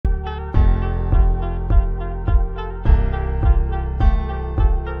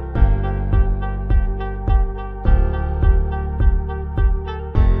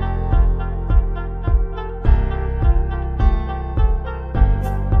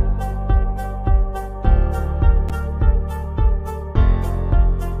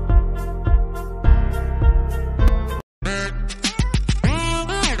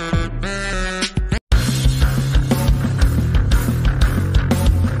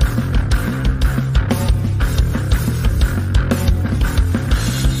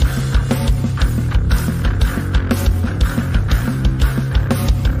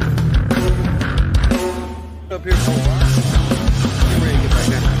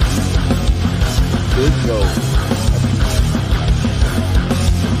BenzoGold.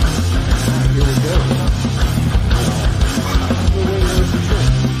 Here we go.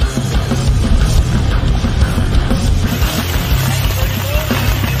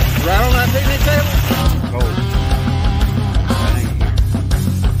 Right on that picnic table? Gold.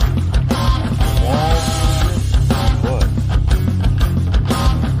 What?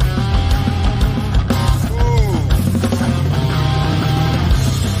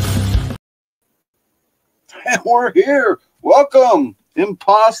 And we're here. Welcome,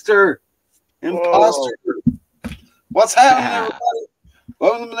 imposter. Imposter. Whoa. What's happening, everybody?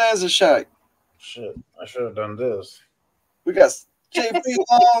 Welcome to Bonanza Shack. Shit, I should have done this. We got JP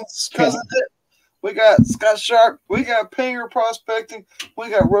Long's cousin. We got Scott Sharp. We got Pinger Prospecting. We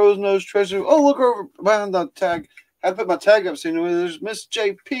got Rose Nose Treasure. Oh, look over behind the tag. I had to put my tag up so you know there's Miss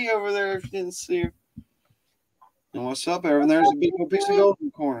JP over there if you didn't see her. And what's up, everyone? There's a big old piece of gold in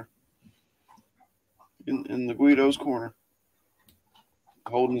the corner. In the Guido's corner.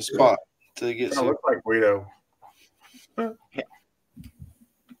 Holding the spot until he gets here. Look like Guido.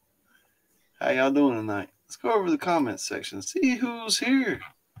 How y'all doing tonight? Let's go over the comments section. See who's here.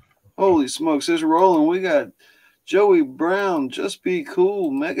 Holy smokes, it's rolling. We got Joey Brown, Just Be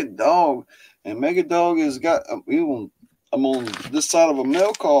Cool, Mega Dog. And Mega Dog has got, I'm on this side of a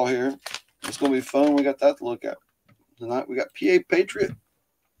mail call here. It's going to be fun. We got that to look at. Tonight we got PA Patriot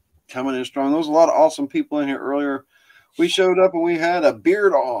coming in strong. There was a lot of awesome people in here earlier. We showed up and we had a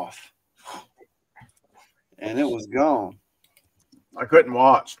beard off. And it was gone. I couldn't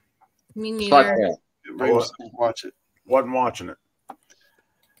watch. Me neither. Watch it. Wasn't watching it.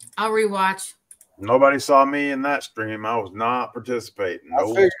 I'll rewatch. Nobody saw me in that stream. I was not participating. I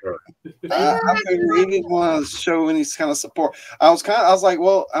figured he didn't want to show any kind of support. I was like,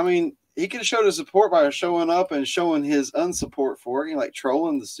 well, I mean, he could have showed his support by showing up and showing his unsupport for it, like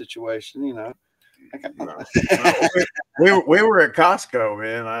trolling the situation, you know. We were at Costco,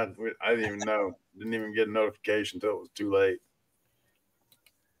 man. I didn't even know. Didn't even get a notification until it was too late.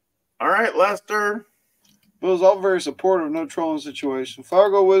 All right, Lester. It was all very supportive, no trolling situation.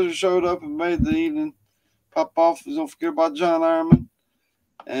 Fargo Wizard showed up and made the evening pop off. Don't forget about John Ironman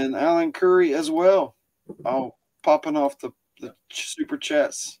and Alan Curry as well. All popping off the super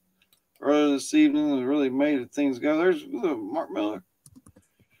chats earlier this evening and really made things go. There's Mark Miller.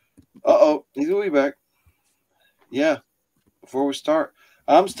 Uh-oh, he's going to be back. Yeah, before we start.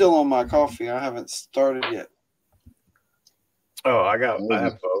 I'm still on my coffee. I haven't started yet. Oh, I have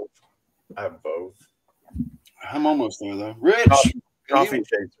both. I have both. I'm almost there, though. Rich! Coffee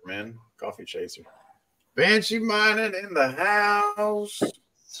chaser, man. Coffee chaser. Banshee mining in the house.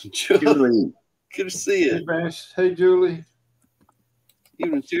 Julie. Good to see you. Hey, Bash. Hey, Julie.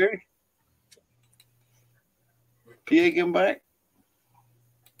 Evening, Terry. PA come back.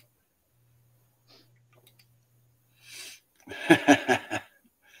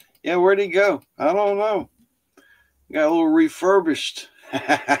 Yeah, where'd he go? I don't know. Got a little refurbished.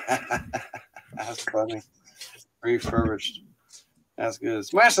 That's funny. Refurbished. That's good.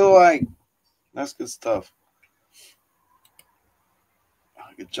 Smash the like. That's good stuff.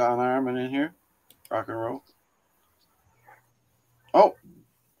 I'll get John Ironman in here. Rock and roll. Oh.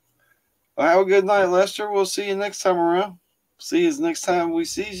 Well, have a good night, Lester. We'll see you next time around. See you next time we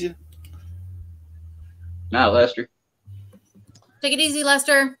see you. Now, Lester. Take it easy,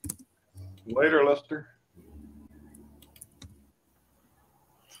 Lester. Later, Lester.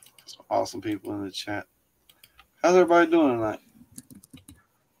 Some awesome people in the chat. How's everybody doing tonight?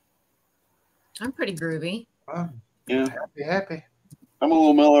 I'm pretty groovy. Yeah. Happy. I'm a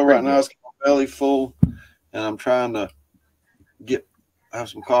little mellow right now. It's got my belly full, and I'm trying to have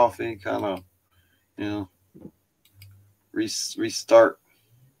some coffee, kind of, you know, restart.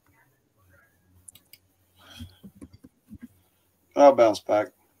 I'll bounce back.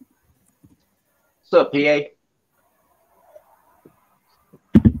 What's up, PA?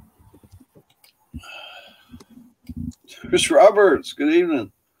 Chris Roberts, good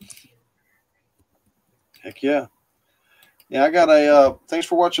evening. Heck yeah. Yeah, I got a thanks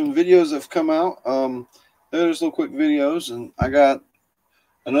for watching the videos that have come out. There's little quick videos, and I got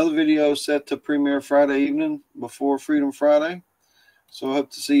another video set to premiere Friday evening before Freedom Friday. So I hope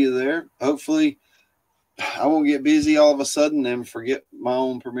to see you there. Hopefully I won't get busy all of a sudden and forget my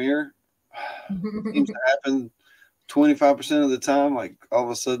own premiere. Seems to happen 25% of the time. Like all of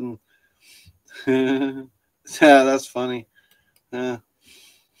a sudden, yeah, that's funny. Yeah.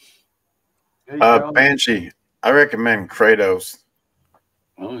 Banshee, I recommend Kratos.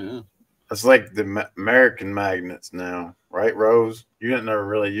 Oh yeah, it's like the American magnets now, right, Rose? You didn't never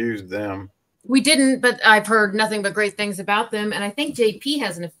really use them. We didn't, but I've heard nothing but great things about them. And I think JP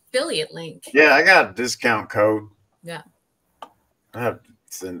has an affiliate link. Yeah, I got a discount code. Yeah. I have to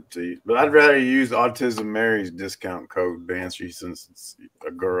send it to you. But I'd rather use Autism Mary's discount code, Banshee, since it's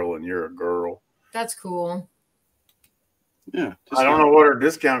a girl and you're a girl. That's cool. Yeah. I don't know what her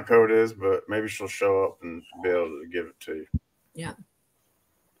discount code is, but maybe she'll show up and be able to give it to you. Yeah.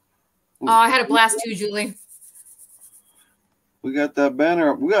 Oh, I had a blast too, Julie. We got that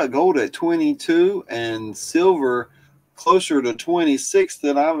banner. We got gold at 22 and silver closer to 26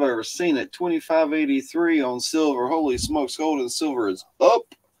 than I've ever seen it. 25.83 on silver. Holy smokes, gold and silver is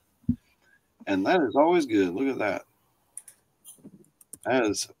up. And that is always good. Look at that. That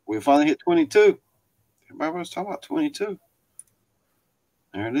is, we finally hit 22. Everybody was talking about 22.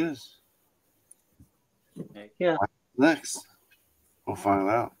 There it is. Yeah. Next, we'll find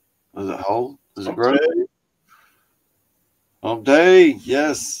out. Does it hold? Does it grow? Day,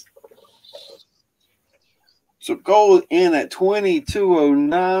 yes. So gold in at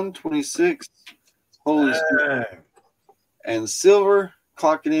 22.09, 26. Holy smokes. And silver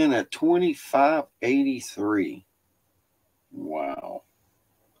clocking in at 25.83. Wow.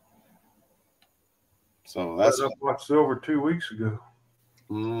 So that's I bought silver 2 weeks ago.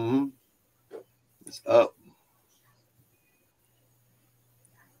 It's up.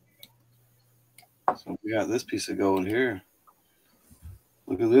 So we got this piece of gold here.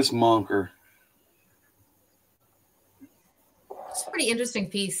 Look at this monker. It's a pretty interesting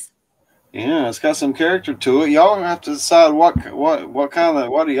piece. Yeah, it's got some character to it. Y'all have to decide what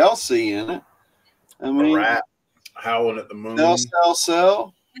do y'all see in it. I mean, a rat howling at the moon.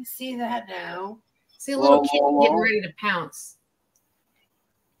 Sell. I see that now. See a little Whoa, kid whoa, whoa. getting ready to pounce.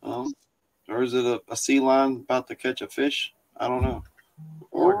 Or is it a sea lion about to catch a fish? I don't know.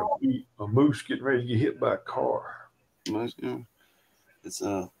 Or like a moose getting ready to get hit by a car. It's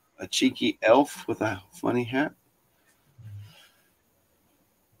a cheeky elf with a funny hat.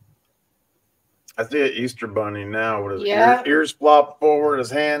 I see an Easter bunny now with his Yeah. ears flopped forward,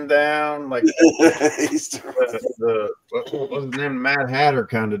 his hand down, like what was his name? Mad Hatter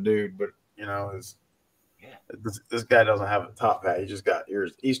kind of dude. But you know, this guy doesn't have a top hat. He just got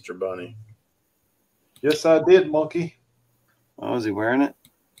ears. Easter bunny. Yes, I did, monkey. Oh, is he wearing it?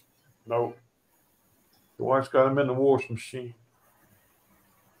 No. The wife's got him in the washing machine.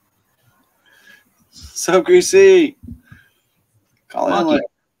 So greasy. Call in Monkey. like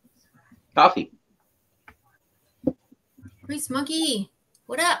Coffee. Grease Monkey,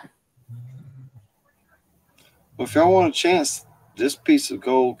 what up? well, if y'all want a chance, this piece of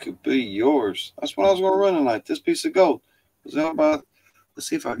gold could be yours. That's what I was going to run tonight. This piece of gold. Is that about? Let's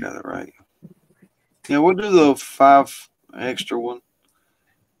see if I got it right. Yeah, we'll do the 5 extra one.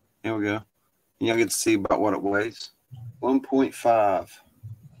 Here we go. Y'all get to see about what it weighs. 1.5.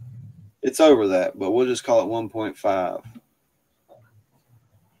 It's over that, but we'll just call it 1.5.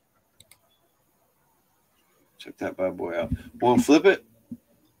 Check that bad boy out. Want to flip it?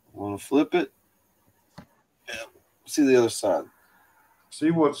 Want to flip it? Yeah. See the other side.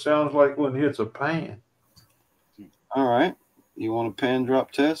 See what it sounds like when it hits a pan. All right. You want a pan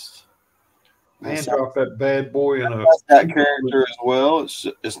drop test? Pan drop that bad boy in a that character as well.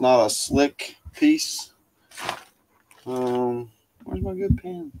 It's not a slick piece. Where's my good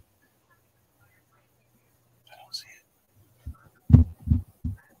pen? I don't see it.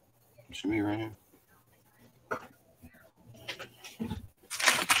 Should be right here.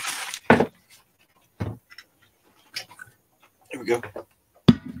 Here we go.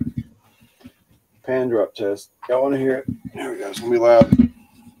 Pan drop test. Y'all want to hear it? Here we go. It's gonna be loud.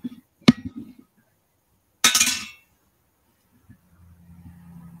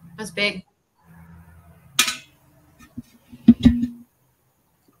 That's big.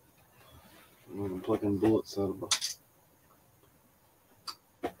 I'm plucking bullets out of it.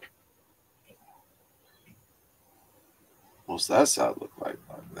 What's that side look like?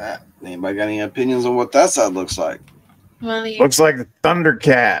 Like that. Anybody got any opinions on what that side looks like? Money. Looks like the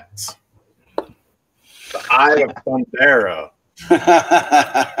Thundercats. The Eye of Thundera.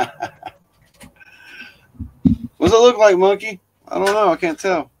 What's it look like, Monkey? I don't know. I can't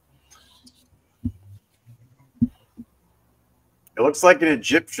tell. It looks like an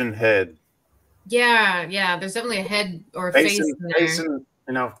Egyptian head. Yeah, yeah. There's definitely a head or a face in there. Facing,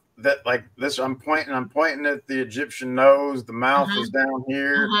 you know, that like this. I'm pointing at the Egyptian nose. The mouth is down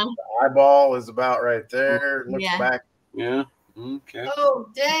here. The eyeball is about right there. Looks back. Yeah. Okay. Oh,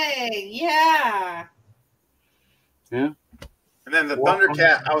 dang. Yeah. Yeah. And then the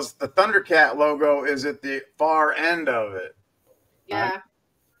Thundercat logo is at the far end of it. Yeah.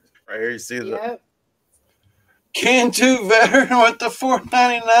 Right here, you see the. Yep. Can2 veteran with the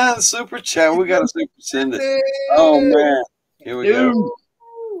 $4.99 super chat. We got to super send it. Oh man, here we go.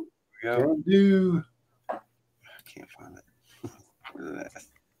 Here we go. Can do. I can't find it. Where's it at?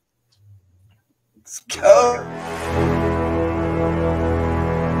 Let's go.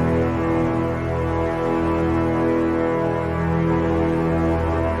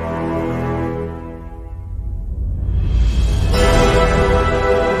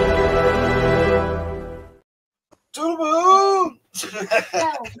 To the moon.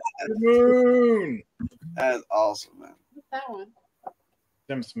 The moon. That is awesome, man. What's that one?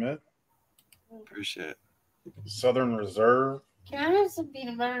 Tim Smith, Appreciate it. Southern Reserve. Can I have some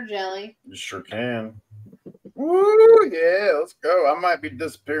peanut butter jelly? You sure can. Woo, yeah, let's go. I might be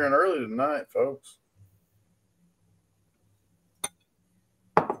disappearing early tonight, folks.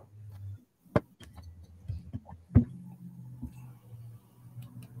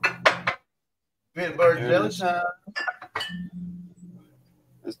 Peanut butter There it jelly is. time.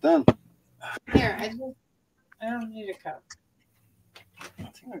 It's done. Here, I don't need a cup. I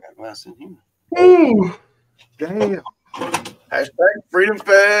think I got glass in here. Ooh, damn. Hashtag Freedom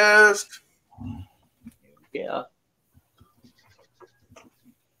Fest. Yeah.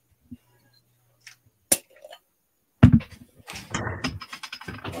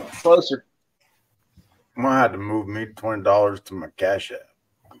 Closer. I'm gonna have to move me $20 to my Cashapp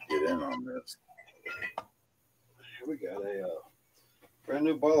to get in on this. Here we got a brand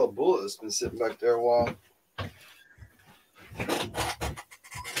new bottle of bullet that's been sitting back there a while.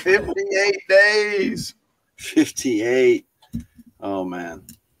 58 days. 58. Oh man.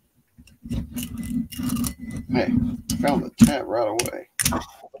 Hey, found the tab right away.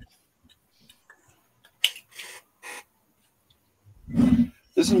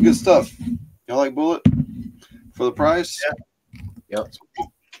 This is some good stuff. Y'all like bullet for the price? Yep.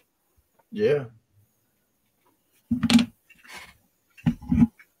 Yeah.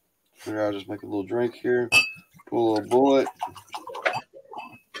 Figure I'll just make a little drink here. Pull a little bullet.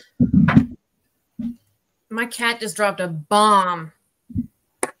 My cat just dropped a bomb.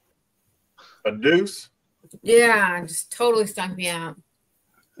 A deuce. Yeah, just totally stunk me out.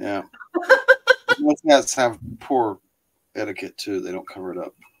 Yeah. Most cats have poor etiquette too. They don't cover it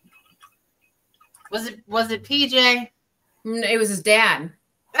up. Was it PJ? It was his dad.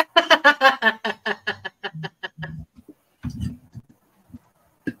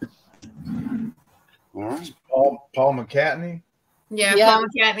 All right. Paul McCartney. Yeah, Yeah. Paul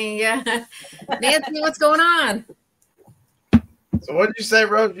McCartney. Yeah. Nancy, what's going on? So what did you say,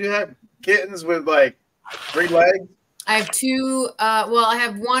 Rose? You had kittens with like 3 legs? I have two. Well, I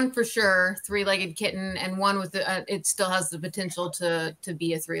have one for sure, 3-legged kitten, and one with it still has the potential to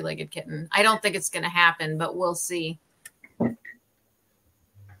be a 3-legged kitten. I don't think it's going to happen, but we'll see. Did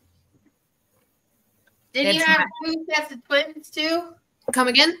you It's have not- 2 sets of twins too? Come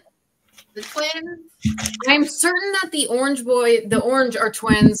again? The twins? I'm certain that the orange are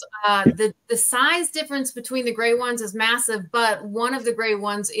twins. The size difference between the gray ones is massive, but one of the gray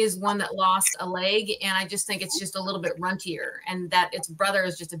ones is one that lost a leg, and I just think it's just a little bit runtier, and that its brother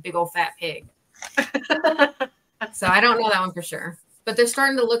is just a big old fat pig. So I don't know that one for sure. But they're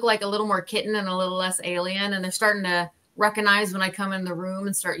starting to look like a little more kitten and a little less alien, and they're starting to recognize when I come in the room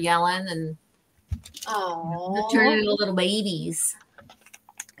and start yelling, and they're turning into little babies.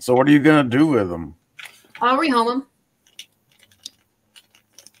 So what are you gonna do with them? I'll rehome them.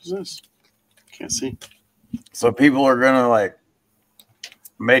 What's this? Can't see. So people are gonna like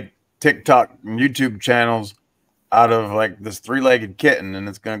make TikTok and YouTube channels out of like this 3-legged kitten, and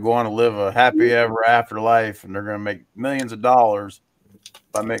it's gonna go on to live a happy ever after life, and they're gonna make millions of dollars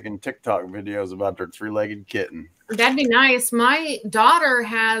by making TikTok videos about their 3-legged kitten. That'd be nice. My daughter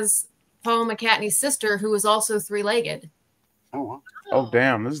has Paul McCartney's sister, who is also 3-legged. Oh wow. Oh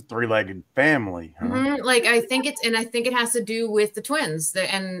damn, this is a 3-legged family. Huh? Mm-hmm. Like I think it has to do with the twins.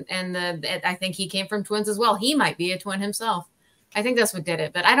 I think he came from twins as well. He might be a twin himself. I think that's what did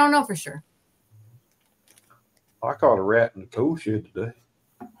it, but I don't know for sure. I caught a rat in the tool shed today.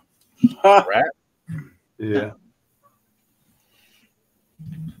 Rat? Yeah.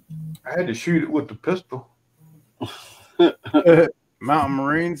 I had to shoot it with the pistol. Mountain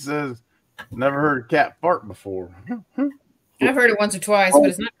Marine says, never heard a cat fart before. I've heard it once or twice, but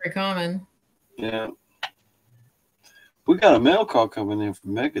it's not very common. Yeah. We got a mail call coming in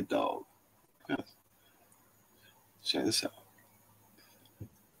from Mega Dog. Check this out.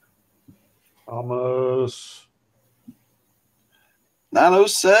 Almost.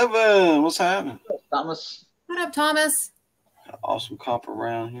 907. What's happening? Thomas. What up, Thomas? Got awesome copper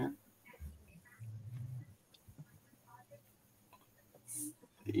around here.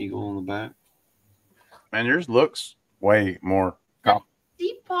 The eagle on the back. Man, yours looks way more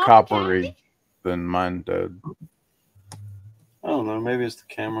Deep ball coppery candy? than mine did. I don't know. Maybe it's the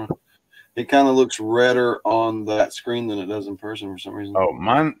camera. It kind of looks redder on that screen than it does in person for some reason. Oh,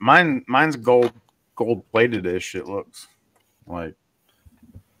 mine's gold plated ish. It looks like.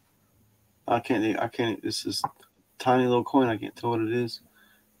 I can't. This is a tiny little coin. I can't tell what it is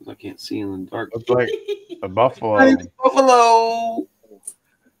because I can't see in the dark. Looks like a buffalo. Hey, buffalo.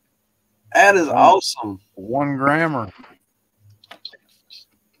 That is awesome. 1 grammer.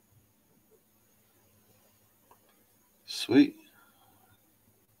 Sweet.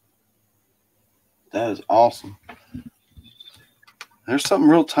 That is awesome. There's something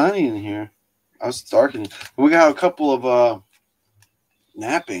real tiny in here. I was darkening. We got a couple of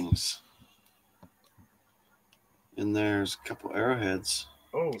nappings. And there's a couple arrowheads.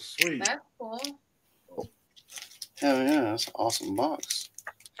 Oh, sweet. That's cool. Hell yeah, that's an awesome box.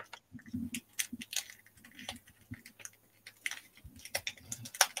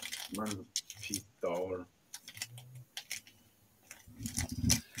 Mine's a $1.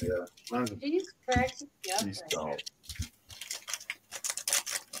 Yeah, mine's a He's cracking me up. $1.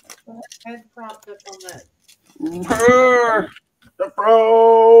 Head propped up on that. The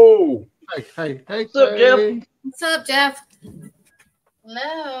pro. Hey, What's up, Jeff? What's up, Jeff?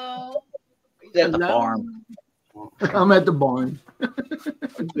 Hello. He's at the Hello. farm. I'm at the barn.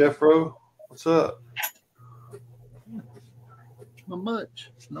 Jeffro, what's up? Not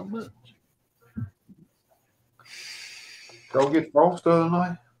much. Not much. Go get frost the other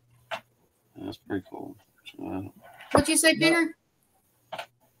night? That's pretty cool. What'd you say, Peter?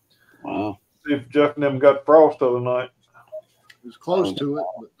 Wow. See if Jeff and them got frost the other night. It was close to it,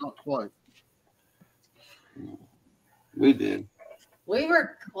 but not quite. We did. We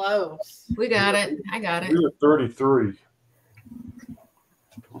were close. We got it. I got We it. were 33.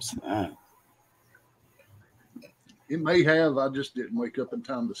 What's that? It may have. I just didn't wake up in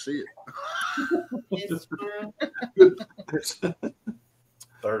time to see it. It's true.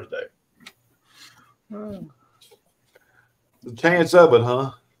 Thursday. Oh, The chance of it,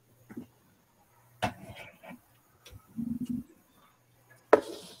 huh?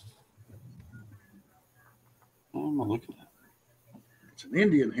 What am I looking at? it's an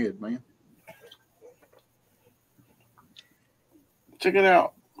Indian head, man. Check it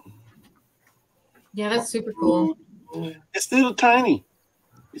out. Yeah, that's super cool. It's little tiny.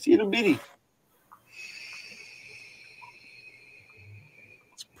 It's itty bitty.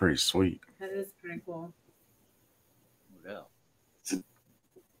 It's pretty sweet. That is pretty cool. Yeah.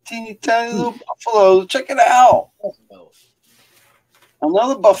 Teeny tiny little buffalo. Check it out. Oh,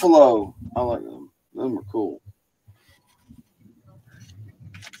 Another buffalo. I like them. Them are cool.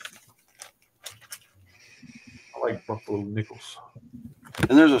 I like buffalo nickels.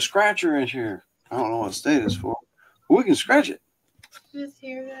 And there's a scratcher in here. I don't know what state it's for. But we can scratch it. Just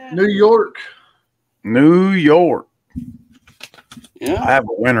hear that. New York. New York. Yeah. I have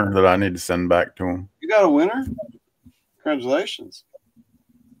a winner that I need to send back to him. You got a winner? Congratulations.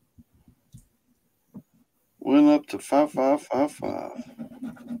 Went up to 5555.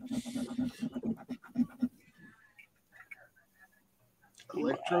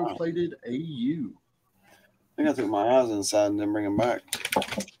 Electroplated AU. I think I took my eyes inside and didn't bring them back.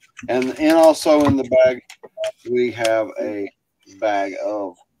 And also in the bag, we have a bag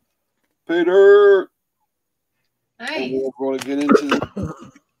of Peter. And Nice. we're going to get into this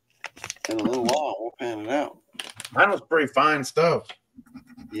in a little while. We'll pan it out. Mine was pretty fine stuff.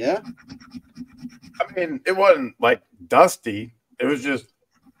 Yeah? I mean, it wasn't like dusty. It was just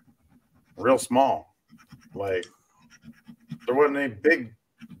real small. Like there wasn't any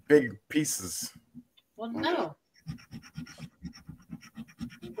big pieces. Well, no.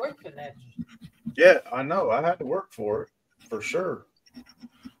 You work for that. Yeah, I know. I had to work for it for sure.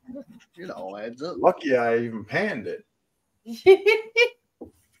 It all adds up. Lucky I even panned it.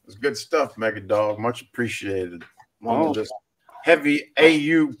 It's good stuff, Mega Dog. Much appreciated. One of just heavy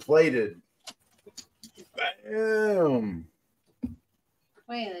AU plated. Bam.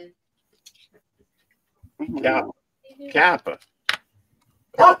 Wait. Kappa.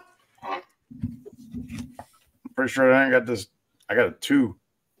 Pretty sure I ain't got this. I got a 2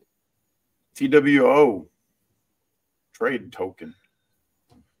 TWO trade token.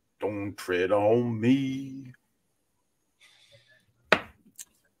 Don't tread on me.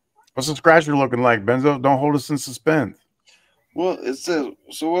 What's the scratcher looking like, Benzo? Don't hold us in suspense. Well, it says,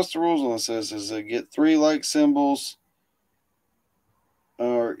 so what's the rules on it? Says is it get 3 like symbols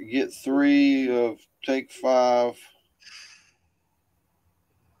or get 3 of take 5.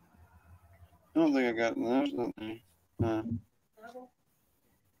 I don't think I got there's nothing.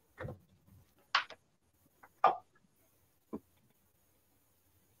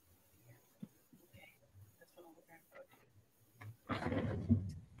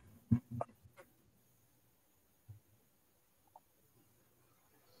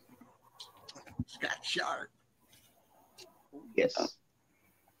 got sharp. Yes.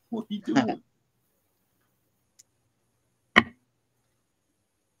 What are you doing?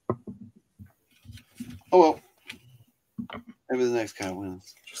 Oh well. Maybe the next guy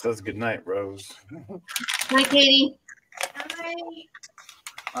wins. Just that's a good night, Rose. Hi, Katie.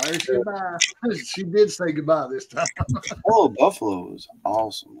 Irish goodbye. She did say goodbye this time. Oh, Buffalo was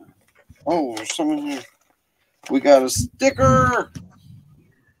awesome, man. Oh, there's someone here. We got a sticker.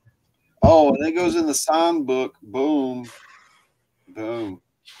 Oh, and it goes in the sign book. Boom. Boom.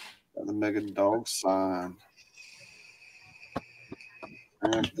 Got the Mega Dog sign.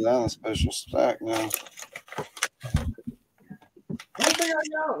 I'm going to put that on a special stack now. I don't think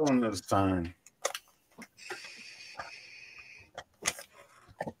I got one this time.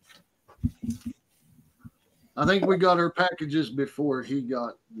 I think we got our packages before he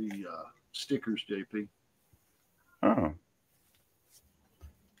got the stickers, JP. Oh.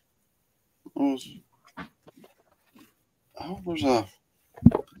 There's a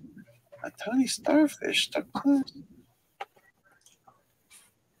tiny starfish stuck in this.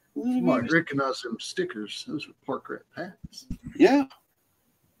 You might recognize them stickers. Those are Park Rat hats. Yeah.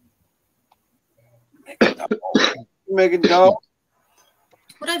 Mega Dog.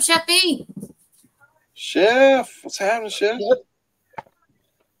 What up, Chef B? Chef, what's happening, Chef?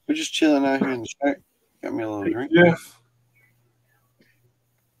 We're just chilling out here in the shack. Got me a little drink. Chef.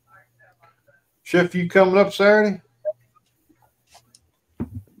 Chef, you coming up Saturday?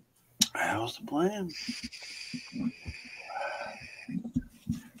 How's the plan?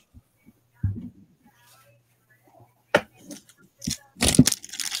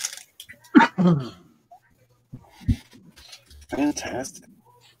 Fantastic.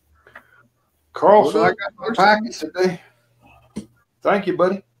 Carlson, I got my package today. Thank you,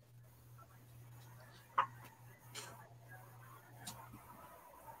 buddy.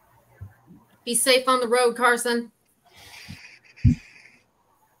 Be safe on the road, Carson.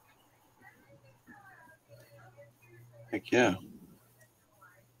 Heck yeah.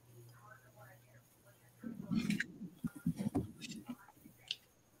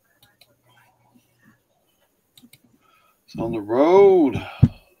 It's on the road.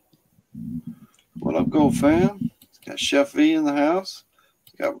 What up, Gold fam? Got Chef V in the house.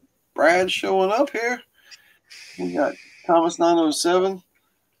 Got Brad showing up here. We got Thomas 907.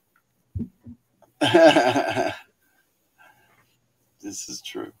 This is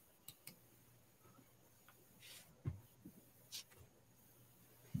true.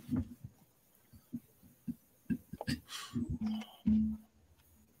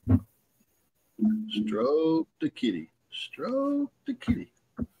 Stroke the kitty. Stroke the kitty.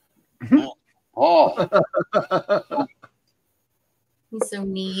 Oh, He's so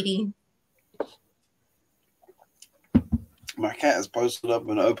needy. my cat is posted up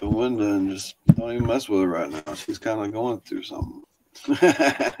in an open window and just don't even mess with her right now. She's kind of going through something.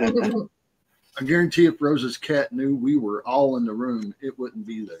 I guarantee if Rose's cat knew we were all in the room, it wouldn't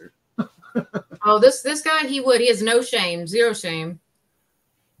be there. Oh, this guy, he would. He has no shame, zero shame.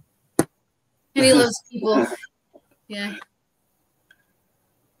 And he loves people. Yeah.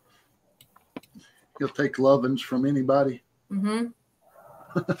 He'll take lovin's from anybody. Mm-hmm.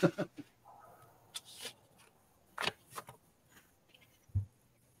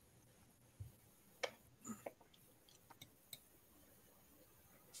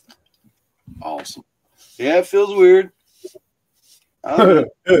 Awesome. Yeah, it feels weird. I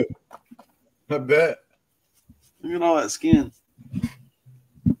bet. Look at all that skin.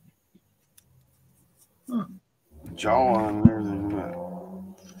 Jawline and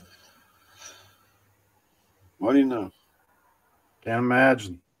everything. What do you know? Can't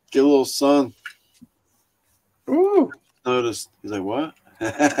imagine. Get a little sun. Ooh. Notice. He's like, what?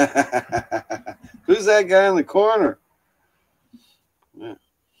 Who's that guy in the corner? Yeah.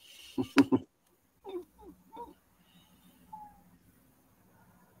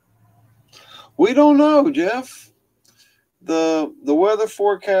 We don't know, Jeff. The weather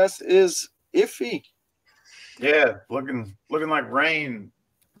forecast is iffy. Yeah, looking like rain.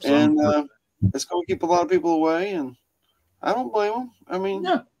 And it's going to keep a lot of people away, and I don't blame them. I mean,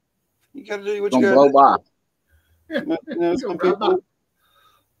 Yeah. you got to do what Don't you got blow to by. do. You know, some Go right by. people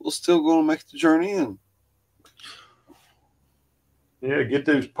will still go and make the journey, and Yeah, get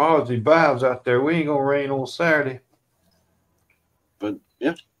those positive vibes out there. We ain't gonna rain on Saturday. but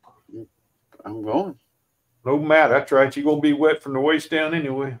yeah, I'm going. No matter. That's right. You're gonna be wet from the waist down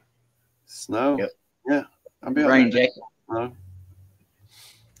anyway. Snow. Yep. Yeah, I'll be out Rain there. jacket. No.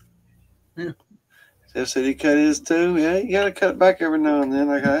 Yeah. Jeff said he cut his too. Yeah, you got to cut it back every now and then.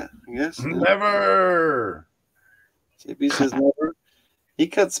 I guess. Yeah. Never. JP says never. He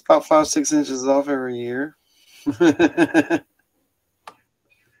cuts about 5-6 inches off every year. But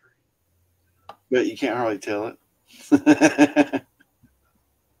you can't hardly tell it.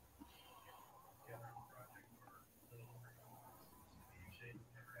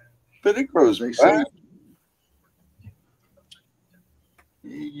 But it grows They back. say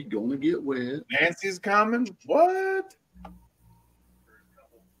you're gonna get wet. Nancy's coming. What?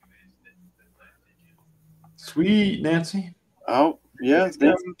 Sweet Nancy. Oh, yeah. Nancy's They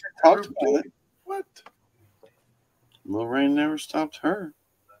coming. talked about it. What? Well, rain never stopped her.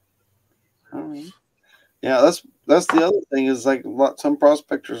 All right. Yeah, that's the other thing is like some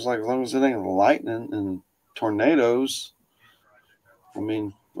prospectors like as long as it ain't lightning and tornadoes. I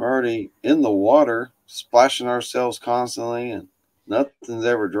mean, we're already in the water, splashing ourselves constantly, and nothing's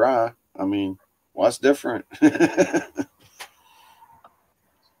ever dry. I mean, what's different?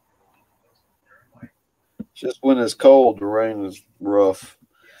 Just when it's cold, the rain is rough.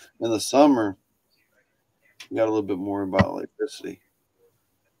 In the summer, you got a little bit more about electricity.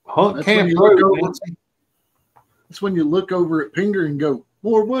 Hunt That's when Camp you look Road, over. Nancy. That's when you look over at Pinger and go,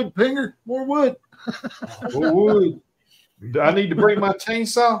 "More wood, Pinger, more wood." What wood? Do I need to bring my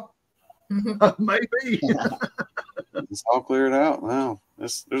chainsaw? Maybe. It's all cleared out now.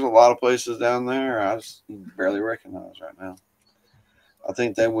 There's a lot of places down there I just barely recognize right now. I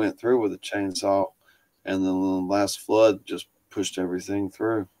think they went through with a chainsaw, and then the last flood just pushed everything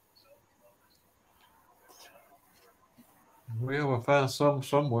through. Well, we'll find some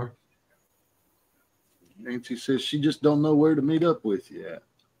somewhere. Nancy says she just don't know where to meet up with you at.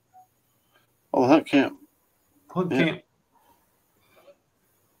 Oh, the hunt camp. Hunt Yeah. Camp.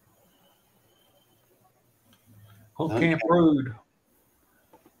 Hunt Camp Road.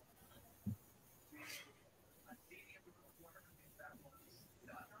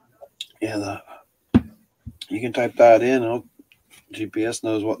 Yeah, you can type that in. GPS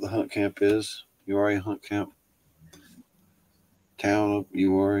knows what the hunt camp is. You are a hunt camp. Town of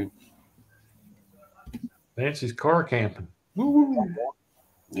Uwari. Nancy's car camping. Woo.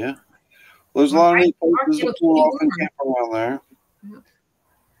 Yeah. There's a lot of neat places to It'll pull keep off and warm. camp around there. Yep.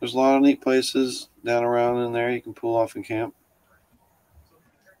 There's a lot of neat places down around in there you can pull off and camp.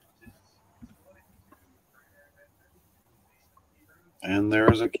 And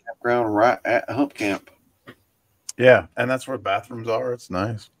there is a campground right at Hump Camp. Yeah, and that's where bathrooms are. It's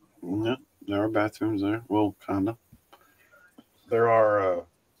nice. Yeah, there are bathrooms there. Well, kind of. There are.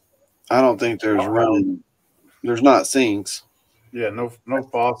 I don't think there's not sinks. Yeah, no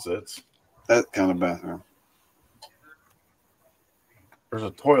faucets. That kind of bathroom. There's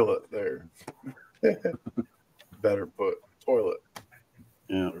a toilet there. Better put toilet.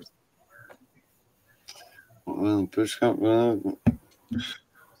 Yeah. Well, push come. Well,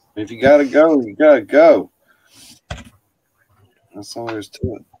 if you gotta go, you gotta go. That's all there is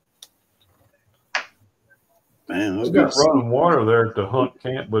to it. Man, It's those got running water there at the Hunt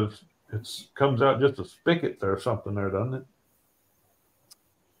Camp, but it comes out just a spigot there or something there, doesn't it?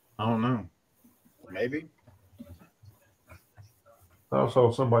 I don't know. Maybe. I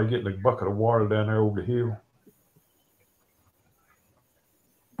saw somebody getting a bucket of water down there over the hill.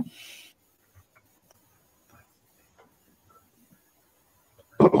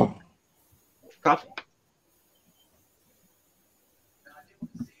 Coffee.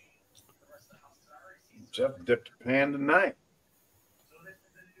 Jeff dipped a pan tonight.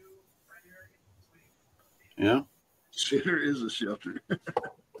 Yeah, Shelter is a shelter.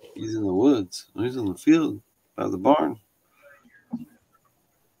 he's in the woods. He's in the field by the barn.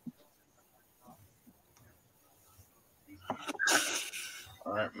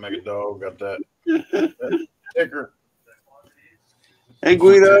 All right, Mega Dog got that ticker. Hey,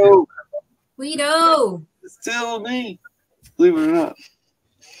 Guido, Guido. it's still me. Believe it or not.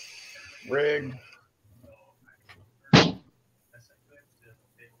 Rigged.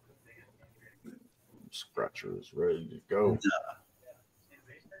 Scratcher is ready to go.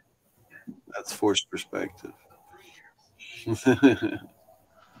 That's forced perspective. He's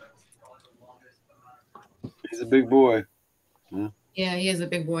a big boy. Yeah, he is a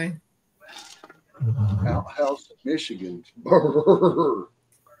big boy. Outhouse, Michigan. The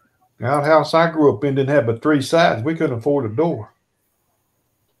outhouse I grew up in didn't have but 3 sides. We couldn't afford a door.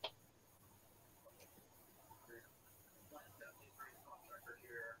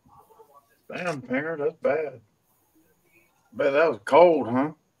 Damn, Pinger, that's bad. Bet that was cold,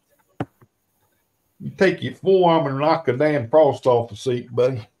 huh? You take your forearm and knock the damn frost off the seat,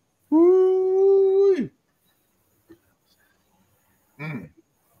 buddy. Woo!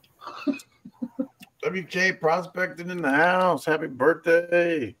 WK prospecting in the house. Happy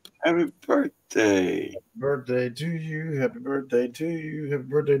birthday. Happy birthday. Birthday to you. Happy birthday to you. Happy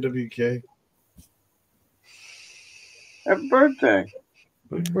birthday, WK. Happy birthday.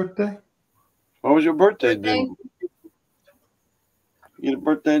 Whose birthday? What was your birthday Birthday? dinner? You get a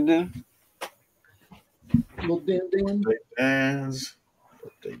birthday dinner? Little din din. Birthday dance.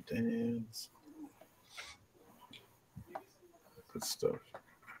 Birthday dance. Good stuff.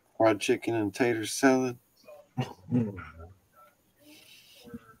 Fried chicken and tater salad.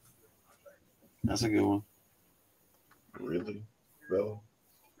 That's a good one. Really? Well.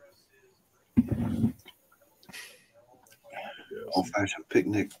 Old fashioned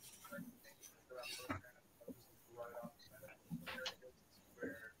picnic.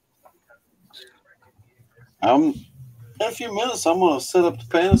 In a few minutes, I'm going to set up the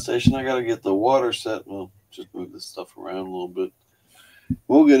pan station. I got to get the water set. Well, just move this stuff around a little bit.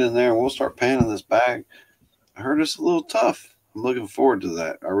 We'll get in there and we'll start panning this bag. I heard it's a little tough. I'm looking forward to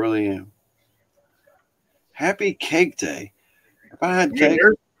that. I really am. Happy Cake Day. If I had cake.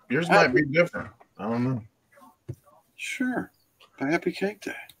 Yours might be different. I don't know. Sure. But happy Cake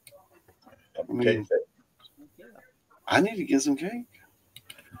Day. Happy I mean, Cake Day. I need to get some cake.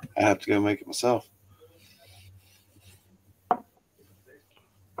 I have to go make it myself.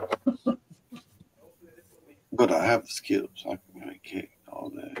 But I have the skills. I can make cake all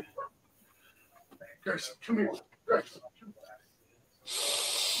day. Grayson, come here. Grayson.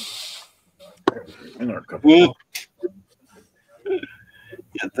 In our cup. Yeah,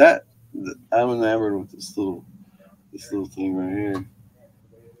 that I'm enamored with this little thing right here.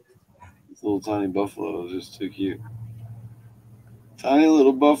 This little tiny buffalo is just too cute. Tiny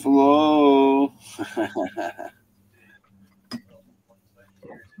little buffalo.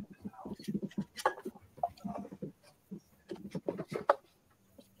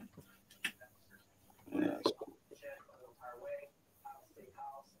 Yeah, it's cool.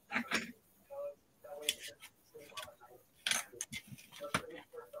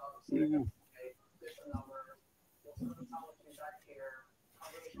 Yeah.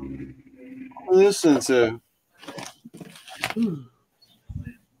 Listen to.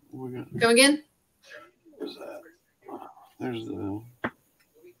 Go again? Where's that? There's the.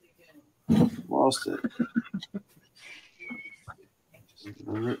 Lost it.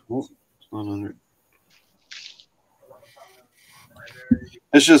 Nope, it's not under it.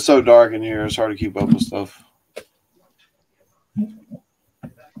 It's just so dark in here. It's hard to keep up with stuff.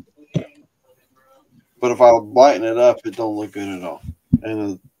 But if I lighten it up, it don't look good at all.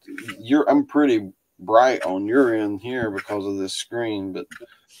 And I'm pretty bright on your end here because of this screen, but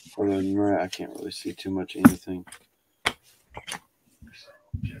other than that, I can't really see too much anything.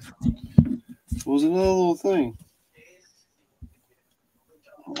 What was another little thing?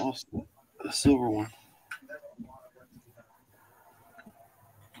 I lost it. The silver one.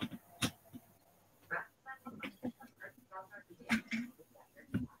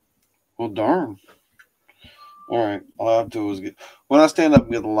 Well, darn. All right. All I have to do is get. When I stand up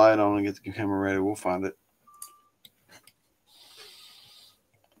and get the light on and get the camera ready, we'll find it.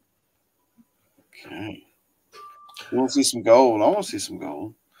 Okay. You want to see some gold? I want to see some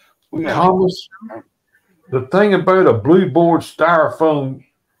gold. Thomas, the thing about a blue board styrofoam,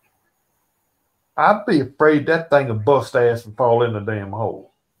 I'd be afraid that thing would bust ass and fall in the damn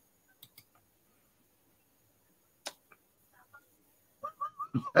hole.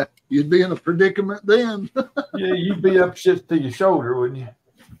 You'd be in a predicament then. Yeah, you'd be up shit to your shoulder, wouldn't you?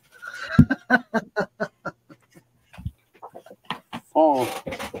 Oh.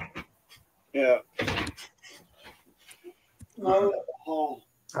 Yeah. No. Oh.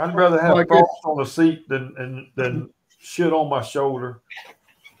 I'd rather have frost on the seat than shit on my shoulder.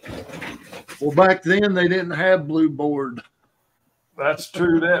 Well, back then they didn't have blue board. That's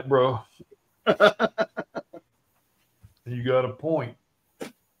true, that bro. You got a point.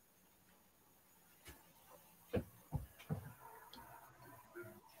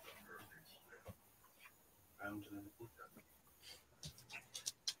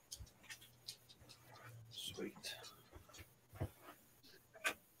 Sweet.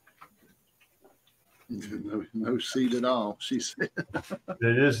 No seat at all, she said.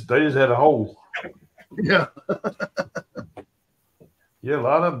 They just had a hole. Yeah. Yeah, a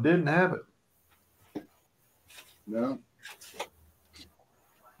lot of them didn't have it. No.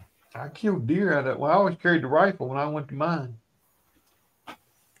 I killed deer out of it. Well, I always carried the rifle when I went to mine.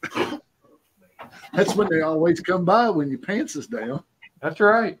 That's when they always come by when your pants is down. That's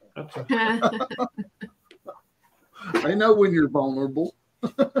right. They know when you're vulnerable.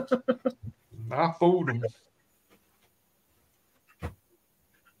 I fooled them.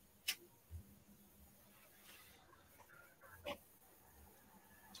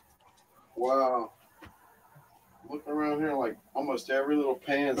 Wow. Looking around here, like almost every little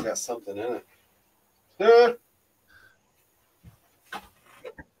pan's got something in it. That's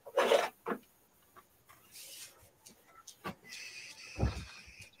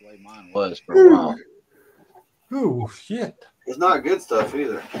the way mine was for a while. Oh, shit. It's not good stuff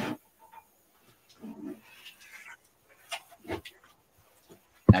either.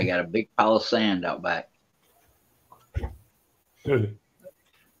 I got a big pile of sand out back. Good.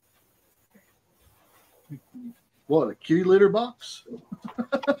 What, a kitty litter box?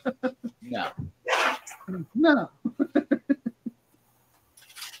 No. No.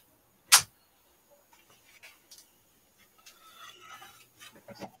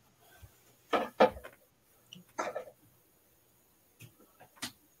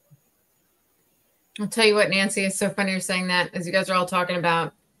 I'll tell you what, Nancy, it's so funny you're saying that. As you guys are all talking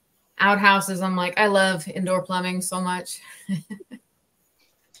about outhouses, I'm like, I love indoor plumbing so much.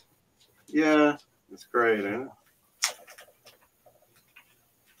 Yeah, it's great, isn't it?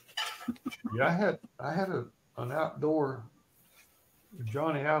 Yeah, I had an outdoor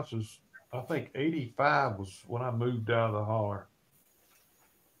Johnny houses. I think 85 was when I moved out of the holler.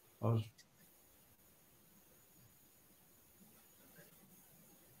 I was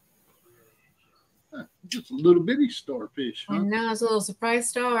Just a little bitty starfish, I huh? know, it's a little surprise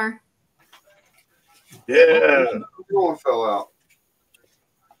star. Yeah. One fell out.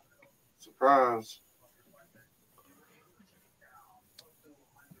 Surprise.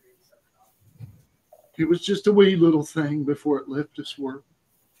 It was just a wee little thing before it left this world.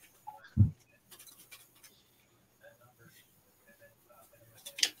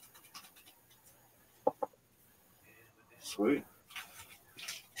 Sweet.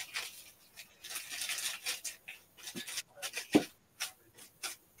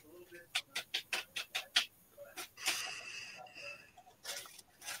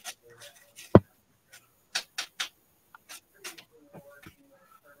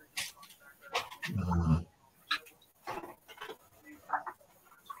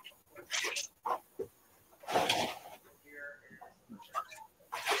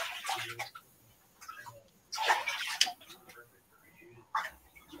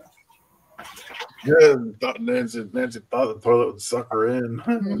 Good. Nancy thought the toilet would suck her in.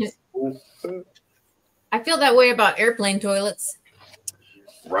 I feel that way about airplane toilets.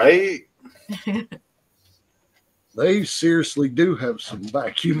 Right? They seriously do have some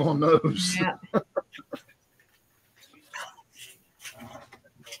vacuum on those. Yeah.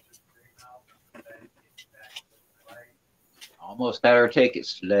 Almost had our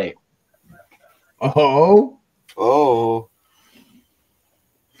tickets today. Oh. Oh.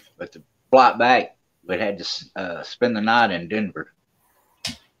 But the flight back, we had to spend the night in Denver.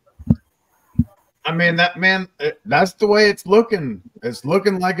 I mean, that's the way it's looking. It's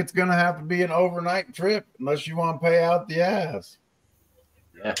looking like it's going to have to be an overnight trip unless you want to pay out the ass.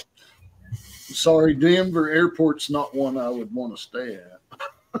 Yeah. Sorry, Denver Airport's not one I would want to stay at.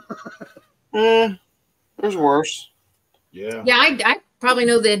 There's worse. Yeah. Yeah, I probably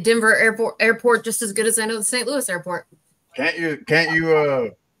know the Denver airport just as good as I know the St. Louis airport. Can't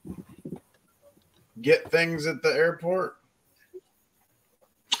you get things at the airport?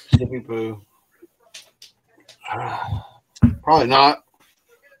 Sippy poo. Probably not.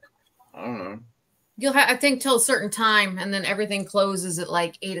 I don't know. You'll have, I think, till a certain time, and then everything closes at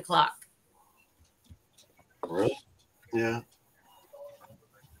like 8 o'clock. Really? Yeah.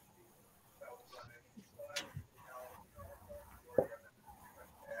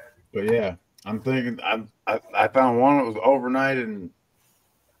 But yeah, I'm thinking I found one that was overnight in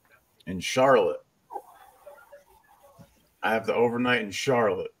Charlotte. I have to overnight in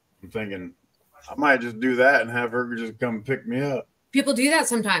Charlotte. I'm thinking I might just do that and have her just come pick me up. People do that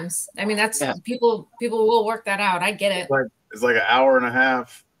sometimes. I mean, that's people will work that out. I get it. It's like an hour and a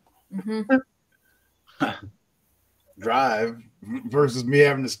half Mm-hmm. drive versus me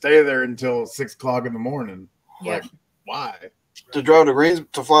having to stay there until 6 o'clock in the morning. Yeah. Like, why? To drive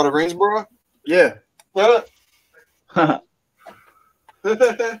to fly to Greensboro? Yeah. Huh?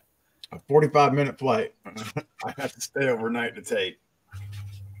 A 45-minute flight. I have to stay overnight to take.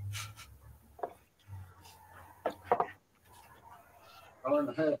 Hour and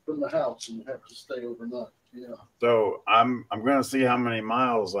a half from the house, and you have to stay overnight. Yeah. So I'm gonna see how many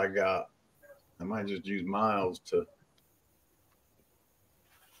miles I got. I might just use miles to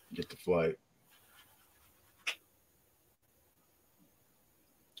get the flight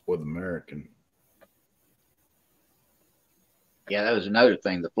with American. Yeah, that was another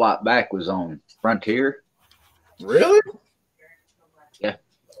thing. The flight back was on Frontier. Really? Yeah.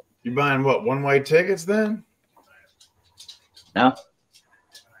 You buying what, one-way tickets then? No.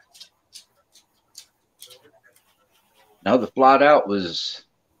 No, the flight out was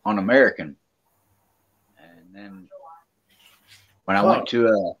on American. And then when I went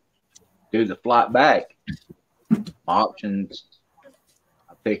to do the flight back, my options,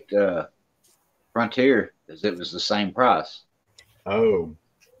 I picked Frontier because it was the same price. Oh.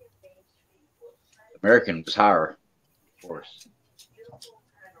 American was higher, of course.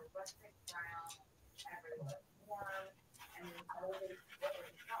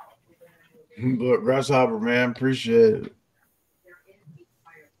 Look, Grasshopper, man, appreciate it.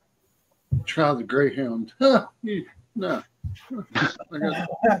 Try the Greyhound. Huh, no. I got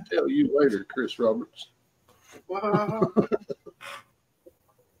to tell you later, Chris Roberts.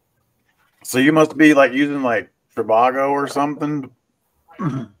 So you must be like using like Trivago or something.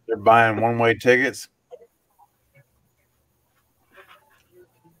 They're buying one-way tickets.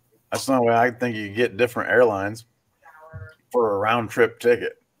 That's the only way I think you can get different airlines for a round-trip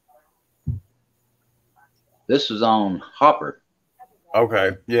ticket. This was on Hopper.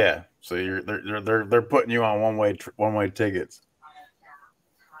 Okay, yeah. So they're putting you on one-way tickets.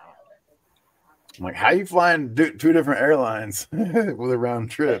 I'm like, how you flying two different airlines with a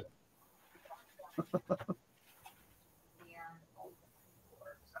round trip?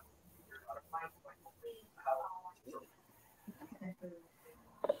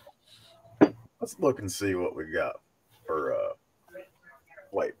 Let's look and see what we got for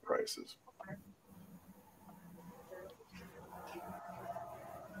flight prices.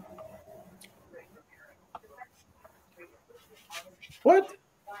 What?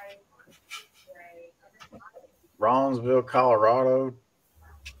 Bronzeville, Colorado.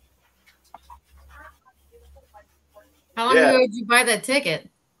 How long ago did you buy that ticket?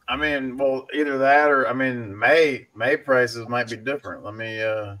 I mean, well, either that or I mean, May prices might be different. Let me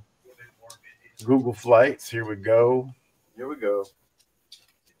Google flights. Here we go. Here we go.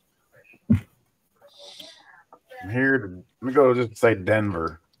 I'm here to let me go just say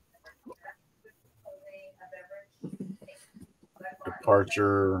Denver.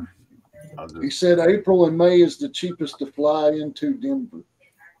 Departure. He said April and May is the cheapest to fly into Denver.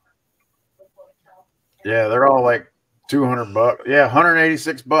 Yeah, they're all like $200. Yeah,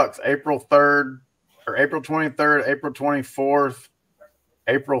 $186. April 3rd or April 23rd, April 24th,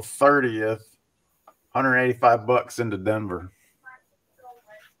 April 30th, $185 into Denver.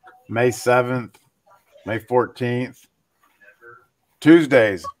 May 7th, May 14th.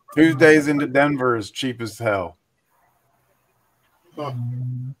 Tuesdays into Denver is cheap as hell.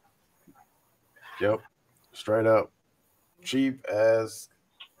 Yep. Straight up. Cheap as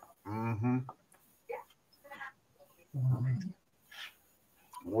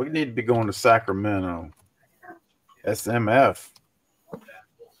We need to be going to Sacramento. SMF.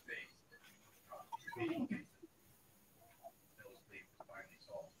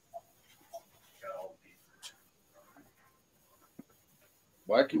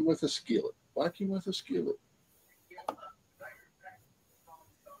 Whack him with a skillet. Whack him with a skillet.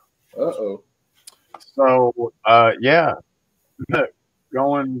 Uh-oh. So, yeah.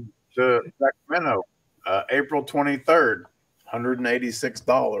 Going to Sacramento. April 23rd,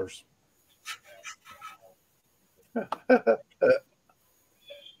 $186.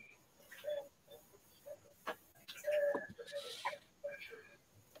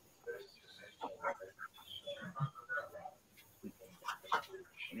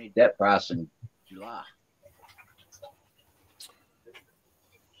 You need that price in July.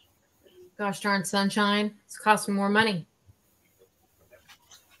 Gosh darn sunshine. It's costing more money.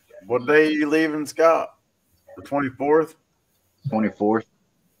 What day are you leaving, Scott? The 24th? 24th.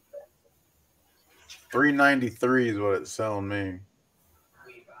 $393 is what it's selling me.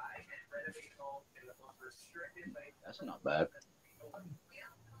 That's not bad.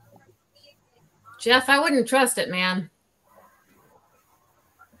 Jeff, I wouldn't trust it, man.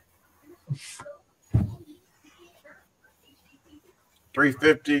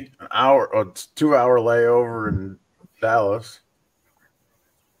 $350 an hour, or 2-hour layover in Dallas.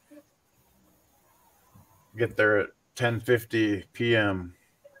 Get there at 10:50 p.m.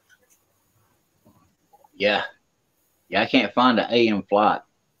 Yeah. Yeah, I can't find an AM flight.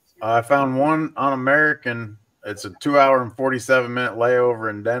 I found one on American. It's a 2-hour and 47-minute layover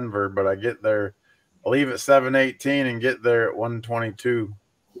in Denver, but I get there, I leave at 7:18 and get there at 1:22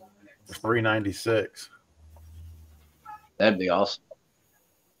 for $396. That'd be awesome.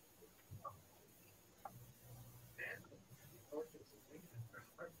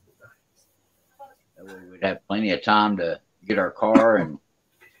 That way we'd have plenty of time to get our car and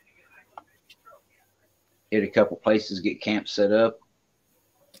hit a couple places, get camp set up.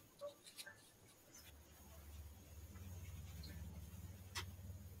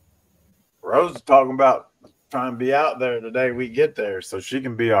 Rose is talking about try and be out there the day we get there, so she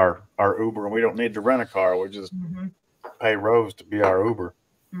can be our Uber, and we don't need to rent a car. We just pay Rose to be our Uber.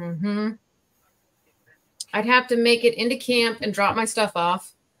 I'd have to make it into camp and drop my stuff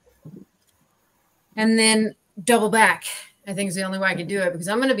off, and then double back. I think is the only way I could do it because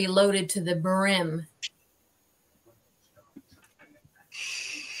I'm going to be loaded to the brim.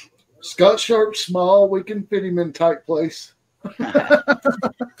 Scott Sharp's small. We can fit him in tight place.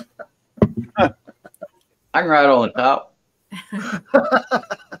 I can ride on the top.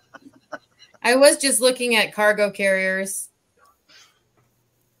 I was just looking at cargo carriers.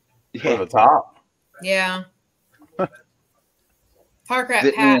 For the top. Yeah. Park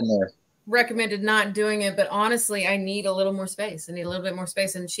Rat Pat recommended not doing it, but honestly, I need a little more space. I need a little bit more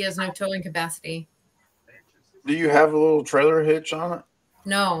space, and she has no towing capacity. Do you have a little trailer hitch on it?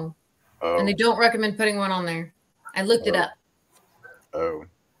 No. Oh. And they don't recommend putting one on there. I looked it up. Oh.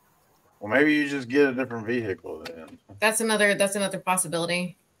 Well, maybe you just get a different vehicle then. That's another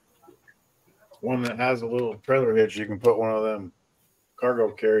possibility. One that has a little trailer hitch, you can put one of them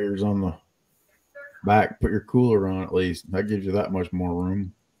cargo carriers on the back, put your cooler on at least. That gives you that much more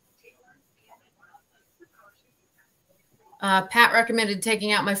room. Pat recommended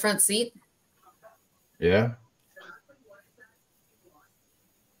taking out my front seat. Yeah.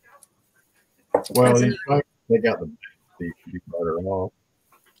 Well, you might take out the back seat to be better off.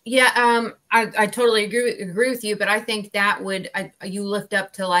 Yeah, I totally agree with you, but I think that would you lift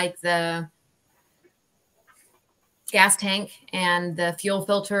up to like the gas tank and the fuel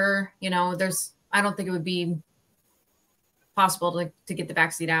filter. You know, I don't think it would be possible to get the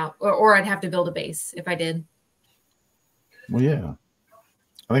back seat out, or I'd have to build a base if I did. Well, yeah,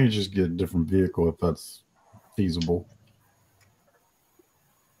 I think you just get a different vehicle if that's feasible.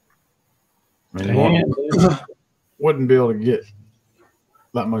 I mean, you wouldn't be able to get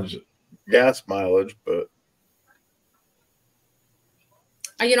that much gas mileage, but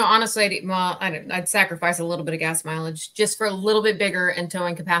you know, honestly, I'd sacrifice a little bit of gas mileage just for a little bit bigger and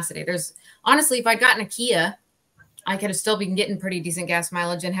towing capacity. Honestly, if I'd gotten a Kia, I could have still been getting pretty decent gas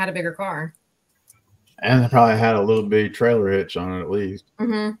mileage and had a bigger car. And they probably had a little bitty trailer hitch on it at least.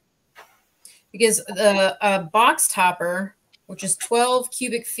 Because the box topper, which is 12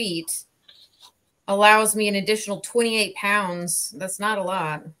 cubic feet, allows me an additional 28 pounds. That's not a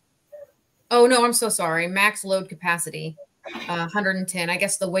lot. Oh, no, I'm so sorry. Max load capacity, 110. I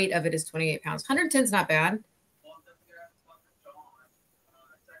guess the weight of it is 28 pounds. 110 is not bad.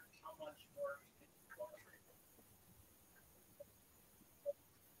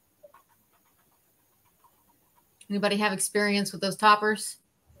 Anybody have experience with those toppers?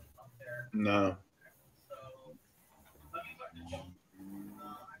 No.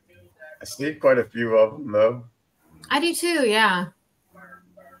 I see quite a few of them, though. I do too, yeah.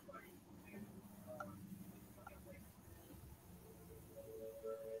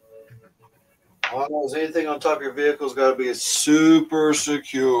 Almost anything on top of your vehicle's got to be super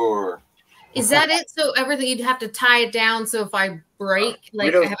secure. Is that it? So everything, you'd have to tie it down so if I break,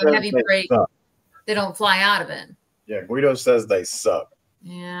 like I have a heavy break, they don't fly out of it. Yeah, Guido says they suck.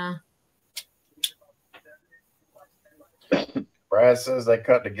 Yeah. Brad says they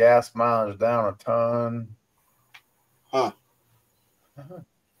cut the gas mileage down a ton. Huh.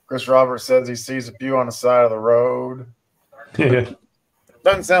 Chris Roberts says he sees a few on the side of the road. Yeah.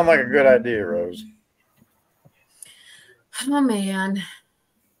 Doesn't sound like a good idea, Rose. Oh, man.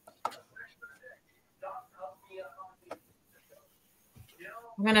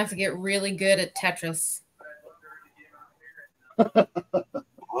 I'm going to have to get really good at Tetris.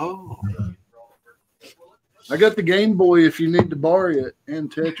 Oh. I got the Game Boy if you need to borrow it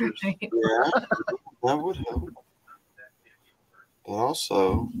and Tetris. Yeah, that would help. But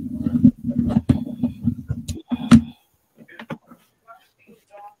also,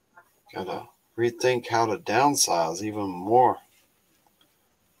 gotta rethink how to downsize even more.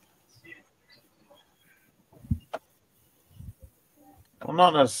 Well,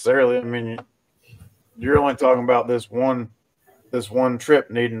 not necessarily. I mean, you're only talking about this one trip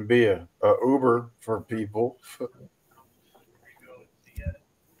needing to be a Uber for people.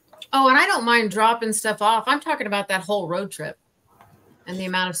 Oh, and I don't mind dropping stuff off. I'm talking about that whole road trip and the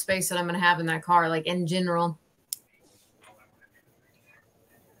amount of space that I'm going to have in that car, like in general.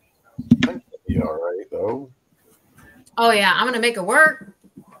 I think it'll be all right, though. Oh, yeah. I'm going to make it work.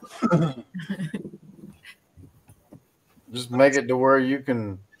 Just make it to where you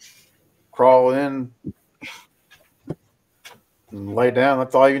can crawl in and lay down.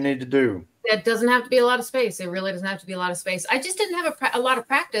 That's all you need to do. It doesn't have to be a lot of space. It really doesn't have to be a lot of space. I just didn't have a lot of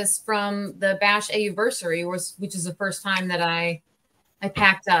practice from the Bash Anniversary, which is the first time that I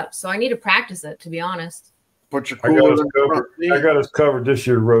packed up. So I need to practice it, to be honest. Put your I got cooler us in the front covered. seat. I got us covered this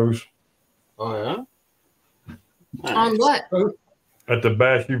year, Rose. Oh yeah. On what? At the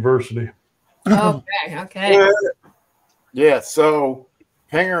Bash University. Okay. Yeah, so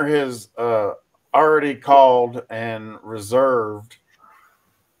Pinger has already called and reserved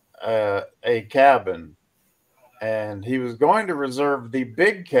a cabin. And he was going to reserve the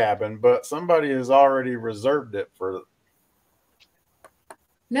big cabin, but somebody has already reserved it for.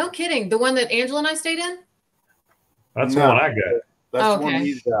 No kidding. The one that Angela and I stayed in? That's the one I got. That's the one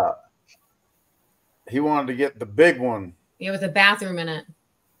he's got. He wanted to get the big one. Yeah, with a bathroom in it.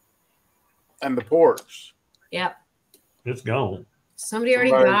 And the porch. Yep. It's gone. Somebody already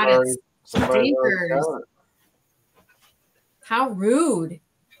got it. Somebody Stinkers. got it. How rude.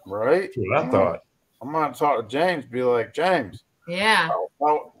 Right? That's what I thought. I'm going to talk to James, be like, James. Yeah.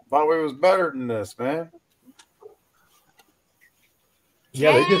 Thought we was better than this, man.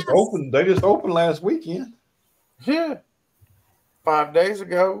 Yeah, they just opened. They just opened last weekend. Yeah. 5 days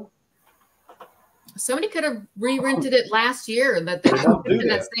ago. Somebody could have re-rented it last year. That they don't do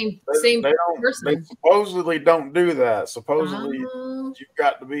that that. same They person. supposedly don't do that. Supposedly you've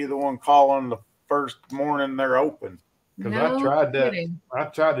got to be the one calling the first morning they're open. Because No I tried that. kidding. I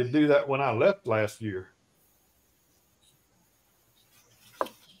tried to do that when I left last year.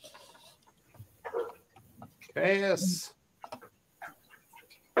 Cass.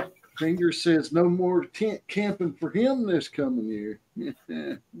 Finger says no more tent camping for him this coming year.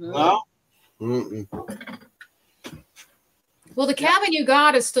 No. Well, the cabin you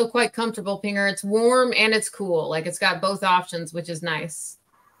got is still quite comfortable, Pinger. It's warm and it's cool. Like it's got both options, which is nice.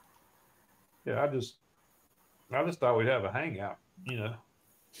 Yeah, I just thought we'd have a hangout, you know.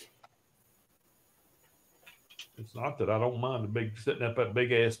 It's not that I don't mind the big sitting up that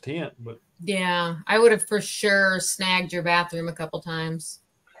big ass tent, but Yeah, I would have for sure snagged your bathroom a couple times.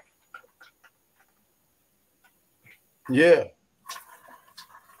 Yeah.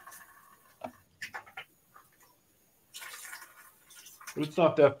 it's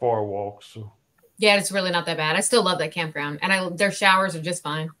not that far a walk, so Yeah, it's really not that bad. I still love that campground, and their showers are just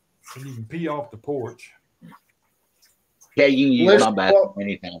fine. and you can pee off the porch. Yeah, you can use Let's my bathroom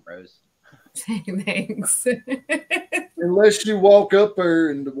anytime, Rose. Thanks. Unless you walk up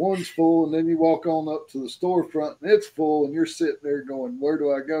there and the one's full, and then you walk on up to the storefront and it's full, and you're sitting there going, "Where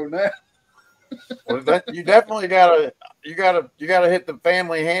do I go now?" Well, you definitely gotta hit the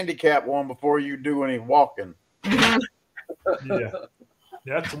family handicap one before you do any walking. Yeah.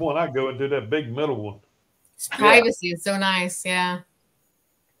 That's the one I go and do, that big middle one. It's privacy is so nice. Yeah.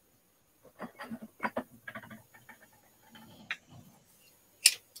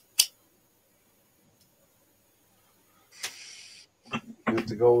 Get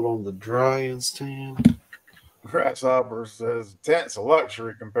the gold on the drying stand. Grasshopper says tent's a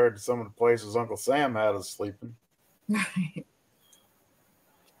luxury compared to some of the places Uncle Sam had us sleeping. Right.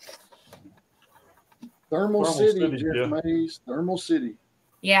 Thermal Thermal City, City, Jeff yeah. Mays. Thermal City.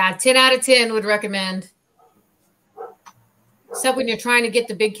 Yeah, 10 out of 10 would recommend. Except when you're trying to get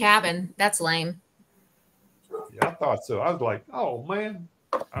the big cabin. That's lame. Yeah, I thought so. I was like, oh man.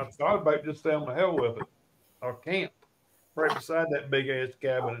 I thought about just staying the hell with it. Or camp right beside that big ass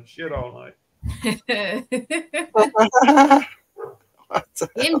cabin and shit all night.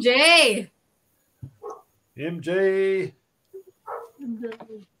 MJ. MJ.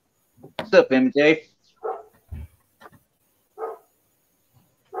 What's up, MJ?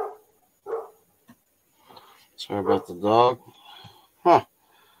 Sorry about the dog. Huh.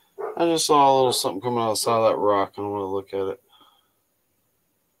 I just saw a little something coming outside of that rock and I want to look at it.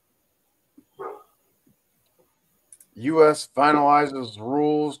 U.S. finalizes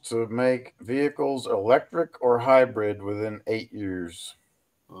rules to make vehicles electric or hybrid within 8 years.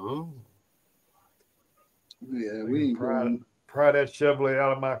 Oh. Yeah, we ain't going. Pry that Chevrolet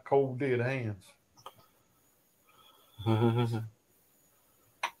out of my cold dead hands.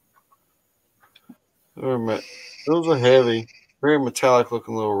 Those are heavy, very metallic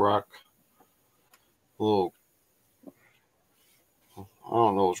looking little rock. Little, I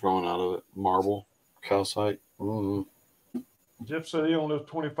don't know what's growing out of it. Marble, calcite. Jeff said he only lives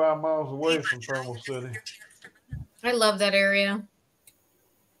 25 miles away from Thermal City. I love that area.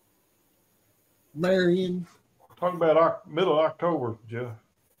 Marion. Talking about middle of October, Jeff.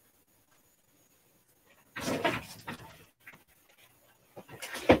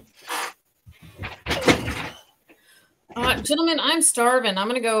 Gentlemen, I'm starving. I'm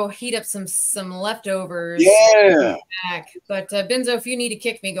gonna go heat up some leftovers. Yeah. But Benzo, if you need to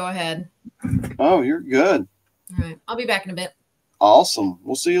kick me, go ahead. Oh, you're good. All right, I'll be back in a bit. Awesome.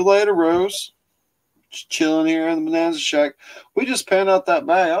 We'll see you later, Rose. Just chilling here in the Bonanza shack. We just panned out that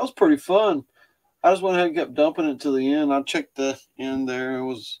bag. That was pretty fun. I just went ahead and kept dumping it to the end. I checked the end there.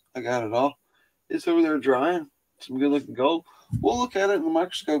 I got it all. It's over there drying. Some good looking gold. We'll look at it in the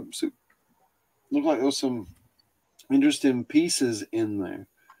microscope. See, looked like there was some interesting pieces in there.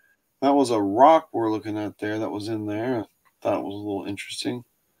 That was a rock we're looking at there that was in there. I thought it was a little interesting.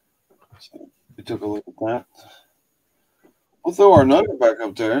 So we took a look at that. We'll throw our nugget back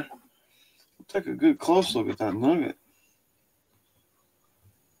up there. We'll take a good close look at that nugget.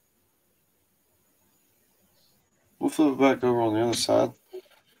 We'll flip it back over on the other side.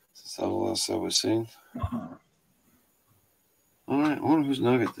 That's the last that we've seen. All right, I wonder whose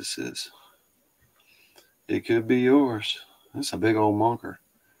nugget this is. It could be yours. That's a big old monker.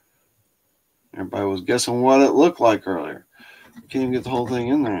 Everybody was guessing what it looked like earlier. Can't even get the whole thing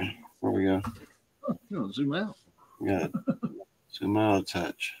in there. There we go. You know, zoom out. Got it. Zoom out a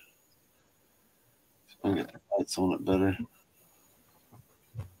touch. I'll get the lights on it better.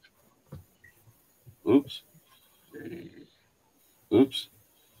 Oops. Oops.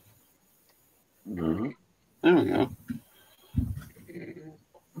 There we go.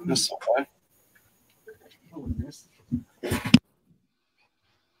 This way.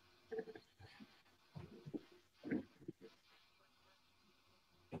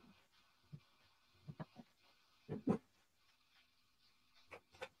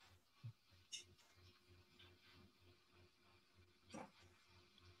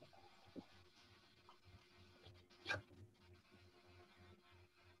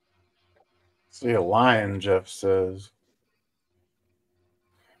 See a lion, Jeff says.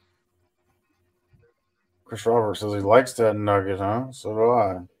 Chris Roberts says he likes that nugget, huh? So do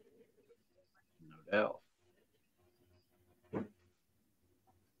I. No doubt.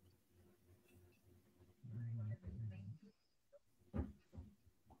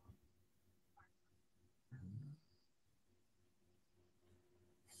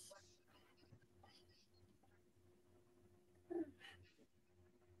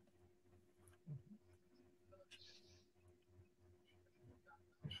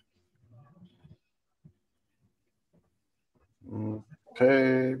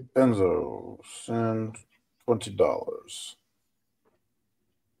 Okay, Benzo, send $20.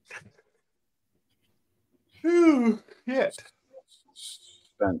 Yeah.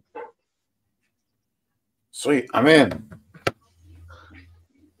 Spent. Sweet, I'm in.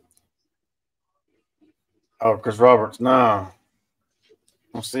 Oh, Chris Roberts, no.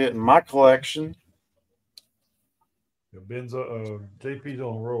 I'll see it in my collection. Benzo, JP's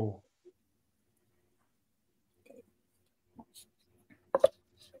on a roll.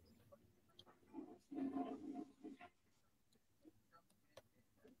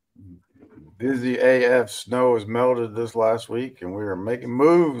 Busy AF snow has melted this last week, and we are making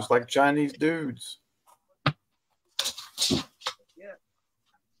moves like Chinese dudes.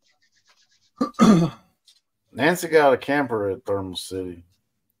 Nancy got a camper at Thermal City,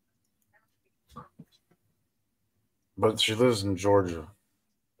 but she lives in Georgia.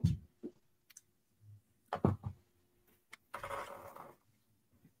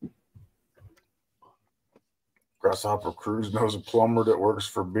 Grasshopper Cruz knows a plumber that works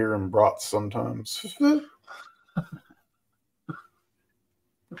for beer and brats sometimes.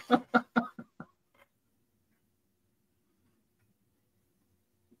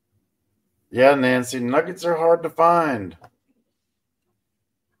 Yeah, Nancy, nuggets are hard to find.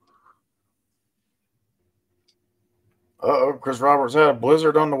 Uh-oh, Chris Roberts had a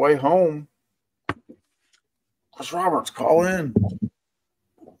blizzard on the way home. Chris Roberts, call in.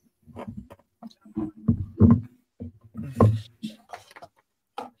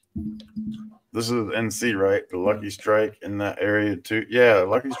 This is NC, right? The Lucky Strike in that area too. Yeah,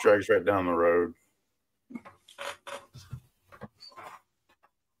 Lucky Strike's right down the road.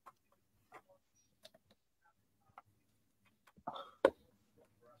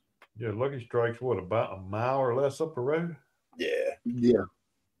 Yeah, Lucky Strike's what, about a mile or less up the road? Yeah. Yeah.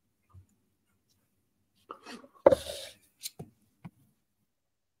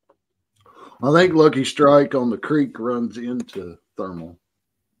 I think Lucky Strike on the creek runs into Thermal.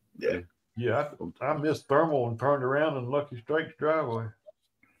 Yeah. Yeah, I missed Thermal and turned around in Lucky Strike's driveway.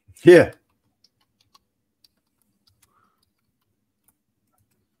 Yeah.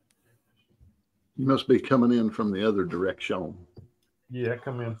 You must be coming in from the other direction. Yeah, I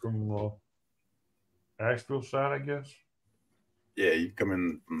come in from Asheville side, I guess. Yeah, you come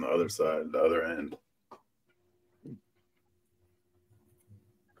in from the other side, the other end.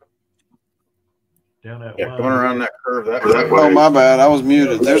 Down that Yeah, coming around that curve that way. Oh, my bad. I was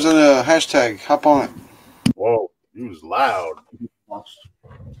muted. There's a hashtag. Hop on it. Whoa, he was loud.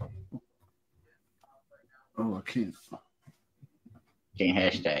 Oh, I can't. Can't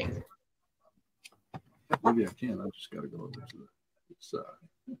hashtag. Maybe I can. I just got to go over to the side.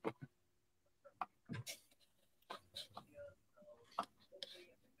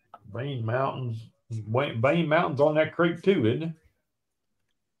 Bane Mountains. Bane Mountains on that creek too, isn't it?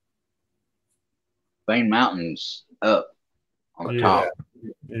 Bane Mountains up on the top.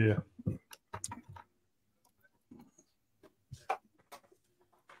 Yeah.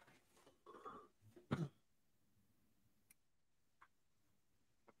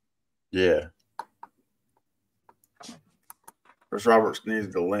 Yeah. Chris Roberts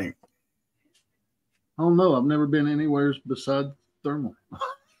needs the link. I don't know. I've never been anywhere besides thermal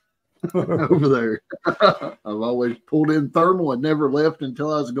over there. I've always pulled in thermal and never left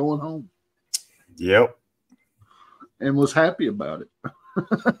until I was going home. Yep. And was happy about it.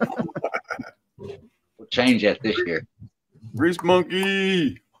 We'll change that this year. Grease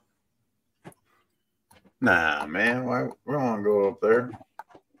Monkey. Nah, man. Why we don't want to go up there?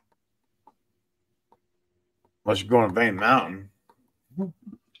 Unless you're going to Vane Mountain.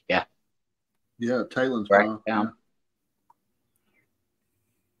 Yeah, Taylor's Right fine. down.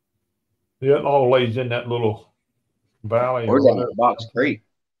 Yeah, it all lays in that little valley. Or down to Box Creek.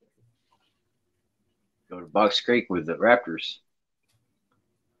 Go to Box Creek with the Raptors.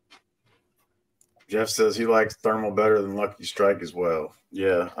 Jeff says he likes thermal better than Lucky Strike as well.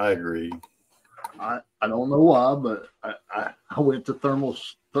 Yeah, I agree. I don't know why, but I went to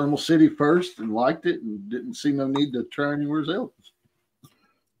Thermal City first and liked it and didn't see no need to try anywhere else.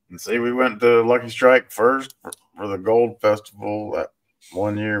 And see, we went to Lucky Strike first for the Gold Festival that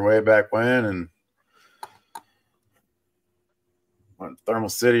 1 year way back when, and went to Thermal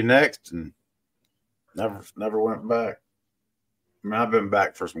City next, and never went back. I mean, I've been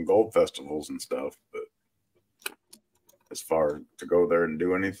back for some Gold Festivals and stuff, but as far to go there and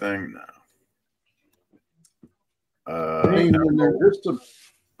do anything, no.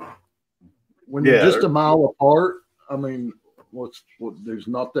 When you're just a mile apart, I mean, there's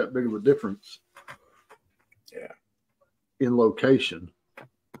not that big of a difference. Yeah. In location.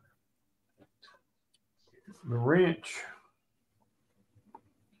 The wrench.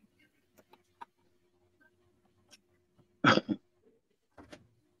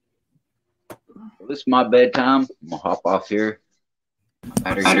 Well, this is my bedtime. I'm gonna hop off here.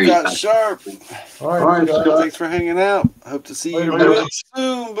 You got sharp. All right, thanks for hanging out. Hope to see you real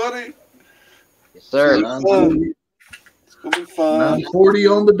soon, buddy. Yes, sir. It's gonna be fun. 9:40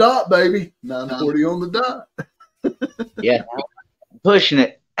 on the dot, baby. 9:40 on the dot. Yeah, pushing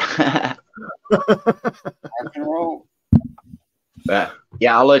it. Rock and roll. But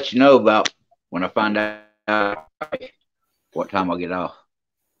yeah, I'll let you know about when I find out what time I'll get off.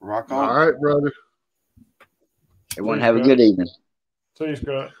 Rock on. All right, brother. Everyone have a good evening. See you,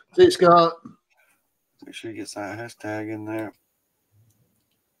 Scott. See you, Scott. Make sure you get that hashtag in there.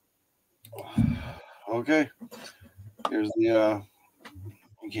 Okay. Here's the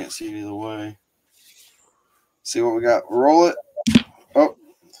you can't see it either way. See what we got. Roll it. Oh.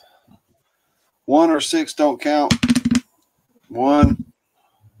 1 or 6 don't count. 1.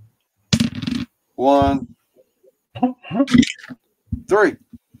 1. 3.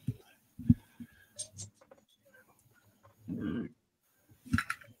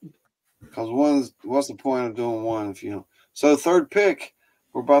 Because what's the point of doing 1 if you know? So third pick,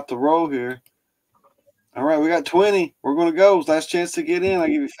 we're about to roll here. All right, we got 20. We're going to go. Last chance to get in. I'll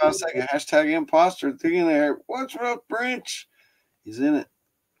give you 5 seconds. Hashtag imposter. Dig in there. What's up, Branch? He's in it.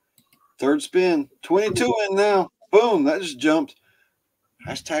 Third spin. 22 in now. Boom. That just jumped.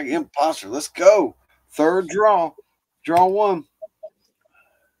 Hashtag imposter. Let's go. Third draw. Draw 1.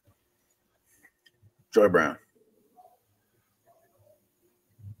 Joy Brown.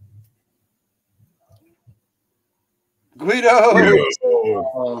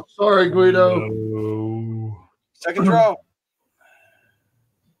 Guido. Sorry, Guido. No. Second draw.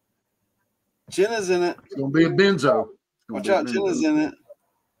 Jenna's in it. It's going to be a benzo. Watch out. Jenna's in it.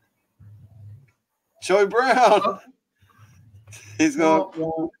 Joey Brown. He's going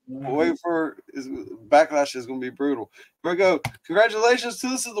to wait for his backlash is going to be brutal. Here we go. Congratulations to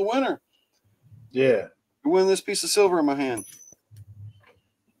this is the winner. Yeah. You win this piece of silver in my hand.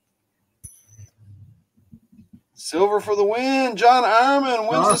 Silver for the win. John Ironman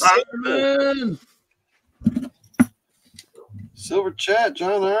wins the silver. Silver chat,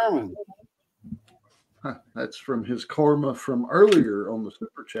 John Ironman. That's from his karma from earlier on the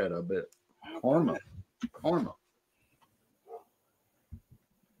super chat, I bet. Karma.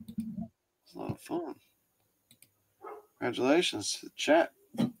 It's a lot of fun. Congratulations to the chat,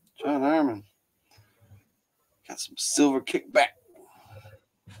 John Ironman. Got some silver kickback.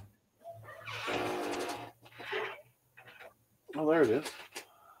 Oh, there it is.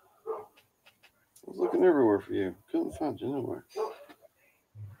 was looking everywhere for you. Couldn't find you anywhere.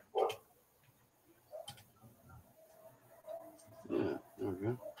 Yeah, there we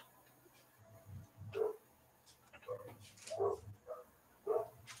go.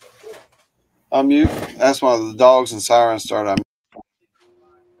 I'm mute. That's why the dogs and sirens start. I'm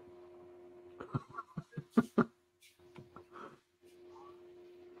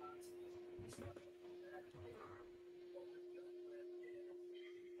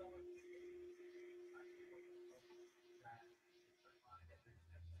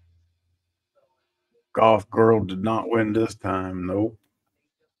Golf girl did not win this time. Nope.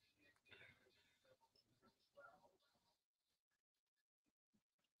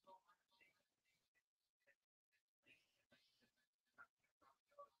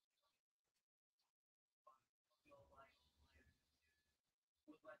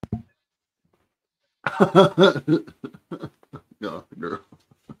 Yeah, girl.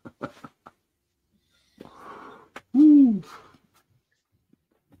 Woo.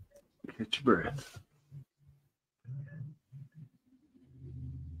 Catch your breath.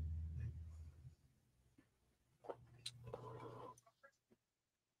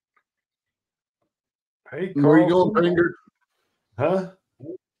 Hey, Where you going, Carlson. Finger? Huh?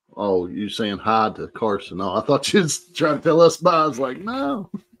 Oh, you saying hi to Carson? Oh, I thought you was trying to tell us bye. I was like, no.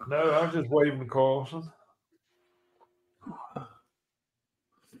 No, I was just waving to Carlson.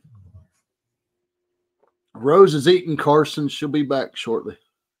 Rose is eating Carson. She'll be back shortly.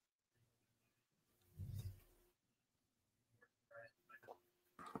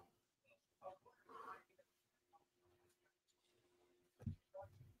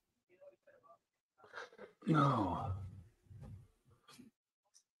 No.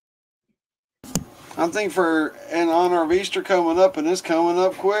 I think in honor of Easter coming up, and it's coming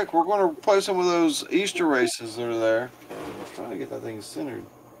up quick, we're going to play some of those Easter races that are there. I'm trying to get that thing centered.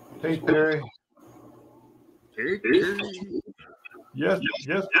 Hey, Terry. Yes,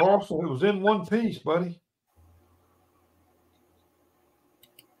 Carlson. It was in one piece, buddy.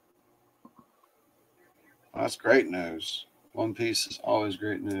 That's great news. One piece is always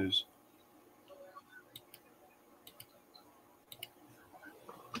great news.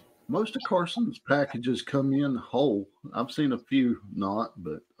 Most of Carson's packages come in whole. I've seen a few not,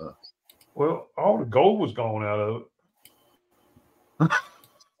 but well, all the gold was gone out of it.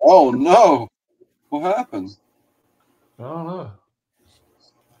 Oh no! What happened? I don't know.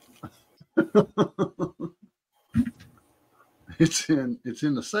 it's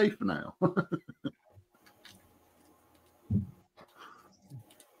in the safe now.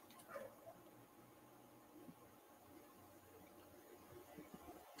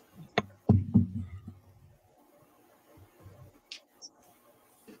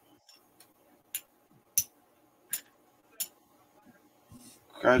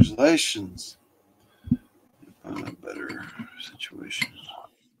 Congratulations. Find a better situation.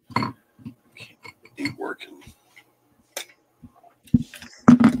 Ain't working.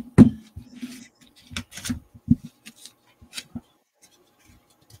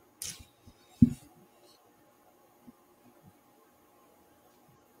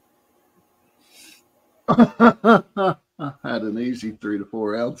 I had an easy 3 to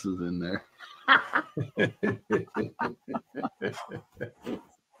 4 ounces in there.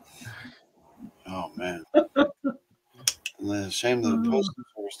 Oh man. And then it's a shame that the postal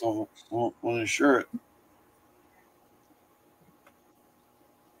service won't insure it.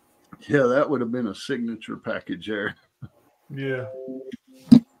 Yeah, that would have been a signature package there. Yeah.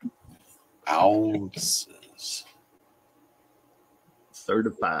 Ounces.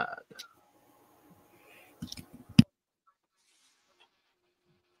 Certified.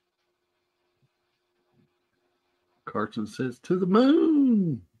 Carson says to the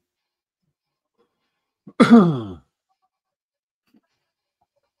moon. And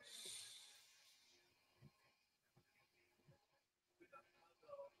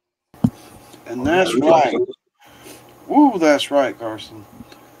that's right. Woo, that's right, Carson.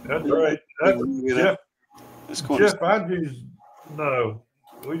 That's right. Jeff. I'd use no.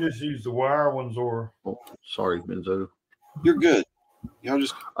 We just use the wire ones or. Oh, sorry, Benzo. You're good. Y'all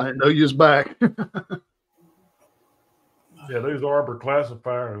just. I didn't know you was back. Yeah, those Arbor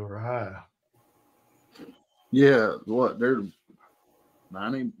classifiers are high. Yeah, what? They're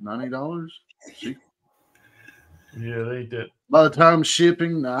 $90. See? Yeah, they ain't that. By the time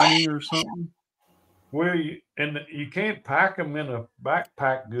shipping, 90 or something. Well, you can't pack them in a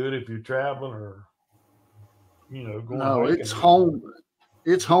backpack good if you're traveling or, going. No, it's home.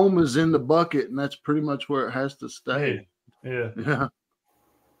 Its home is in the bucket, and that's pretty much where it has to stay. Yeah. Yeah.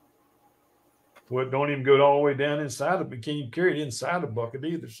 Well, it don't even go all the way down inside of it. You can't even carry it inside the bucket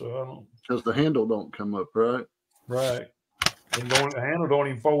either. So I don't. Because the handle don't come up, right? Right. And the handle don't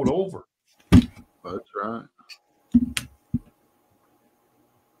even fold over. That's right.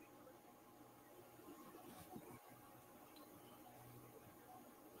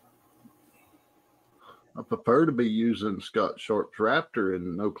 I prefer to be using Scott Sharp's Raptor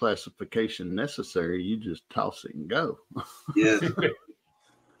and no classification necessary. You just toss it and go. Yeah.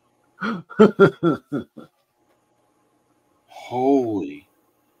 Holy.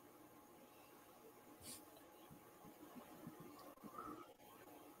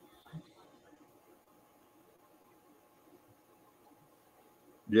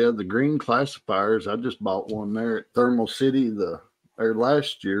 Yeah, the green classifiers. I just bought one there at Thermal City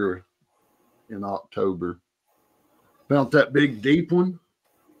last year in October. Found that big deep one.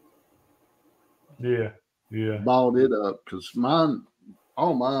 Yeah. Yeah. Balled it up because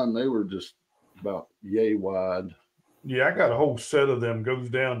all mine, they were just about yay wide. Yeah, I got a whole set of them. Goes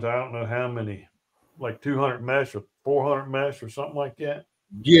down to I don't know how many, like 200 mesh or 400 mesh or something like that.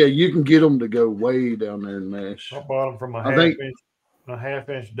 Yeah, you can get them to go way down there in mesh. I bought them from a half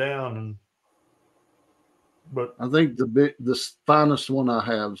inch down, but I think the finest one I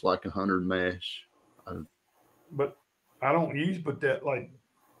have is like 100 mesh. But I don't use but that like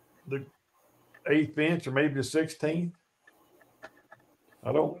the 1/8 inch or maybe the 16th.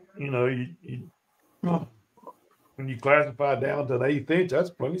 I don't, when you classify down to an 1/8 inch,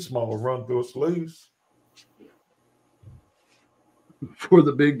 that's plenty small to run through a sluice. For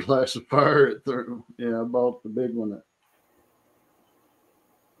the big classifier at Thermal. Yeah, I bought the big one at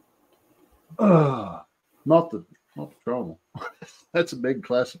not the Trauma. That's a big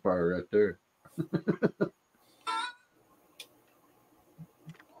classifier right there.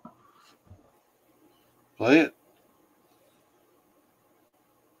 Play it.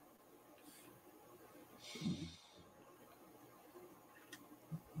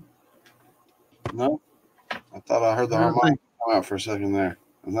 No, I thought I heard the harmonica come out for a second there.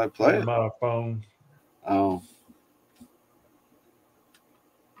 Was I play it? My phone. Oh.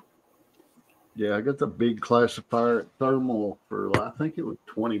 Yeah, I got the big classifier at Thermal for I think it was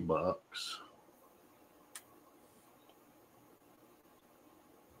 $20.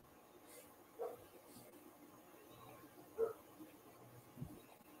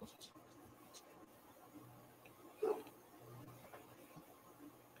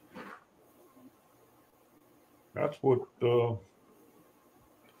 That's what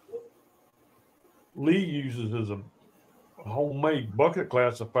Lee uses as a homemade bucket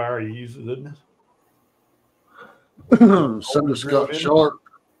classifier. He uses, isn't it? So does Scott Sharp.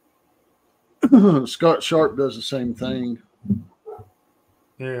 Scott Sharp does the same thing.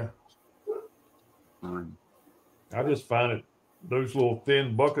 Yeah. I just find it, those little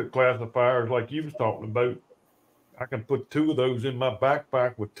thin bucket classifiers like you was talking about, I can put 2 of those in my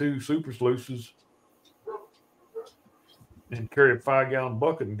backpack with 2 super sluices and carry a 5-gallon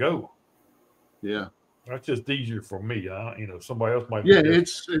bucket and go. Yeah. That's just easier for me. Somebody else might. Yeah,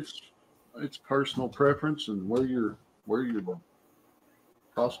 it's personal preference and where you're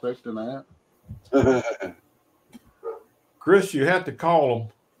prospecting at. Chris, you have to call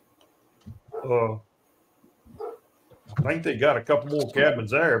them. I think they got a couple more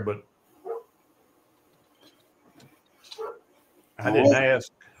cabins there, but I didn't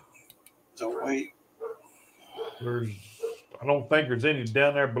ask. So wait. I don't think there's any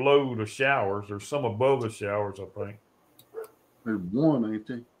down there below the showers. There's some above the showers, I think. There's one, ain't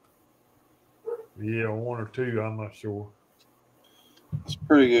there? Yeah, 1 or 2. I'm not sure. That's a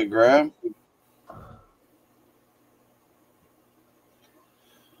pretty good grab.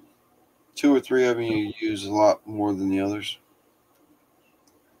 Two or three of them you use a lot more than the others.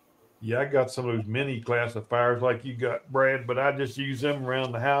 Yeah, I got some of those mini classifiers like you got, Brad, but I just use them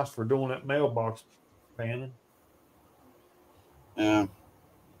around the house for doing that mailbox panning. Yeah.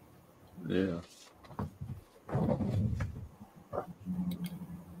 Yeah.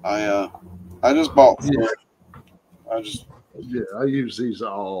 I just bought 4. I use these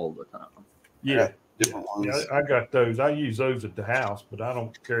all the time. Yeah. Different ones. Yeah, I got those. I use those at the house, but I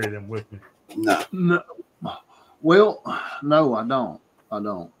don't carry them with me. No. Well, no, I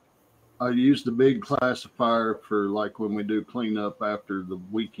don't. I use the big classifier for like when we do cleanup after the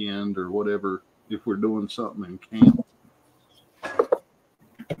weekend or whatever, if we're doing something in camp.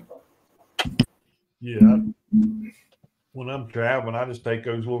 Yeah. When I'm traveling, I just take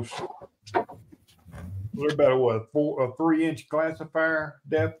those little, they're about a 3-inch classifier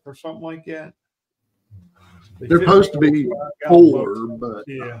depth or something like that. They're supposed to be 4, but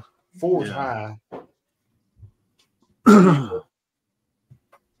yeah, 4's high.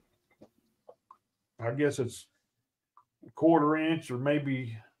 I guess it's a 1/4 inch or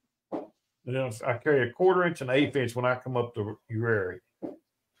maybe, I carry a 1/4 inch and 1/8 inch when I come up to your area.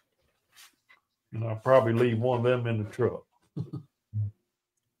 And I'll probably leave one of them in the truck.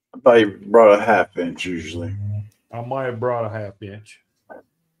 I thought you brought a 1/2 inch usually. I might have brought a 1/2 inch.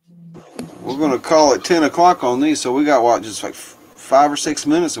 We're going to call it 10 o'clock on these, so we got, what, just like 5 or 6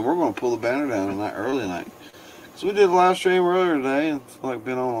 minutes, and we're going to pull the banner down on that early night. So we did a live stream earlier today, and it's like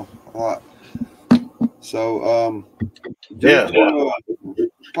been on a lot. So, yeah.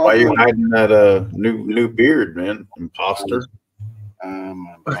 Why are you hiding that new beard, man? Imposter.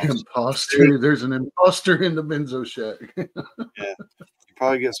 Imposter. There's an imposter in the Benzo Shack. Yeah. You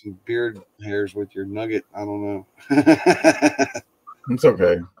probably get some beard hairs with your nugget. I don't know. It's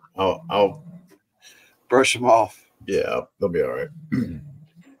okay. I'll brush them off. Yeah, they'll be all right.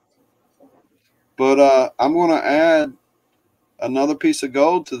 But I'm going to add another piece of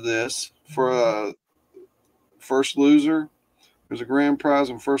gold to this for a first loser. There's a grand prize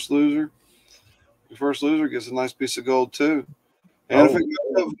in first loser. The first loser gets a nice piece of gold too. And if it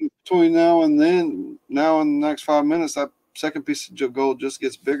goes up between now and the next 5 minutes, that second piece of gold just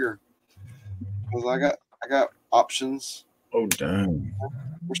gets bigger. Because I got options. Oh dang!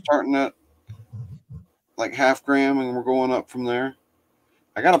 We're starting at like 1/2 gram, and we're going up from there.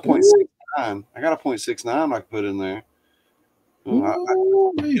 I got a 0.69. I got a 0.69 I can put in there. Ooh, I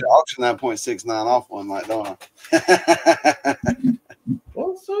auction that 0.69 off one night, don't I?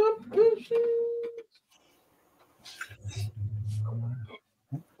 What's up,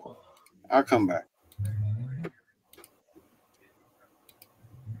 I'll come back.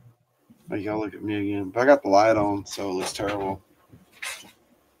 Make y'all look at me again. But I got the light on, so it looks terrible.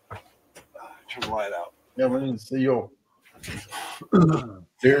 Turn the light out. Yeah, we need to see your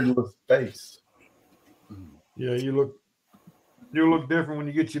beardless face. Yeah, you look different when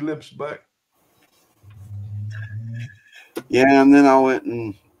you get your lips back. Yeah, and then I went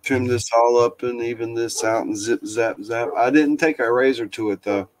and trimmed this all up and even this out and zip, zap, zap. I didn't take a razor to it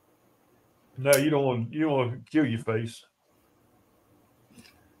though. No, you don't want to kill your face.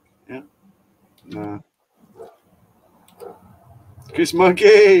 Yeah. No. Kiss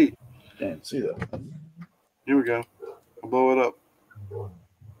monkey. Can't see that. Here we go. I'll blow it up.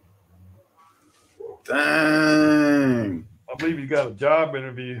 Dang. I believe you got a job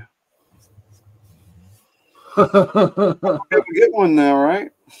interview. I have a good one now,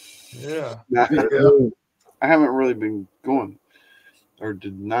 right? Yeah. I haven't really been going or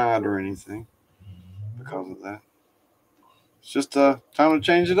denied or anything because of that. It's just time to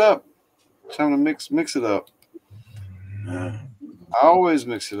change it up. Time to mix it up. I always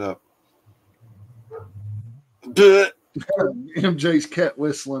mix it up. MJ's cat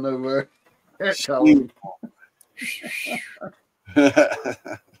whistling over there. Cat calling.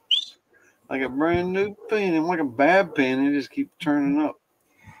 Like a brand new pen, and like a bad pen, it just keeps turning up.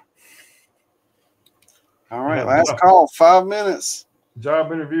 All right, last call, 5 minutes.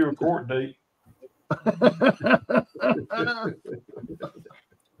 Job interview or court date.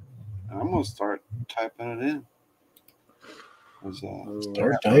 I'm gonna start typing it in.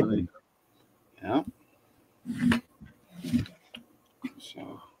 Start typing. Yeah.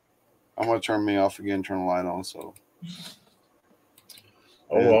 So I'm gonna turn me off again, turn the light on. So.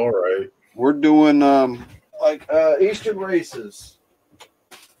 Oh, all right. We're doing like Easter races.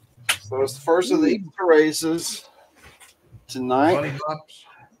 So it's the first of the Easter races tonight. Bunny hops?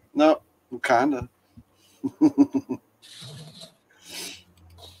 No, kinda.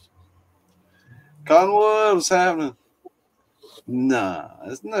 Conwood, what's happening? Nah,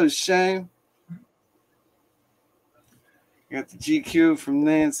 there's no shame. Got the GQ from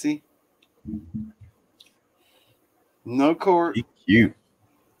Nancy. No court. GQ.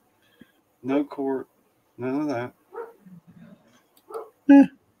 No court. None of that.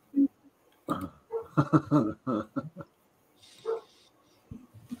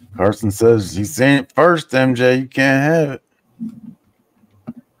 Carson says you seen it first, MJ. You can't have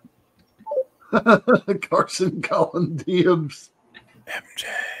it. Carson calling dibs. MJ.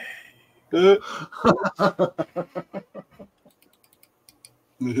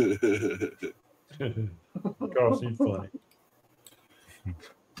 Because he's funny.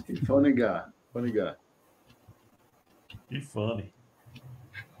 Funny guy. Funny guy. He's funny.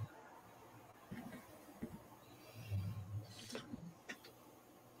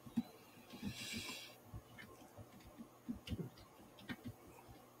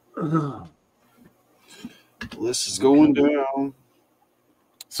 This is going down.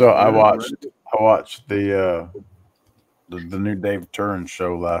 So I watched the new Dave Turin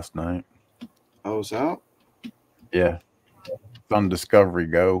show last night. Oh, it's out? Yeah. It's on Discovery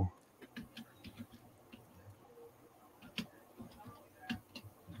Go.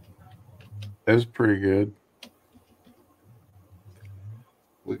 It's pretty good.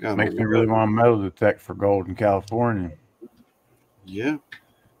 We got Makes me really want to metal detect for gold in California. Yeah.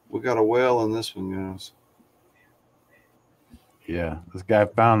 We got a whale in this one, guys. Yeah. This guy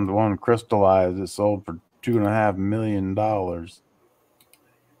found the one crystallized. It sold for $2.5 million.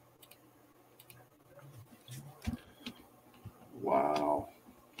 Wow.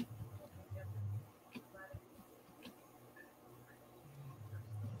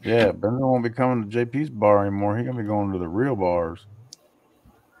 Yeah, Benzo won't be coming to JP's bar anymore. He's going to be going to the real bars.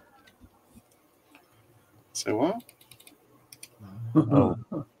 Say what? Oh,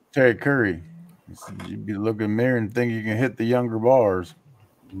 Terry Curry. He said you'd be looking in the mirror and think you can hit the younger bars.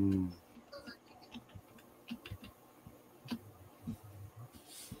 Mm.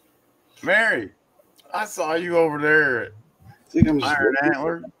 Mary, I saw you over there at I think I'm just Iron looking,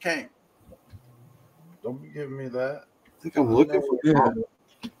 Antler. Can't. Don't be giving me that. I think I'm looking for trouble.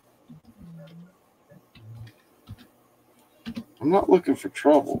 I'm not looking for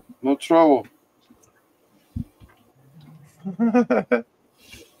trouble. No trouble.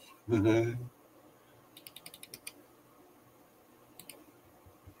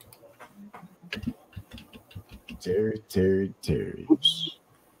 Terry. Oops.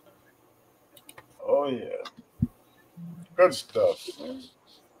 Oh, yeah. Good stuff.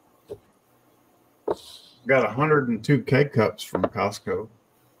 Got 102 K cups from Costco.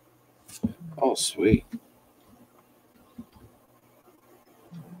 Oh, sweet.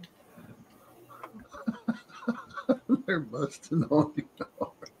 They're busting on you.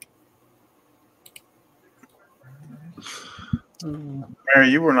 Mary,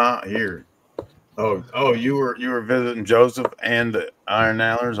 you were not here. Oh, you were visiting Joseph and the Iron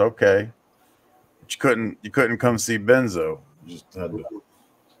Antlers. Okay, but you couldn't come see Benzo. You just had to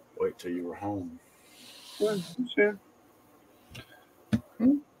wait till you were home. Sure.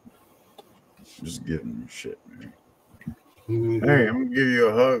 Just giving you shit, man. Mm-hmm. Hey, I'm gonna give you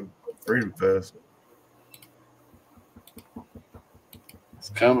a hug. Freedom Fest. It's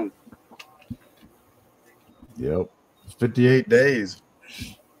coming. Yep, it's 58 days.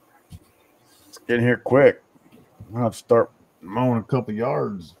 It's getting here quick. I'll have to start mowing a couple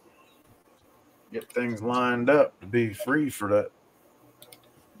yards. Get things lined up to be free for that.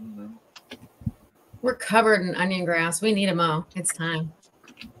 We're covered in onion grass. We need a mow. It's time.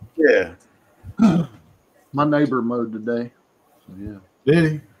 Yeah. My neighbor mowed today. So yeah.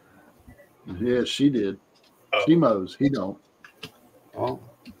 Did he? Yeah, she did. Oh. She mows. He don't. Oh.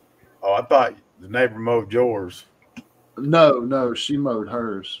 Oh, I thought the neighbor mowed yours. No, she mowed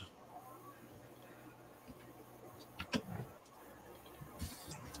hers.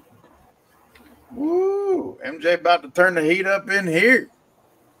 Woo! MJ about to turn the heat up in here.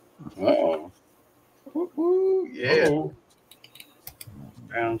 Uh-oh. Woo! Yeah. Uh-oh.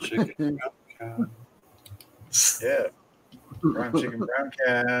 Brown chicken. Brown cow. Yeah. Brown chicken, brown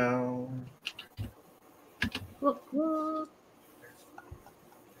cow.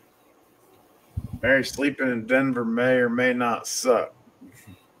 Mary sleeping in Denver may or may not suck.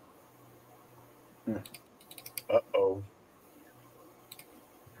 Uh-oh.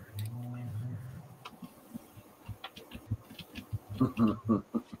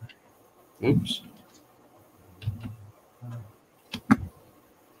 Oops.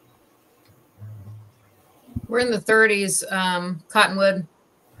 We're in the 30s, Cottonwood,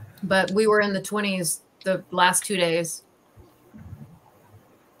 but we were in the 20s the last 2 days.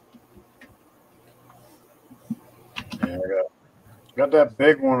 Yeah, I got that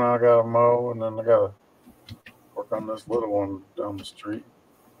big one I got to mow, and then I got to work on this little one down the street.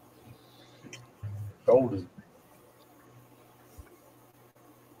 Golden.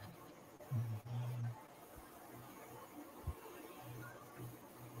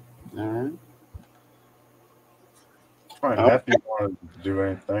 All right. My nephew wanted to do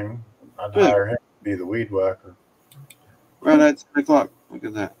anything. I'd hire him to be the weed whacker. Right at 10 o'clock. Look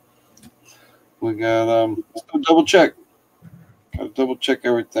at that. We got let's go double check. Gotta double check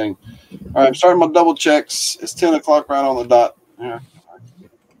everything. All right, I'm starting my double checks. It's 10 o'clock right on the dot. Yeah.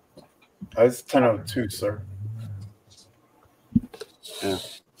 It's 10:02, sir. Yeah.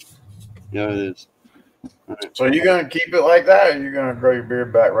 Yeah, it is. All right. So you gonna keep it like that, or you gonna grow your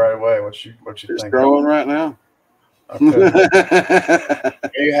beard back right away? What you It's think? growing right now. Okay.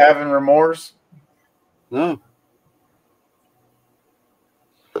 Are you having remorse? No.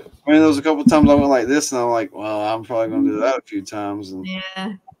 I mean, there was a couple of times I went like this, and I'm like, well, I'm probably going to do that a few times. And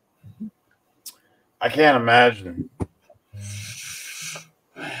Yeah. I can't imagine.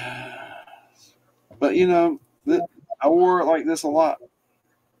 But, you know, I wore it like this a lot.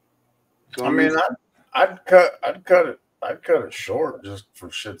 So, I mean, I'd cut it I'd cut it short just for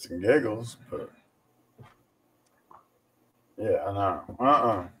shits and giggles, but yeah, I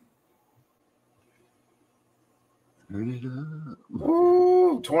know. Turn it up.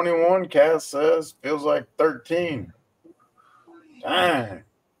 Ooh, 21, Cass says. Feels like 13. Dang.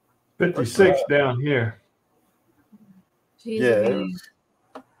 56 down here. Jeez, Yeah.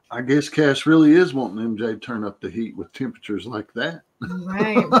 I guess Cass really is wanting MJ to turn up the heat with temperatures like that.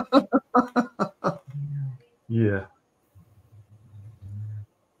 right. Yeah.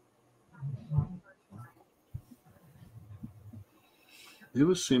 It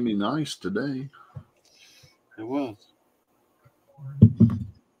was semi-nice today. It was.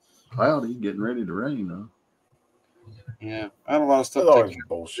 Cloudy, getting ready to rain, though. Yeah, I had a lot of stuff That's to always take care of.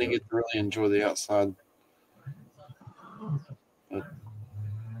 bullshit. Didn't get to really enjoy the outside. But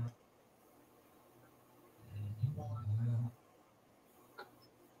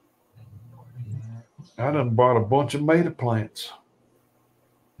I done bought a bunch of maida plants.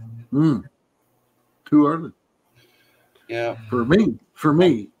 Too early yeah, for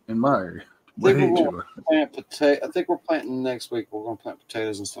me in my area. I think we're planting next week. We're going to plant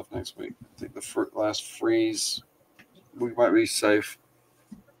potatoes and stuff next week. I think the last freeze, we might be safe.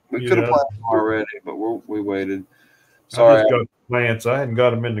 We could have Yeah. planted them already, but we waited. I Sorry, just got plants. I hadn't got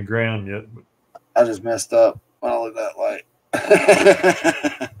them in the ground yet. But I just messed up when I looked that light.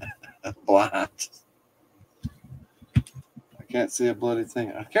 Blind. I can't see a bloody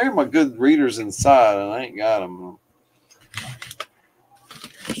thing. I carry my good readers inside, and I ain't got them.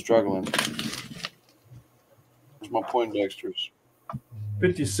 I'm struggling. Where's my Poindexters?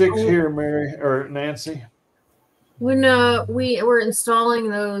 56 here, Mary or Nancy. When we were installing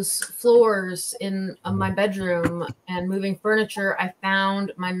those floors in my bedroom and moving furniture, I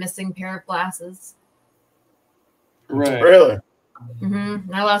found my missing pair of glasses. Right. Really?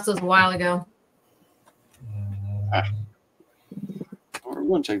 I lost those a while ago. We're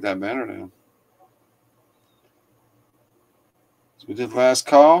going to take that banner down. So we did last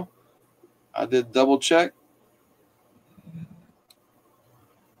call. I did double check.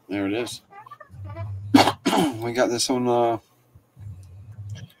 There it is. We got this on. Now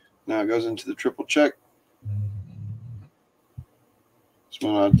it goes into the triple check. So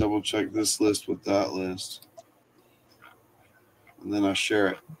when I double check this list with that list, and then I share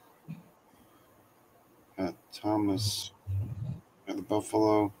it. Got Thomas. Got the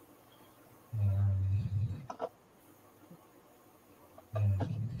Buffalo.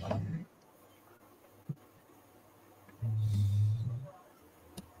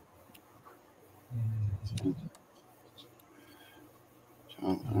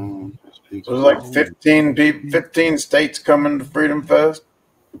 There's like 15 states coming to Freedom Fest.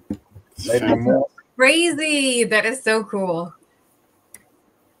 Maybe more. Crazy. That is so cool.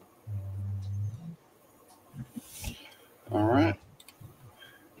 All right.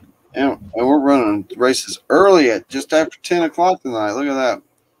 And we're running races early at just after 10 o'clock tonight. Look at that.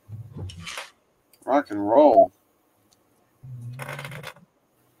 Rock and roll.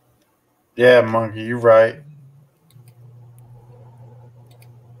 Yeah, Monkey, you're right.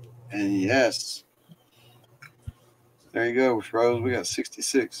 And yes. There you go, Rose. We got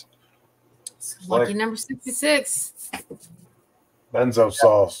 66. Lucky number 66. Benzo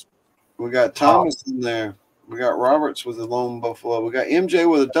sauce. We got Thomas in there. We got Roberts with a lone buffalo. We got MJ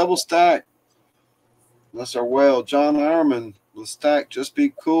with a double stack. That's our whale. John Ironman with a stack. Just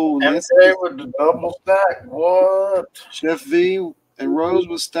be cool. MJ with the double stack. What? Chef V and Rose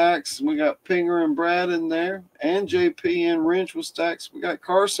with stacks. We got Pinger and Brad in there. And JP and Wrench with stacks. We got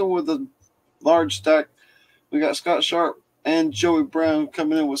Carson with a large stack. We got Scott Sharp and Joey Brown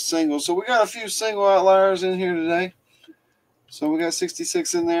coming in with singles. So we got a few single outliers in here today. So we got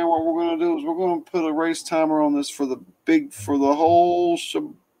 66 in there. What we're going to do is we're going to put a race timer on this for the big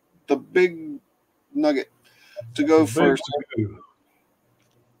nugget to go first.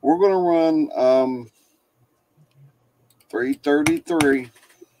 We're going to run 3:33,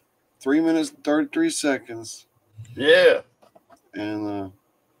 3 minutes and 33 seconds. Yeah. And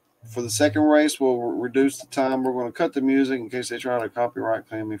for the second race, we'll reduce the time. We're going to cut the music in case they try to copyright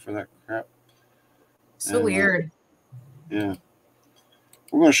claim me for that crap. So weird. Yeah.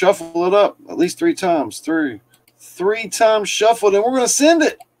 We're going to shuffle it up at least 3 times. Three times shuffled, and we're going to send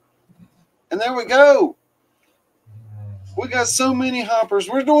it. And there we go. We got so many hoppers.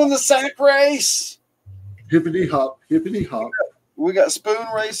 We're doing the sack race. Hippity hop, hippity hop. We got spoon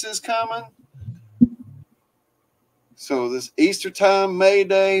races coming. So this Easter time, May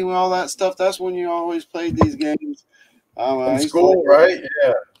Day, all that stuff, that's when you always played these games. In school, right?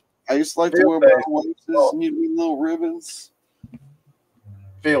 Yeah. I used to like to wear brown laces and you'd wear little ribbons.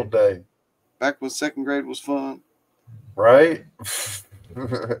 Field day. Back when second grade was fun. Right?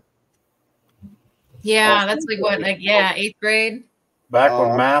 Yeah, that's like what, like, yeah, 8th grade. Back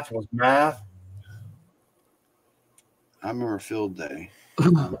when math was math. I remember field day.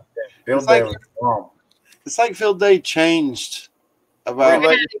 Field day was fun. It's like field day changed about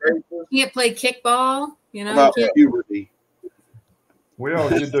You can't play kickball, you know. about puberty. We all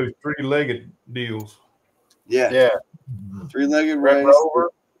did those 3-legged deals. Yeah. Yeah. 3-legged Red race. Rover.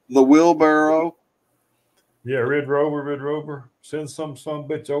 The wheelbarrow. Yeah, Red Rover. Send some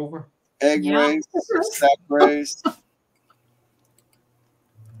bitch over. Egg race. Sack race.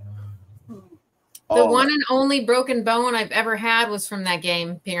 The one and only broken bone I've ever had was from that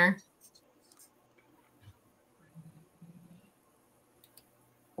game, Pierre.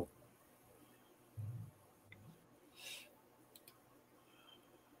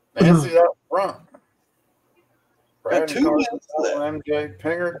 Nancy's out front. Got 2 minutes left. MJ,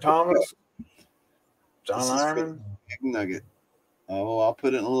 Pinger, Thomas, John Ironman. Big nugget. Oh, I'll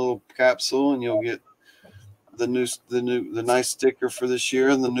put it in a little capsule, and you'll get the nice sticker for this year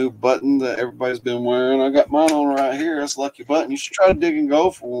and the new button that everybody's been wearing. I got mine on right here. That's Lucky Button. You should try to dig and go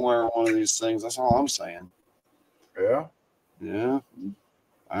for wearing one of these things. That's all I'm saying. Yeah. Yeah.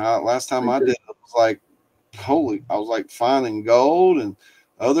 Last time I did it was like, I was like finding gold and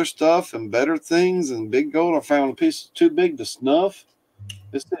other stuff and better things and big gold. I found a piece too big to snuff.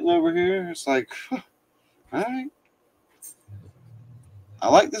 It's sitting over here. It's like, all right. I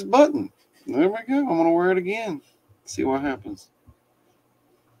like this button. There we go. I'm going to wear it again. See what happens.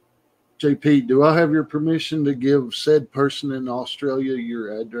 JP, do I have your permission to give said person in Australia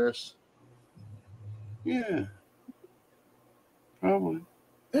your address? Yeah. Probably.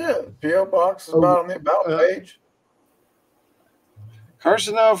 Yeah. P.O.Box is about on the about page.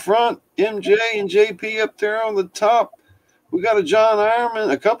 Carson out front, MJ and JP up there on the top. We got a John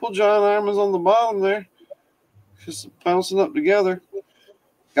Ironman, a couple John Ironmans on the bottom there. Just bouncing up together.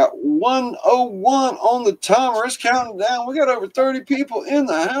 Got 1:01 on the timer. It's counting down. We got over 30 people in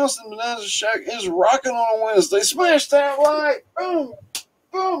the house, and Bonanza Shack is rocking on a Wednesday. Smash that light. Boom.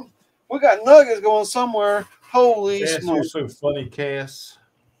 Boom. We got nuggets going somewhere. Holy Cass, smoke. you're so funny, Cass.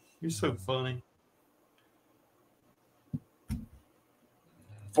 You're so funny.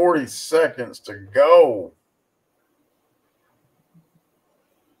 40 seconds to go.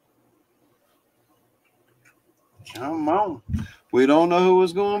 Come on. We don't know who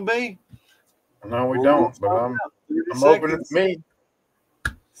it's going to be. No, we don't, but I'm hoping it's me.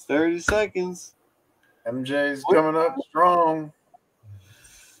 30 seconds. MJ's coming up strong.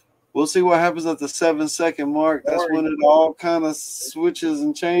 We'll see what happens at the 7-second mark. That's when it all kind of switches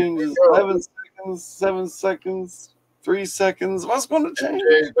and changes. 11 seconds, 7 seconds, 3 seconds. What's going to change?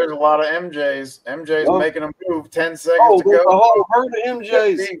 There's a lot of MJs. MJ's making a move. 10 seconds to there's go. A whole herd of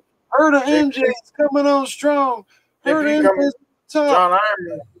MJs. Herd of MJs coming on strong. Herd of MJs top. John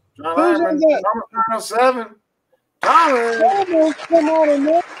Ironman. Thomas 907. Thomas. Come on,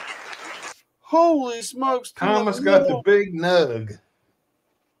 man. Holy smokes. Thomas got the big nug.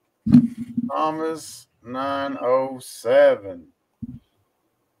 Thomas 907.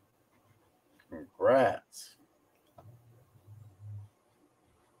 Congrats.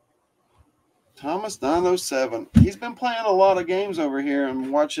 Thomas 907. He's been playing a lot of games over here and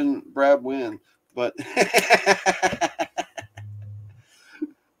watching Brad win, but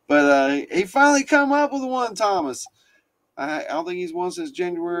he finally come up with one, Thomas. I don't think he's won since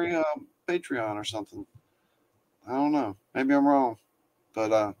January Patreon or something. I don't know. Maybe I'm wrong,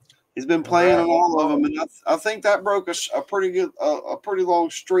 but he's been playing on all of them, and I think that broke a pretty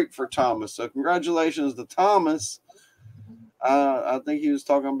long streak for Thomas. So congratulations to Thomas. I think he was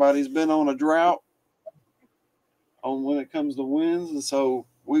talking about he's been on a drought on when it comes to wins, and so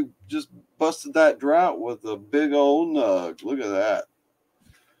we just busted that drought with a big old nug. Look at that.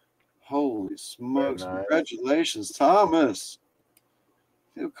 Holy smokes. Nice. Congratulations, Thomas.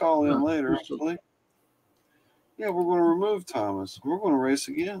 He'll call in later, actually. Yeah, we're going to remove Thomas. We're going to race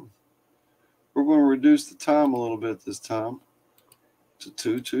again. We're going to reduce the time a little bit this time to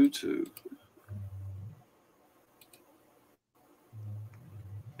 2:22.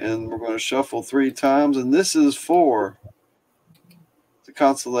 And we're going to shuffle 3 times. And this is for the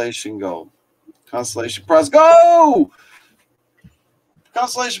consolation gold. Consolation prize. Go!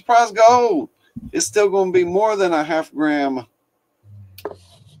 Consolation prize gold. It's still going to be more than a half-gram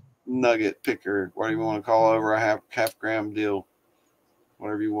nugget picker. Whatever you want to call it, over a half-gram deal.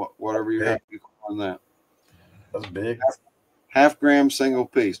 Whatever you have to call that. That's big. Half-gram single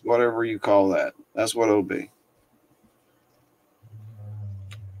piece. Whatever you call that. That's what it'll be.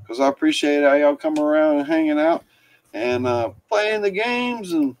 Because I appreciate how y'all come around and hanging out and playing the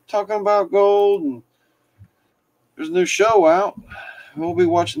games and talking about gold. And There's a new show out. We'll be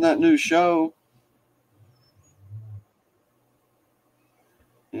watching that new show.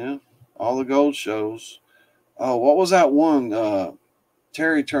 Yeah, all the gold shows. Oh, what was that one?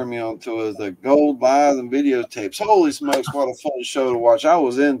 Terry turned me on to it, the gold live and videotapes. Holy smokes, what a fun show to watch. I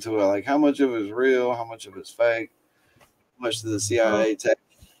was into it. Like, how much of it is real? How much of it's fake? How much did the CIA take?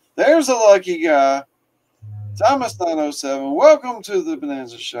 There's a lucky guy. Thomas 907. Welcome to the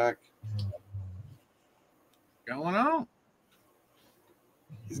Bonanza Shack. Going on?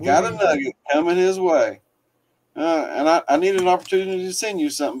 He's got a nugget coming his way. And I need an opportunity to send you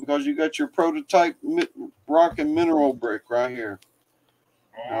something because you got your prototype rock and mineral brick right here.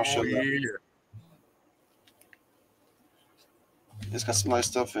 I'll show you. It's got some nice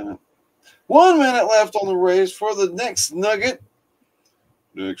stuff in it. 1 minute left on the race for the next nugget.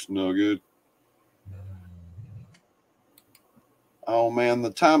 Next nugget. Oh, man,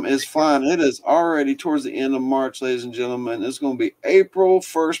 the time is flying. It is already towards the end of March, ladies and gentlemen. It's going to be April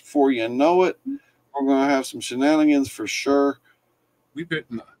 1st before you know it. We're going to have some shenanigans for sure. We've been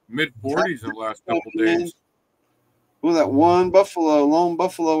in the mid-40s in the last couple of days. Well, that one buffalo, lone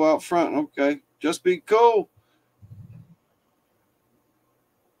buffalo out front. Okay, just be cool.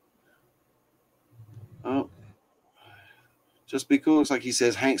 Oh, just be cool. Looks like he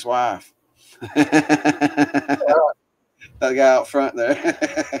says Hank's wife. That guy out front there.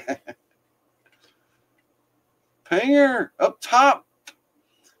 Pinger up top.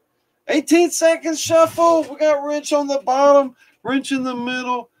 18 seconds shuffle. We got Rich on the bottom, Rich in the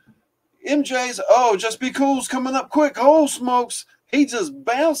middle. MJ's, oh, Just Be Cool's coming up quick. Oh, smokes. He just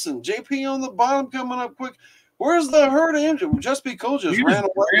bouncing. JP on the bottom coming up quick. Where's the herd of MJ? Just Be Cool just ran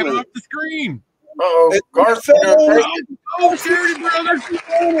away. Ran off the screen. Uh-oh. Carson. Oh, Charity Brothers.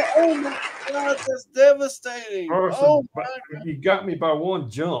 Oh, my God. That's devastating. Carson, Oh, my God. He got me by one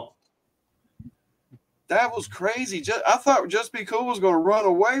jump. That was crazy. I thought Just Be Cool was going to run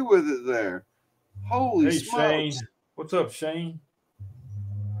away with it there. Holy Hey, smokes. Shane. What's up, Shane?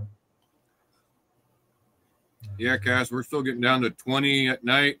 Yeah, Cass, we're still getting down to 20 at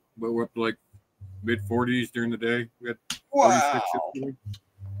night, but we're up to like mid-40s during the day. We got 46 wow.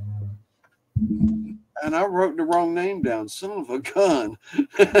 And I wrote the wrong name down. Son of a gun.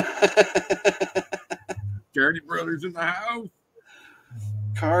 Charity Brothers in the house.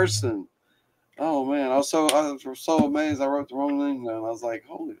 Carson. Oh, man. I was so amazed I wrote the wrong name down. I was like,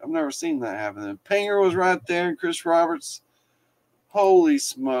 holy, I've never seen that happen. And Pinger was right there, and Chris Roberts. Holy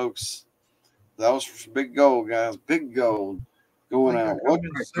smokes. That was for big gold, guys. Big gold going out.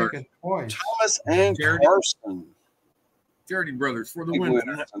 Thomas and Charity. Carson. Charity Brothers for the Big win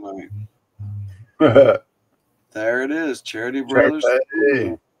winners tonight. tonight. There it is. Charity Brothers.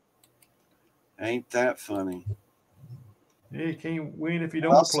 Hey. Ain't that funny? Yeah, you can't win if you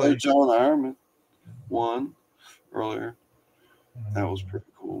don't Also, play. John Ironman won earlier. That was pretty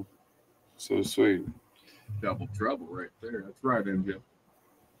cool. So sweet. Double trouble right there. That's right, MJ.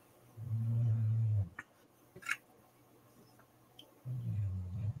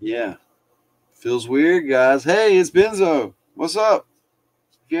 Yeah. Feels weird, guys. Hey, it's Benzo. What's up?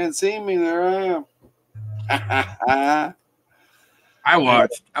 If you hadn't seen me, there I am. I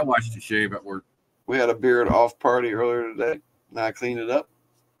watched the shave at work. We had a beard off party earlier today. Now I cleaned it up.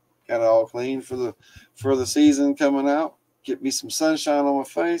 Got it all clean for the season coming out. Get me some sunshine on my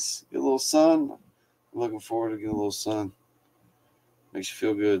face. Get a little sun. I'm looking forward to getting a little sun. Makes you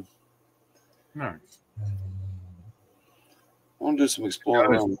feel good. Nice. I want to do some exploring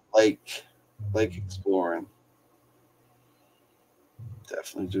around the lake. Lake exploring.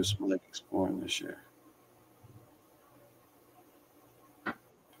 Definitely do some lake exploring this year.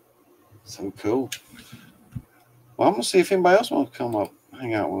 So cool. Well, I'm going to see if anybody else wants to come up,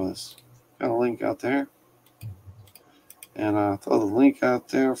 hang out with us. Got a link out there. And throw the link out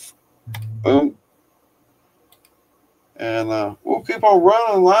there. Boom. And we'll keep on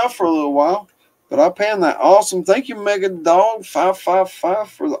running live for a little while. But I panned that awesome. Thank you, Mega Dog 555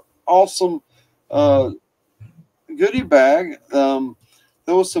 for the awesome goodie bag.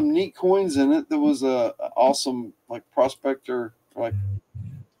 There was some neat coins in it. There was a awesome like prospector, like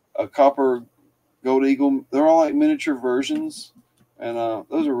a copper gold eagle. They're all like miniature versions, and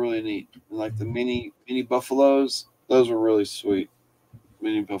those are really neat. And like the mini buffaloes, those are really sweet.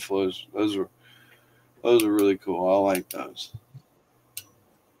 Mini buffaloes, those are really cool. I like those.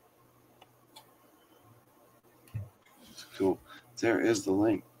 Cool. There is the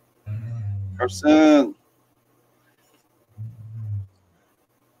link. Carson.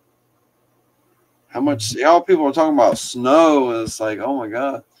 How much? Y'all people are talking about snow, and it's like, oh my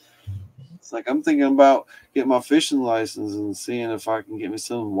God. It's like I'm thinking about getting my fishing license and seeing if I can get me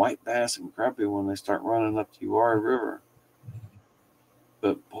some white bass and crappie when they start running up the Uwharrie River.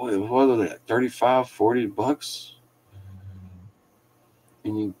 But boy, what are they, $35, $40?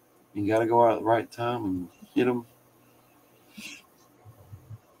 And you got to go out at the right time and hit them.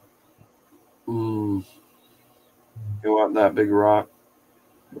 Go out that big rock.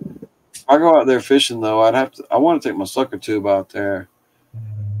 If I go out there fishing though, I want to take my sucker tube out there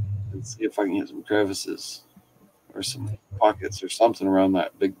and see if I can hit some crevices or some pockets or something around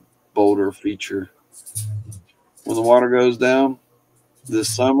that big boulder feature. When the water goes down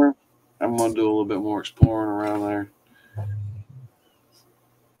this summer, I'm going to do a little bit more exploring around there.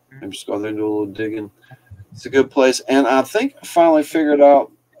 I'm just go there and do a little digging. It's a good place. And I think I finally figured out,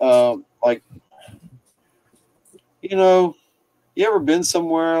 like, you know, you ever been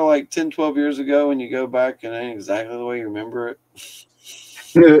somewhere like 10, 12 years ago and you go back and it ain't exactly the way you remember it?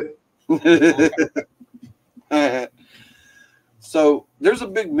 So there's a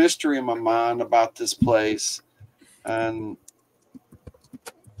big mystery in my mind about this place. And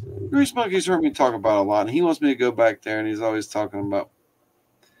Grease Monkey's heard me talk about it a lot. And he wants me to go back there and he's always talking about.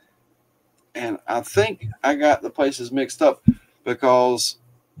 And I think I got the places mixed up because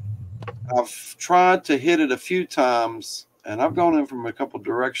I've tried to hit it a few times and I've gone in from a couple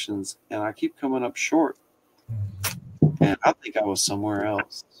directions and I keep coming up short. And I think I was somewhere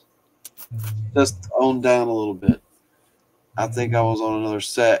else. Just on down a little bit. I think I was on another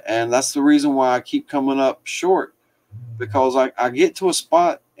set. And that's the reason why I keep coming up short. Because I get to a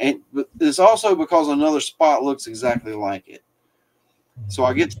spot, and it's also because another spot looks exactly like it. So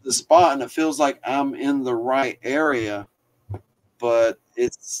I get to the spot and it feels like I'm in the right area, but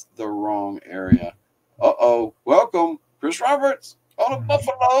it's the wrong area. Uh-oh. Welcome, Chris Roberts on a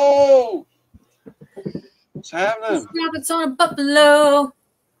buffalo. What's happening? Chris Roberts on a buffalo.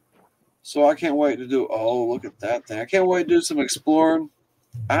 So I can't wait to do, oh, look at that thing. I can't wait to do some exploring.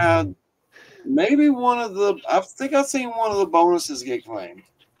 Maybe I think I've seen one of the bonuses get claimed.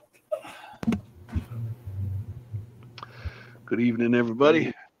 Good evening,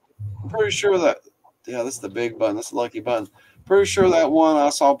 everybody. I'm pretty sure that, yeah, this is the big button. That's the lucky button. Pretty sure that one I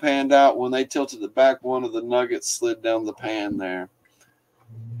saw panned out when they tilted it back, one of the nuggets slid down the pan there.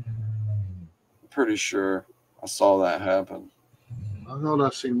 I'm pretty sure I saw that happen. I thought I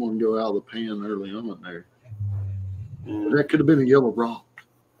seen one go out of the pan early on there. That could have been a yellow rock.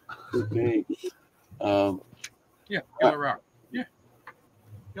 Could be. Yeah, yellow rock. Yeah,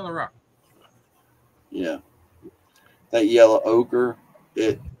 yellow rock. Yeah. That yellow ochre.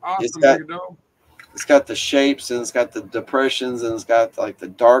 It's got the shapes and it's got the depressions and it's got like the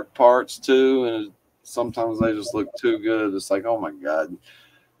dark parts too. And sometimes they just look too good. It's like, oh my God.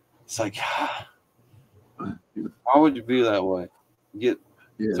 It's like, why would you be that way? Get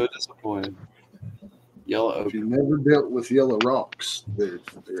so disappointed. Yellow ochre. If you never dealt with yellow rocks, they're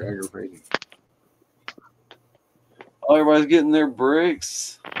aggravating. Oh, everybody's getting their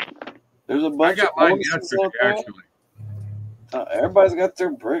bricks. There's a bunch. I got mine yesterday, actually. Everybody's got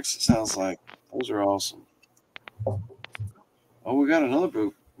their bricks, it sounds like. Those are awesome. Oh, we got another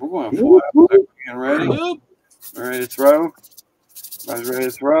boot. We're going to fly up there. Getting ready? We're ready to throw? Everybody's ready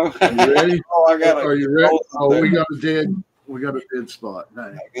to throw? You ready? Are you ready? Oh, we got a dead spot.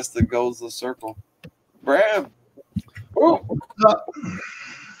 Nice. I guess the goal's the circle. Brad. Oh, for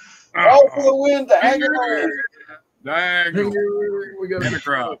the win. Diagonal. We got a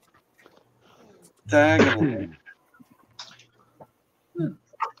crop. Diagonal.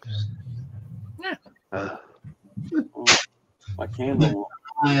 My candle.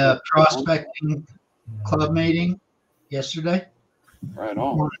 My prospecting club meeting yesterday. Right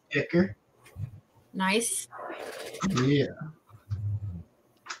on. Kicker. Nice. Yeah.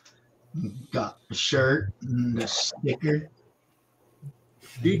 Got the shirt and the sticker.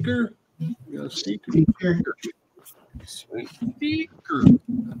 Sticker? Yeah, sticker. Sweet. Sticker.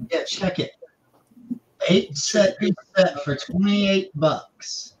 Yeah, check it. 8 set for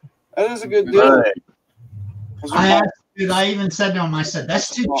 $28. That is a good deal. Right. I asked, dude, I even said to him, I said,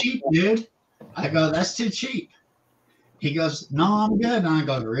 that's too cheap, dude. I go, that's too cheap. He goes, no, I'm good. And I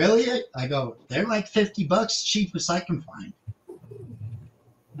go, really? I go, they're like $50, cheapest I can find.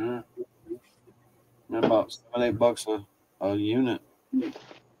 About $7-8 a unit.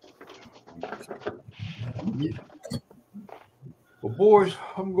 Well, boys,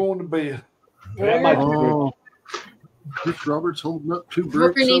 I'm going to bed. Chris Roberts holding up 2 bricks.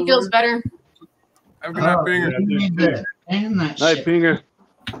 Hope your knee feels better. I've got a finger. And that Night, shit. Finger.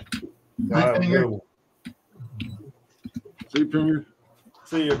 Night, Finger. See you, Finger.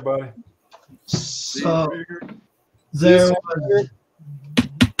 See you, buddy. So there was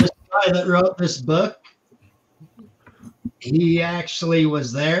this guy that wrote this book, he actually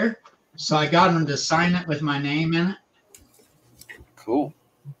was there. So I got him to sign it with my name in it. Cool.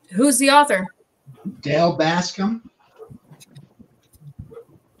 Who's the author? Dale Bascom.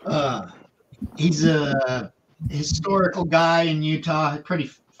 He's a historical guy in Utah, pretty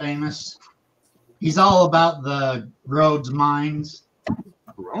famous. He's all about the Rhodes mines.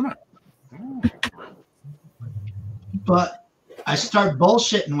 Corona. But I start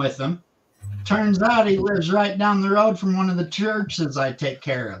bullshitting with him. Turns out he lives right down the road from one of the churches I take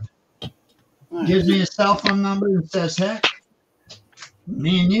care of. Gives me a cell phone number and says, heck,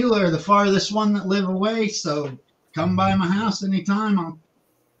 me and you are the farthest one that live away, so come by my house anytime. I'll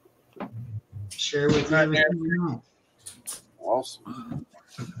share with you everything you know. Awesome.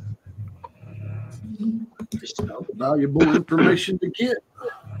 Valuable information to get.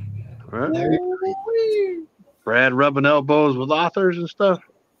 Right. Brad rubbing elbows with authors and stuff.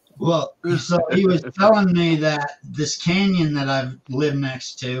 Well, so he was telling me that this canyon that I've lived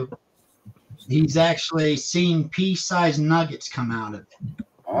next to, he's actually seen pea-sized nuggets come out of it.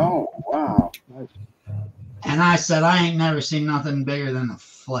 Oh, wow. And I said, I ain't never seen nothing bigger than a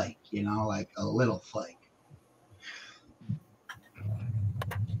flake, you know, like a little flake.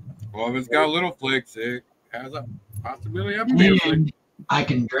 Well, if it's got little flakes, it has a possibility of being a And I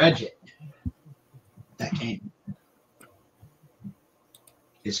can dredge it. That can't.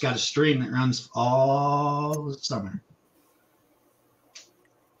 It's got a stream that runs all the summer.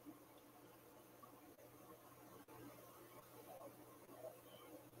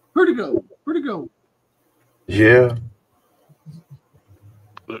 Where'd it go? Where'd it go? Yeah.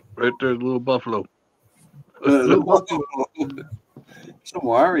 Right there's a little buffalo. Some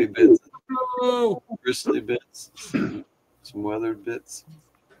wiry bits. Oh, Bristly bits. Some weathered bits.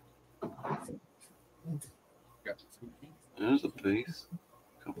 There's a piece.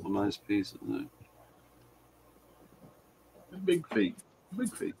 A couple of nice pieces there. Big feet.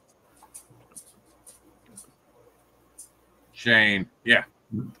 Big feet. Shane. Yeah.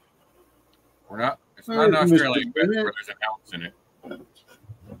 We're not. It's not an Australian bet where there's an ounce in it.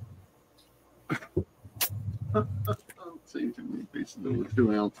 See too many pieces over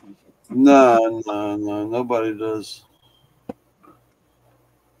 2 ounces. No, nobody does.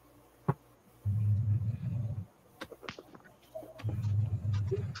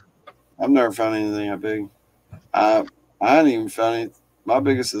 I've never found anything that big. I hadn't even found any. My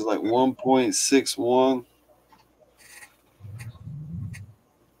biggest is like 1.61.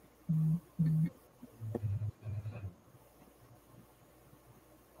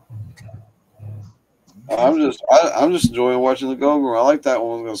 I'm just enjoying watching the go grow. I like that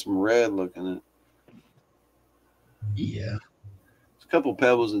one. Got some red looking in it. Yeah. There's a couple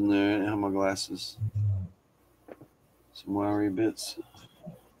pebbles in there. I didn't have my glasses. Some wiry bits.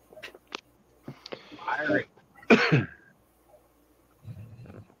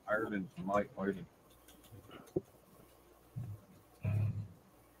 Ireland, Mike, Ireland.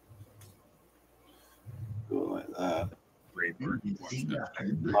 Go like that. Raybird.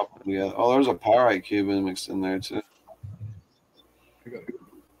 Yeah. Oh, there's a pyrite cube mixed in there too.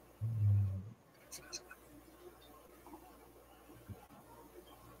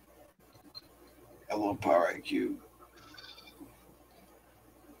 A little pyrite cube.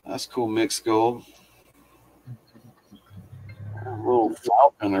 That's cool mixed gold. A little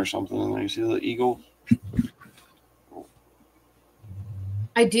falcon or something in there. You see the eagle?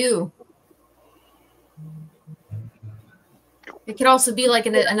 I do. It could also be like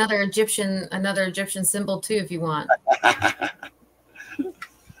another Egyptian symbol too, if you want.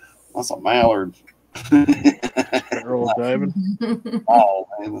 That's a mallard. Earl diving. Oh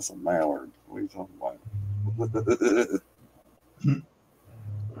man, that's a mallard. What are you talking about?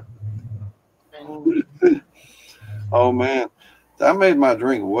 Oh man, that made my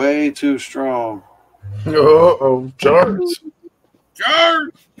drink way too strong. Oh, charts.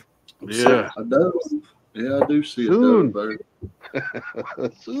 Charge! Yeah. I do. Yeah, I do see Soon. it. Bird.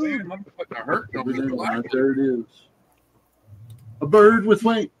 Soon. I'm putting a hurt over the Right there it is. A bird with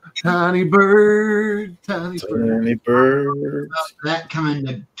wings. Tiny bird. Tiny bird. Tiny bird. That kind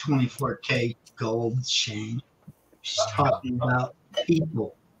of 24K gold, Shane. She's talking about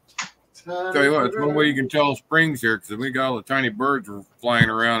people. Tell you what, it's one way you can tell spring's here because we got all the tiny birds are flying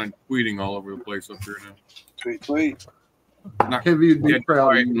around and tweeting all over the place up here now. Tweet, tweet. Not Have you been dead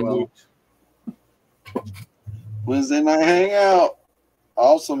proud quiet of in the you? woods. Wednesday night hangout.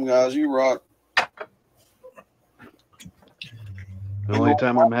 Awesome, guys. You rock. The only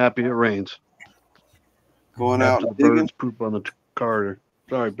time I'm happy it rains. Going out After the digging. birds poop on the car.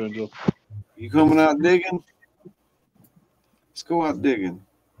 Sorry, Benzo. You coming out digging? Let's go out digging.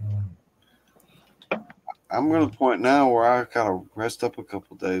 I'm going to the point now where I kind of rest up a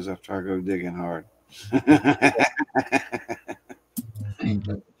couple days after I go digging hard. Ain't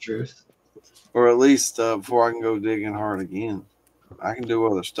that the truth? Or at least before I can go digging hard again. I can do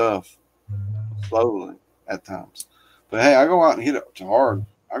other stuff slowly at times. But hey, I go out and hit it hard.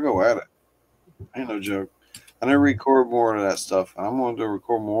 I go at it. Ain't no joke. I need to record more of that stuff. I'm going to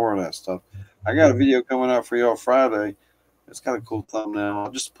record more of that stuff. I got a video coming out for y'all Friday. It's got a cool thumbnail.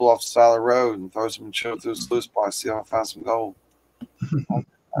 I'll just pull off the side of the road and throw some chill through the sluice box, see if I can find some gold.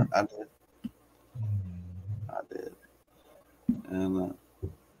 I did. And of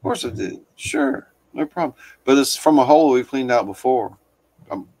course I did. Sure. No problem. But it's from a hole we cleaned out before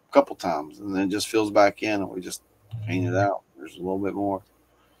a couple times, and then it just fills back in, and we just paint it out. There's a little bit more.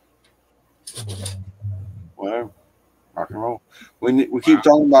 Whatever. Rock and roll. We keep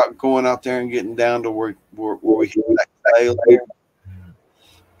talking about going out there and getting down to where we hit that clay layer,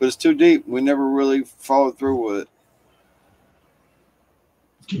 but it's too deep. We never really followed through with it.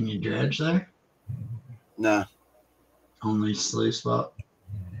 Can you dredge there? Nah. Only sluice spot?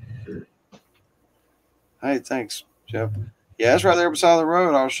 Hey, thanks, Jeff. Yeah, it's right there beside the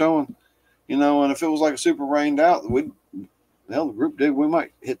road. I was showing, and if it was like a super rained out, the group dig, we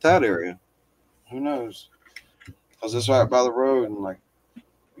might hit that area. Who knows? Because it's right by the road, and like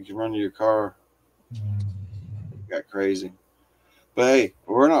you can run to your car. Got crazy. But hey,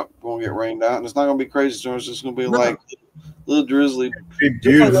 we're not going to get rained out, and it's not going to be crazy storm. It's just going to be like a little drizzly.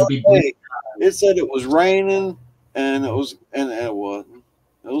 Beautiful. It said it was raining, and it wasn't. It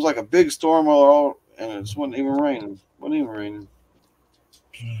was like a big storm all, and it just wasn't even raining. Wasn't even raining.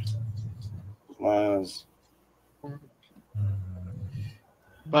 Lies.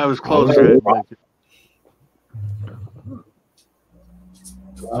 I was closer.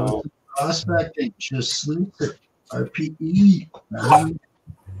 Prospect ain't just sleep it. RPE.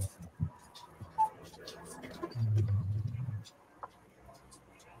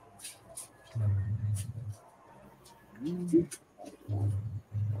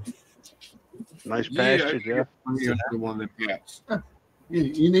 Nice pasture, Jeff. The one that gets.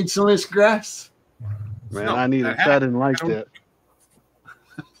 You need some of this grass? Man, I need a setting like that.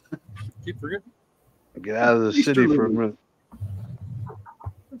 Keep forgetting. Get out of the city for a minute.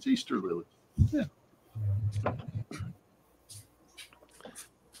 That's Easter lily. Yeah.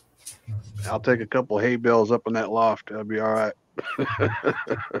 I'll take a couple of hay bales up in that loft. That'll be all right.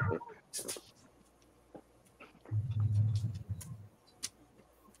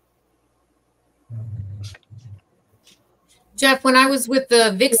 Jeff, when I was with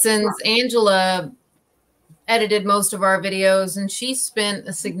the Vixens, Angela edited most of our videos, and she spent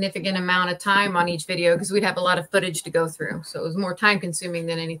a significant amount of time on each video because we'd have a lot of footage to go through. So it was more time consuming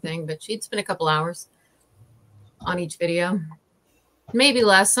than anything, but she'd spend a couple hours on each video. Maybe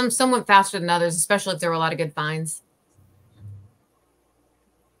less. Some went faster than others, especially if there were a lot of good finds.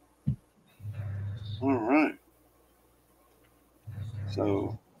 All right.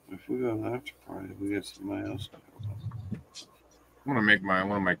 So if we go to the after party, we get somebody else. I'm gonna make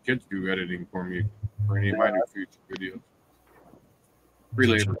one of my kids do editing for me for any of my new future videos. Free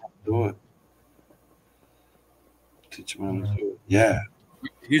labor. Do it. Teach him how to do it. Yeah.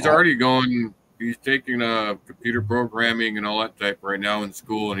 He's already going. He's taking computer programming and all that type right now in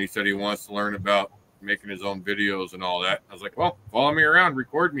school, and he said he wants to learn about making his own videos and all that. I was like, well, follow me around,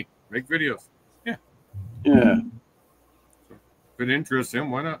 record me, make videos. Yeah. Yeah. So if it interests him,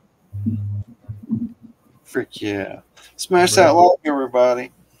 why not? Frick yeah. Smash that like,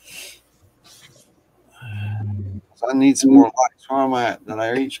 everybody. I need some more likes. Where am I at? Did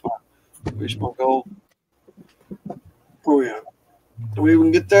I reach my goal? Oh, yeah. Do we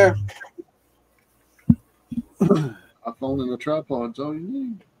even get there? A phone and a tripod's all you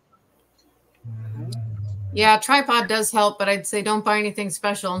need. Yeah, tripod does help, but I'd say don't buy anything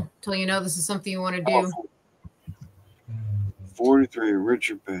special until you know this is something you want to do. 43,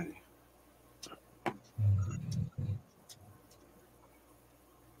 Richard Petty.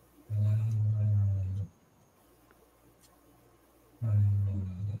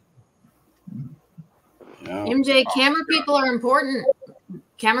 Yeah. MJ, camera people are important.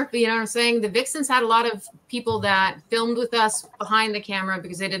 Camera, you know what I'm saying? The Vixens had a lot of people that filmed with us behind the camera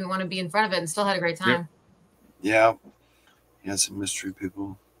because they didn't want to be in front of it and still had a great time. Yeah. He had some mystery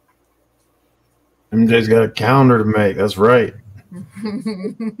people. MJ's got a calendar to make. That's right.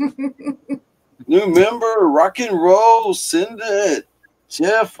 New member, rock and roll, send it.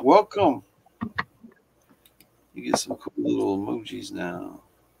 Jeff, welcome. You get some cool little emojis now.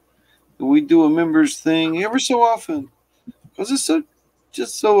 We do a members thing every so often because it's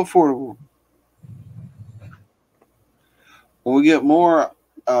just so affordable. When we get more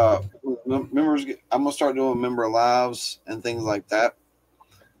members. I'm gonna start doing member lives and things like that.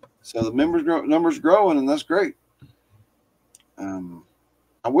 So the numbers growing, and that's great.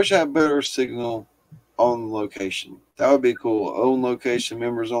 I wish I had better signal on location. That would be cool. Own location,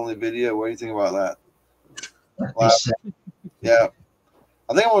 members only video. What do you think about that? Yeah,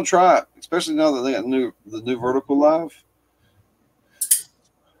 I think I'm gonna try it, especially now that they got the new vertical live.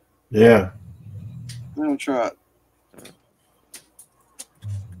 Yeah, I'm gonna try it.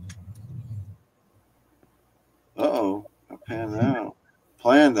 Uh-oh, I planned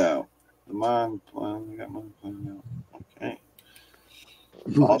out. The mind plan. I got mine planned out. Okay.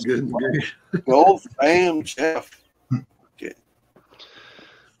 Awesome. Gold fam chef. Okay.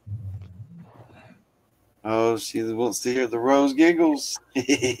 Oh, she wants to hear the rose giggles.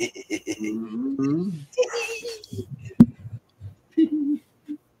 Mm-hmm.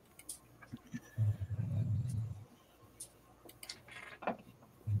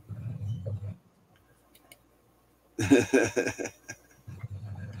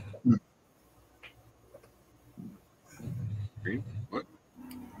 What?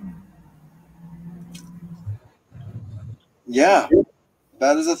 Yeah,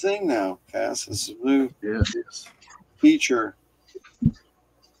 that is a thing now, Cass. It's a new feature.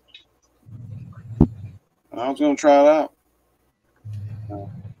 I was going to try it out.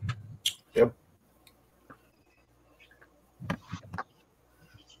 Yep.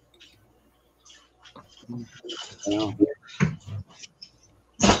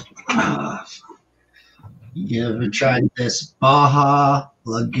 You ever tried this Baja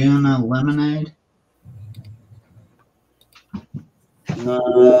Laguna lemonade?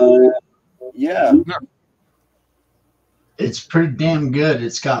 Yeah. It's pretty damn good.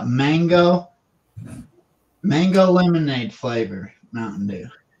 It's got mango lemonade flavor, Mountain Dew.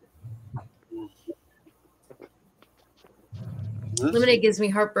 Lemonade gives me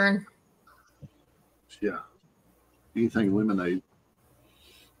heartburn. Yeah. Anything lemonade.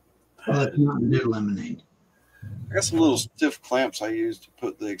 Well, it's Mountain Dew lemonade. I got some little stiff clamps I use to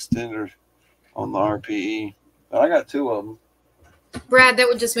put the extender on the RPE, but I got 2 of them. Brad, that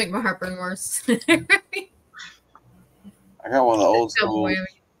would just make my heartburn worse. I got one of the old school. Whammy.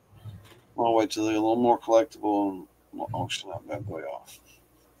 I'll wait till they're a little more collectible and we'll auction that bad boy off.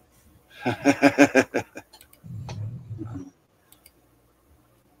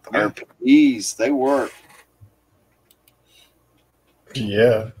 The RPEs, they work.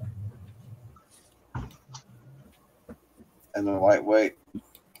 Yeah. And they're lightweight.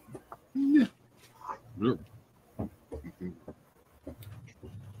 Yeah.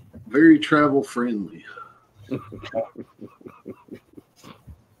 Very travel friendly.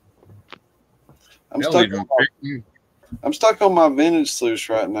 I'm stuck on my vintage sluice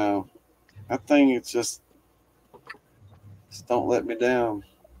right now. That thing, it's just don't let me down.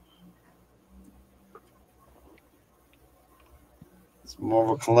 It's more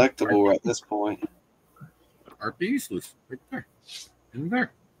of a collectible at this point. RPE sluice right there. In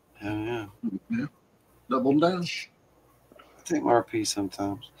there. Yeah. Double down. I take my RP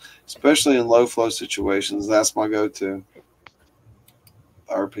sometimes, especially in low flow situations. That's my go-to.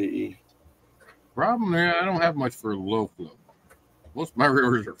 RPE. Problem there, I don't have much for low flow. Most of my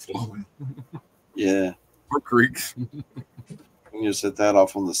rivers are flowing. Yeah. Or creeks. You just set that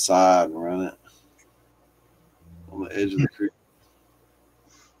off on the side and run it on the edge of the creek.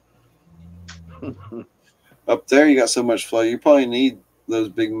 Up there, you got so much flow. You probably need those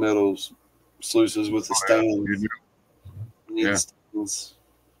big metal sluices with the stands. You need the stands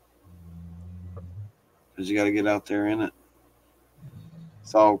because you got to get out there in it.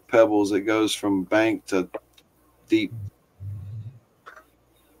 It's all pebbles. It goes from bank to deep.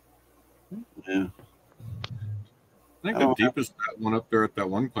 Yeah. I think the deepest one up there at that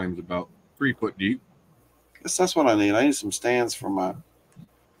one claim is about 3 foot deep. Guess that's what I need. I need some stands for my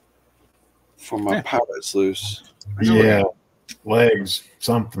pilot sluice. Yeah. Legs,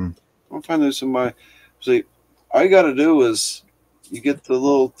 something. I'll find somebody. See, all you got to do is you get the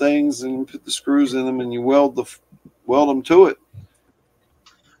little things and you put the screws in them and you weld them to it.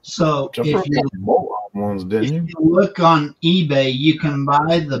 So if you look on eBay, you can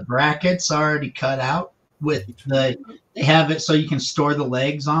buy the brackets already cut out with they have it so you can store the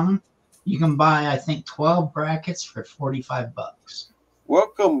legs on them. You can buy, I think, 12 brackets for $45.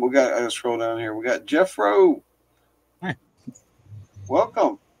 Welcome. I gotta scroll down here. We got Jeff Rowe. Hi.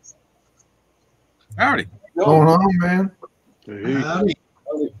 Welcome. Howdy. What's going on, man? Howdy.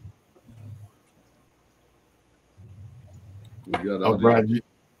 Oh, Brad,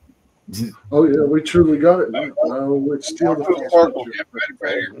 Oh yeah, we truly got it. No, it's still the I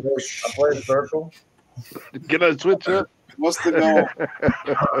played circle. Can I switch up? What's the goal?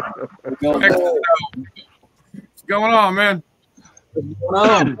 What's going on, man?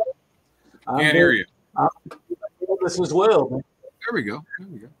 Can't hear you. This as well. Man. There we go.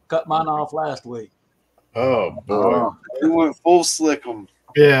 Cut mine off last week. Oh boy. We went full slick 'em.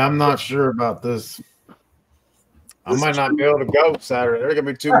 Yeah, I'm not sure about this. I might not be able to go Saturday. There's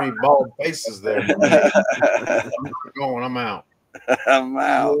gonna be too many bald faces there. I'm out. I'm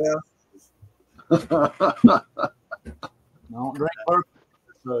out. I don't drink bourbon.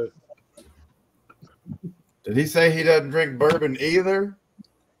 So. Did he say he doesn't drink bourbon either?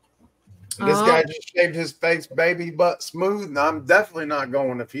 This guy just shaved his face baby butt smooth. No, I'm definitely not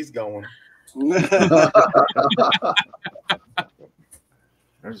going if he's going. There's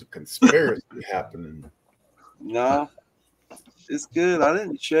a conspiracy happening. No, it's good. I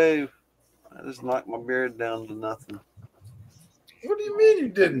didn't shave. I just knocked my beard down to nothing. What do you mean you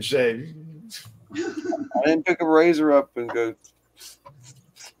didn't shave? I didn't pick a razor up and go.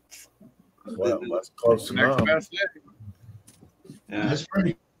 Well, that's close enough. Yeah. That's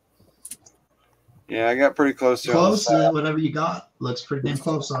pretty Yeah, I got pretty close to close. Whatever you got looks pretty damn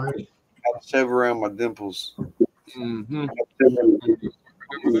close already. I shave around my dimples. Mm-hmm.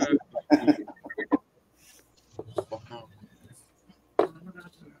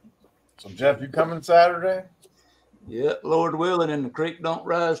 So Jeff, you coming Saturday? Yeah, Lord willing, and the creek don't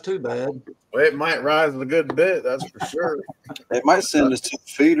rise too bad. Well, it might rise a good bit, that's for sure. They might send us to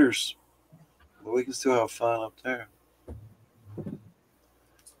the feeders, but we can still have fun up there.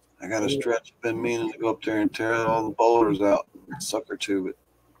 I got a stretch. Been meaning to go up there and tear all the boulders out and sucker tube it.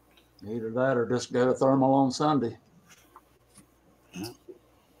 Either that or just go to Thermal on Sunday. Yeah.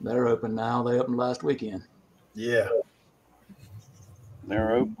 They're open now. They opened last weekend. Yeah.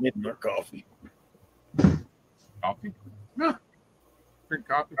 They're open. Getting their coffee. Coffee? No. Drink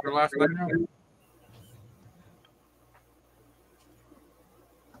coffee for last night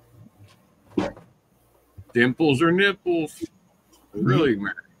now. Dimples or nipples? Really,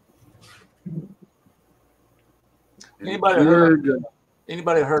 man. Anybody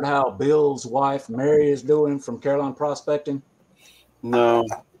heard how Bill's wife Mary is doing from Carolina Prospecting? No.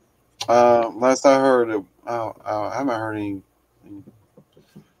 Last I heard, I haven't heard any.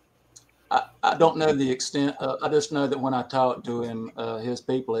 I don't know the extent. I just know that when I talked to him, his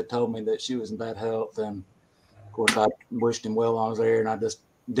people had told me that she was in bad health, and of course I wished him well on his air, and I just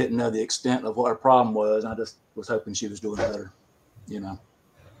didn't know the extent of what her problem was. I just was hoping she was doing better, you know.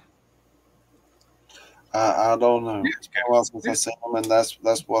 I don't know. It's been a while since I seen them, and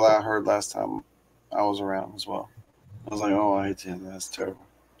that's what I heard last time I was around as well. I was like, oh, I hate to hear that. That's terrible.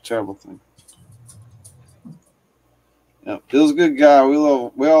 Terrible thing. Yeah, Bill's a good guy. We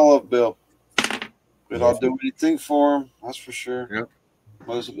all love Bill. We'd all do anything for him, that's for sure. Yep.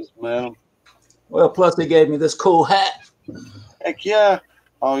 Most of us met him. Well, plus he gave me this cool hat. Heck yeah.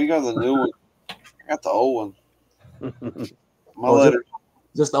 Oh, you got the new one. I got the old one. My letter.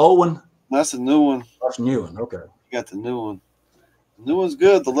 Just the old one? That's the new one. That's the new one. Okay. You got the new one. The new one's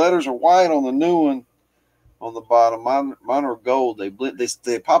good. The letters are white on the new one on the bottom. Mine are gold. They blend.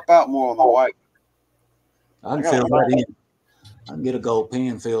 They pop out more on the white. I can fill that in. I can get a gold pen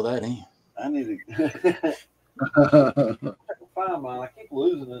and fill that in. I need to. I can find mine. I keep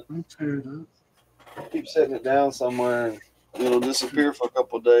losing it. I keep setting it down somewhere, and it'll disappear for a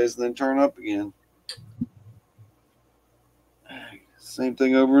couple of days, and then turn up again. Same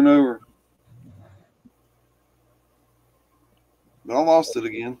thing over and over. But I lost it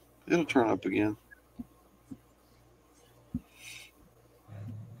again. It'll turn up again.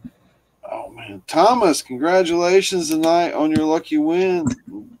 Oh, man. Thomas, congratulations tonight on your lucky win.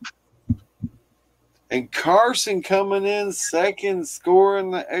 And Carson coming in second,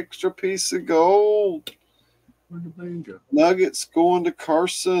 scoring the extra piece of gold. Nuggets going to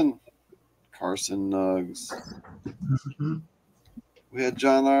Carson. Carson Nugs. We had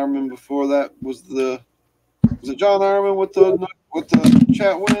John Ironman before that. Was it John Ironman with the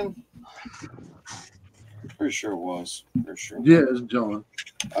chat win? Pretty sure it was. Pretty sure. Yeah, it's John.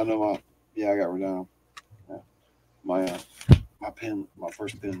 I know I got rid of him. Yeah. My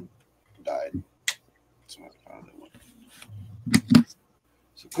first pen died. So I found it.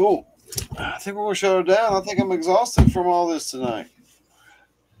 So cool. I think we're gonna shut it down. I think I'm exhausted from all this tonight.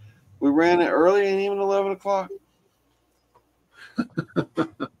 We ran it early and even 11 o'clock.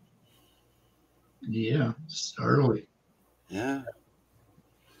 Yeah, it's early. Yeah.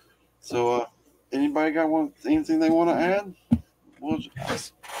 So, anybody got anything they want to add? No,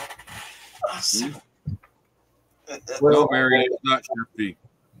 Mary, it's not your fee.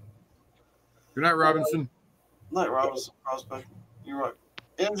 Good night, Robinson. Night, Robinson. Prospect. You're right.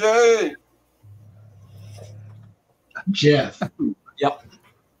 MJ. Jeff. Yep.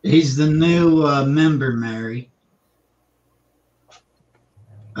 He's the new member, Mary.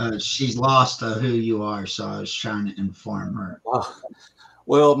 She's lost who you are, so I was trying to inform her.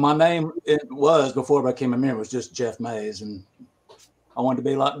 Well, my name, it was, before I became a member, was just Jeff Mays, and I wanted to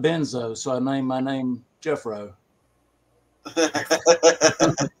be like Benzo, so I named my name Jeffro.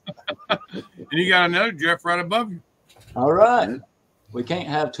 And you got another Jeff right above you. All right. We can't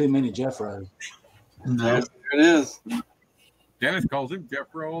have too many Jeffros. No. There it is. Dennis calls him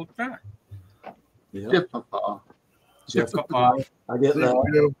Jeffro all the time. Yep. Jeff Papa. Jeff Papa. I get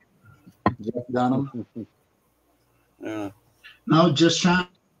that. Jeff Dunham. Yeah. No, just trying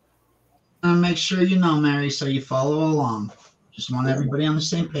to make sure you know, Mary, so you follow along. Just want everybody on the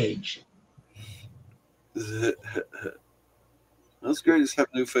same page. That's great. Just have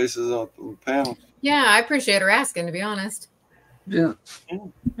new faces on the panel. Yeah, I appreciate her asking, to be honest. Yeah.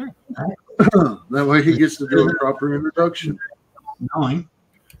 That way he gets to do a proper introduction. Knowing.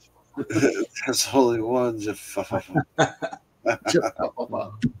 There's only one Jeff. Jeff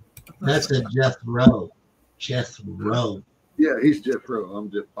Papa. That's a Jeff Rowe. Jeff Rowe. Yeah, he's Jeff Rowe.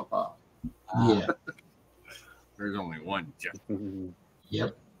 I'm Jeff Papa. Yeah. There's only one Jeff.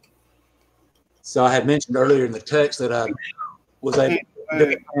 Yep. So I had mentioned earlier in the text that I was able to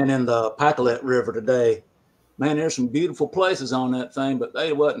dip in the Pacolet River today. Man, there's some beautiful places on that thing, but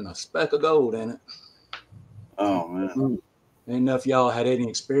there wasn't a speck of gold in it. Oh man. Ain't know if y'all had any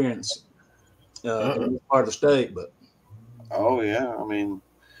experience in this part of the state, but Oh yeah. I mean,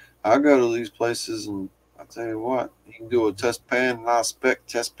 I go to these places and I tell you what, you can do a test pan, not spec,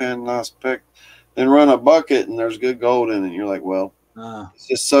 test pan, not spec, then run a bucket and there's good gold in it. And you're like, well, it's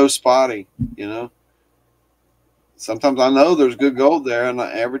just so spotty, you know. Sometimes I know there's good gold there, and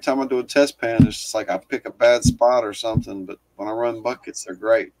every time I do a test pan, it's just like I pick a bad spot or something. But when I run buckets, they're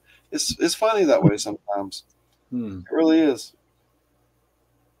great. It's funny that way sometimes. It really is.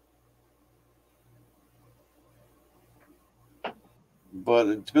 But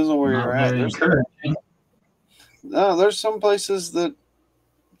it depends on where you're at. There's some places that.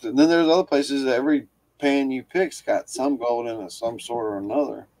 Then there's other places that every pan you pick's got some gold in it, some sort or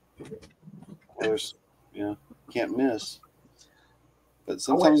another. There's, you know, can't miss. But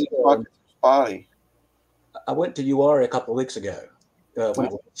sometimes it's spotty. I went to UR a couple of weeks ago when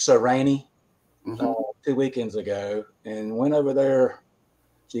it was so rainy, 2 weekends ago, and went over there.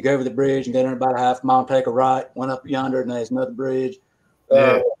 So you go over the bridge and get in about a half mile, take a right, went up yonder, and there's another bridge.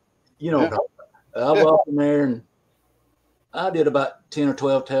 You know, I walked in there and I did about 10 or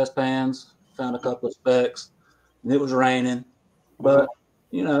 12 test pans, found a couple of specks, and it was raining, but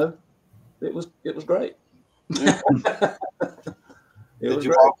you know, it was great. Yeah. Did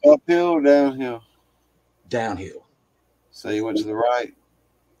you walk uphill or downhill? Downhill. So you went to the right?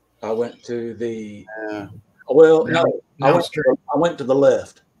 I went to the well, no, I went to the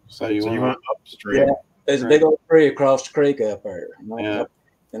left. So you went upstream. Yeah, there's a big old tree across the creek up there. And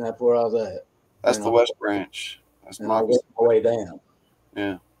that's where I was at. That's the West Branch. That's I went my way down.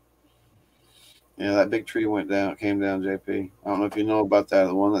 Yeah. Yeah, that big tree went down, came down, JP. I don't know if you know about that.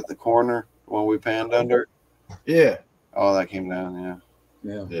 The one at the corner, the one we panned under. Yeah. Oh, that came down,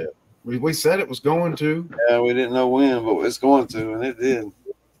 yeah. We said it was going to. Yeah, we didn't know when, but it's going to, and it did.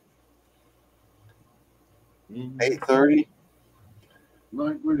 8:30.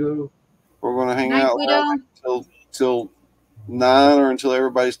 Night Widow. We're going to hang out till 9 or until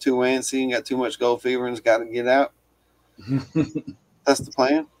everybody's too antsy and got too much gold fever and's got to get out. That's the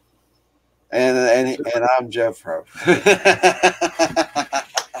plan. And I'm Jeff Rowe.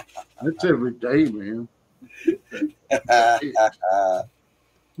 That's every day, man.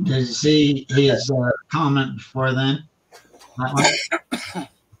 Did you see his comment before then?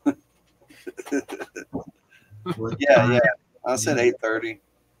 Yeah. I said 8:30.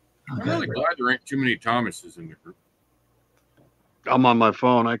 I'm really glad there ain't too many Thomases in the group. I'm on my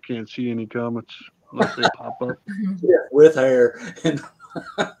phone. I can't see any comments unless they pop up. Yeah, with hair.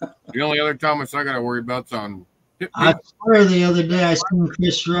 The only other Thomas I got to worry about's on. I swear the other day I seen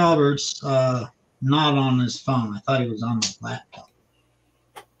Chris Roberts not on his phone. I thought he was on the laptop.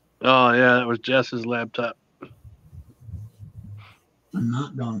 Oh, yeah, that was Jess's laptop. I'm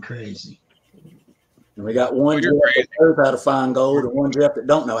not going crazy. And we got one Jeff that knows how to find gold and one Jeff that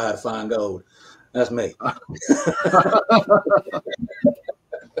don't know how to find gold. That's me.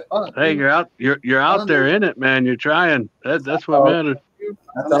 Hey, you're out there in it, man. You're trying. That's what matters.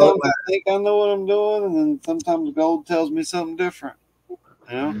 Sometimes I think I know what I'm doing, and then sometimes gold tells me something different.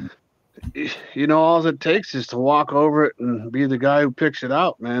 You know, all it takes is to walk over it and be the guy who picks it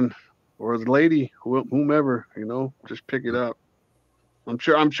out, man, or the lady, whomever. You know, just pick it out. I'm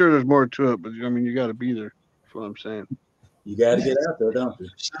sure there's more to it, but I mean, you got to be there. That's what I'm saying. You got to get out there, don't you?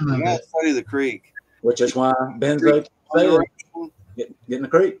 You got to study the creek. Which is why Benzo said, get in the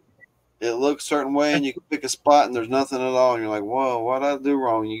creek. It looks a certain way, and you can pick a spot, and there's nothing at all, and you're like, "Whoa, what did I do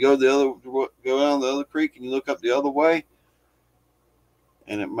wrong?" You go down the other creek, and you look up the other way,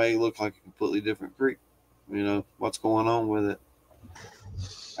 and it may look like a completely different creek. You know what's going on with it.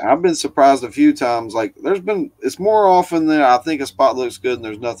 I've been surprised a few times. Like it's more often than I think a spot looks good and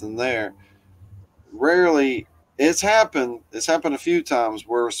there's nothing there. Rarely, it's happened. It's happened a few times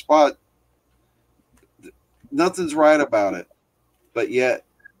where a spot, nothing's right about it, but yet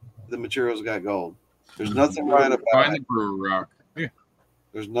the material's got gold. There's nothing right about it. Rock. Yeah.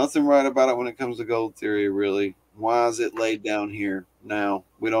 There's nothing right about it when it comes to gold theory, really. Why is it laid down here now?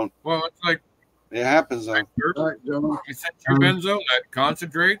 We don't. Well, it's like it happens though. I sent you Benzo that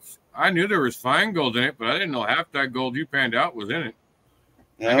concentrates. I knew there was fine gold in it, but I didn't know half that gold you panned out was in it.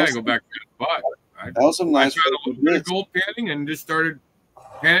 Yeah, I gotta go back to the spot. That was some nice. I tried a little bit of gold panning and just started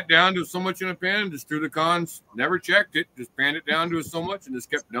pan it down to so much in a pan. Just threw the cons. Never checked it. Just panned it down to so much and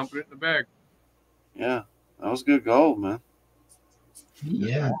just kept dumping it in the bag. Yeah, that was good gold, man.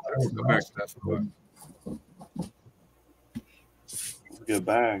 Yeah, go back to that spot. Good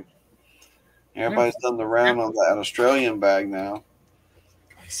bag. Everybody's done the round on that Australian bag now.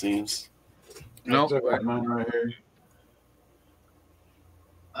 It seems. No, mine right here.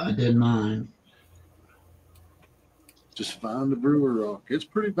 I did mine. Just find the brewer rock. It's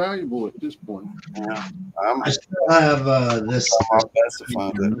pretty valuable at this point. Yeah, I still have this. I'm my best to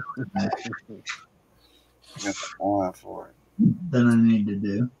find it. I got the eye for it. That I need to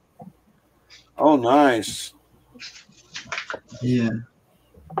do. Oh, nice. Yeah.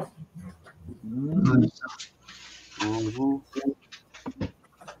 Miller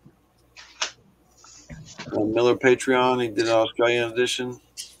Patreon, he did an Australian edition.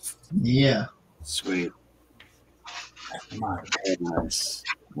 Yeah. Sweet. Nice.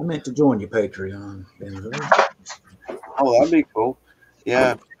 I meant to join your Patreon, Benzo. Oh, that'd be cool.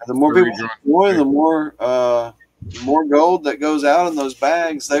 Yeah. The more people join, the more gold that goes out in those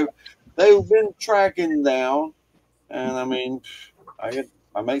bags. They've been tracking down, and I mean, I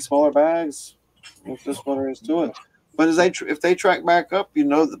make smaller bags. That's just what there is to it. But if they track back up, you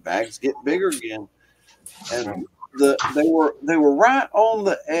know the bags get bigger again. And they were right on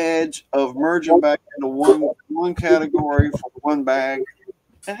the edge of merging back into one category for one bag.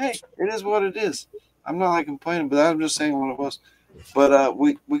 And hey, it is what it is. I'm not like complaining, but I'm just saying what it was. But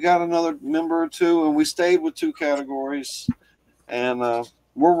we got another member or two, and we stayed with two categories, and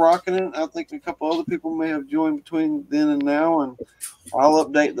we're rocking it. I think a couple other people may have joined between then and now, and I'll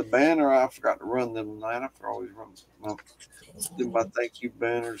update the banner. I forgot to run them tonight. I always do my thank you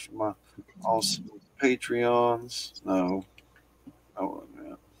banners, my awesome Patreons. No, I wasn't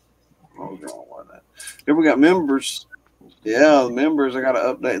that. I was wrong with that. Here we got members. Yeah, the members. I got to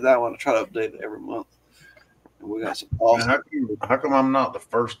update that one. I try to update it every month. And we got some awesome. How come I'm not the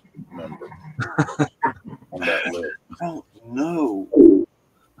first member on that list? I don't know.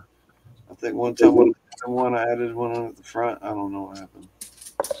 I think one time I added one on at the front. I don't know what happened.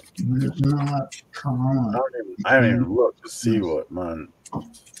 Come on. I haven't even looked to see what mine.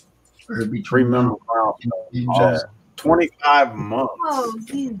 3 member milestone. 25 months. Oh,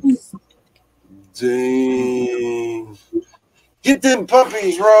 geez. Dang. Get them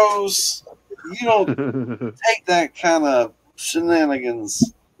puppies, Rose. You don't take that kind of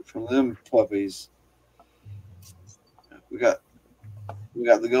shenanigans from them puppies. We got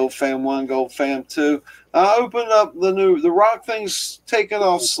the Gold Fam 1, Gold Fam 2. I opened up the rock thing's taking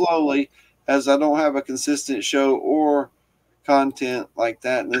off slowly as I don't have a consistent show or content like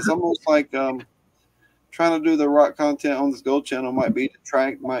that. And it's almost like trying to do the rock content on this gold channel might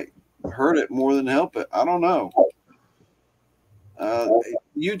hurt it more than help it. I don't know.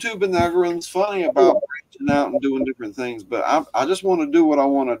 YouTube and the algorithm's funny about branching out and doing different things, but I just want to do what I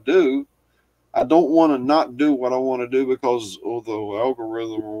want to do. I don't want to not do what I want to do because of the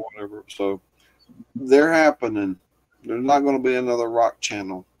algorithm or whatever. So they're happening. There's not going to be another rock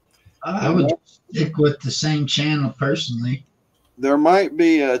channel. I would stick with the same channel personally. There might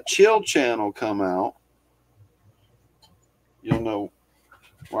be a chill channel come out. You'll know,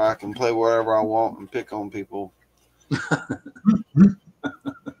 where I can play wherever I want and pick on people.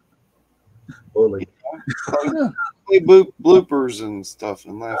 Bully. Play bloopers and stuff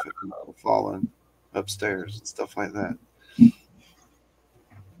and laugh at people falling upstairs and stuff like that.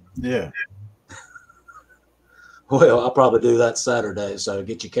 Yeah. Well, I'll probably do that Saturday, so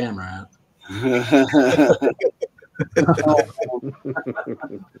get your camera out.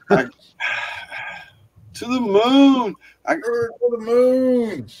 To the moon. To the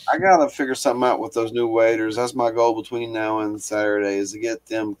moon. I gotta figure something out with those new waders. That's my goal between now and Saturday, is to get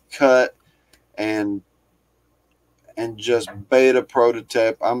them cut and just beta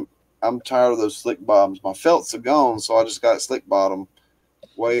prototype. I'm tired of those slick bottoms. My felts are gone, so I just got slick bottom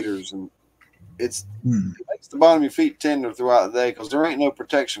waders, and it makes the bottom of your feet tender throughout the day because there ain't no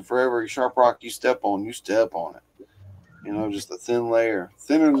protection for every sharp rock you step on. You step on it. You know, just a thin layer,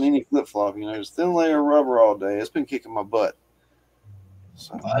 thinner than any flip flop. You know, just thin layer of rubber all day. It's been kicking my butt.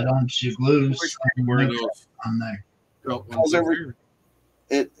 So, why don't you glue on there?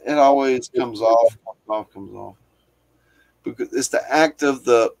 It always comes off. Comes off. Because it's the act of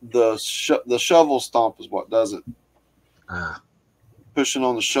the shovel stomp is what does it. Pushing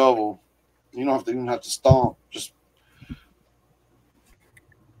on the shovel, you don't even have to stomp. Just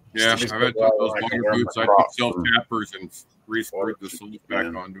yeah, I've had some of those water boots. I took self tappers and re-screwed the soles back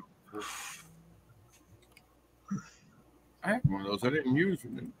onto. I had one of those. I didn't use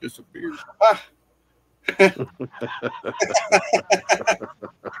and it disappeared.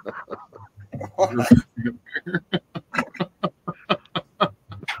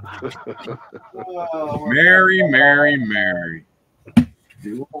 Mary, Mary, Mary.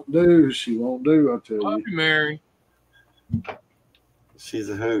 She won't do. She won't do. I tell you. Love you, Mary. She's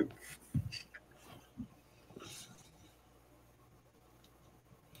a hoot.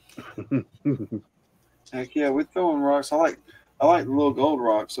 Heck yeah, we're throwing rocks. I like the little gold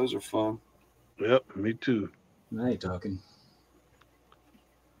rocks. Those are fun. Yep, me too. Now you're talking.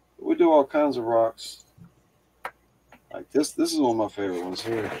 We do all kinds of rocks. Like this is one of my favorite ones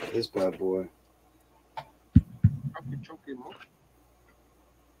here. This bad boy.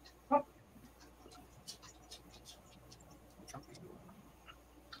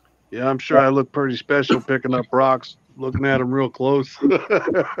 Yeah, I'm sure I look pretty special picking up rocks, looking at them real close.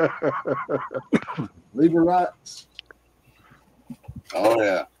 Leave her rocks. Oh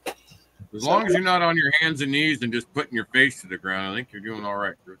yeah. As long as you're not on your hands and knees and just putting your face to the ground, I think you're doing all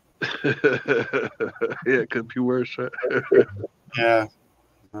right, Chris. Yeah, it could be worse. Yeah.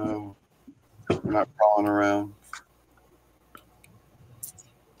 No, we're not crawling around.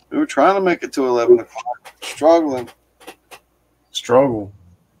 We were trying to make it to 11 o'clock. Struggling. Struggle,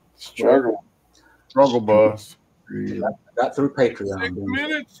 bus. Got through Patreon. 6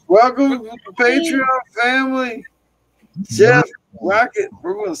 minutes. Welcome to the Patreon family. Jeff, Rocket.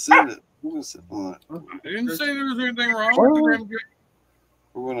 We're going to send it. We're going to send it. I didn't say there was anything wrong with them.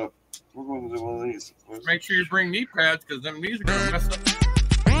 We're going to do one of these. Make sure you bring knee pads because them knees are going to mess up.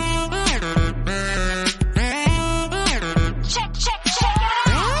 Check.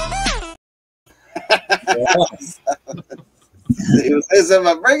 He was saying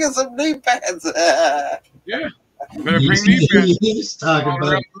something, bringing some knee pads. Yeah. Better bring knee pads. He's talking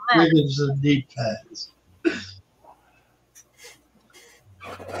about bringing some knee pads.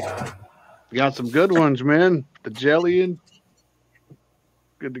 Got some good ones, man. The jelly and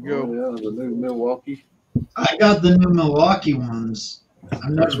good to go. Oh, yeah, the new Milwaukee. I got the new Milwaukee ones.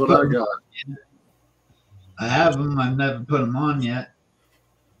 That's what I got. I have them. I've never put them on yet.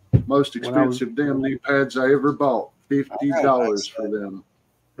 Most expensive damn knee pads I ever bought. $50 for them.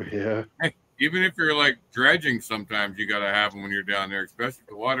 Yeah. Hey, even if you're like dredging, sometimes you got to have them when you're down there, especially if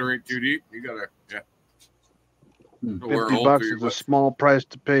the water ain't too deep. You got to, yeah. $50 is a small price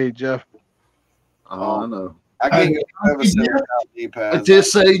to pay, Jeff. Oh, I know. I can't have a set of knee pads. At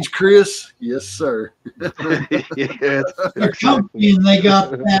this age, Chris, yes, sir. Yeah. They're comfy and they got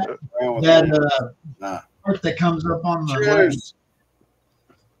that part that comes up on the legs.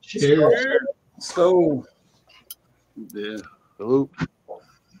 Cheers. Let's go. Yeah. Salute.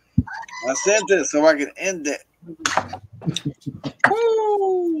 I sent it so I could end it.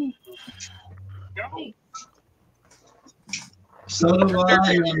 Woo! So do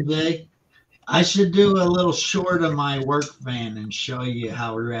I, MJ. I should do a little short of my work van and show you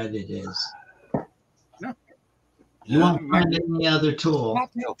how red it is. Yeah. You won't find any other tool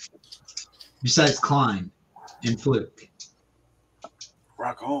besides Klein and Fluke.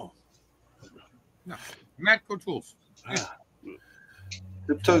 Rock on. No. Matco tools. Yeah.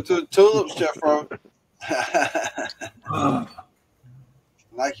 The tulips, Jeff wrote.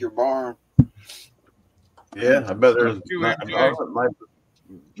 Like your barn. Yeah, I bet there's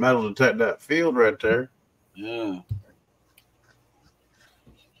metal detect that field right there. Yeah.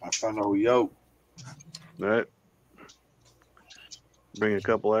 I found no yoke. All right. Bring a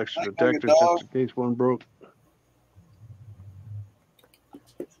couple extra detectors just in case one broke.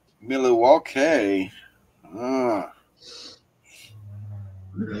 Milwaukee.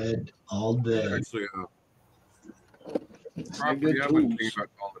 Red all day. Actually, probably I haven't think about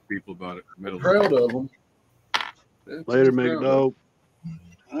calling the people about it. Proud of them. Later, McDope.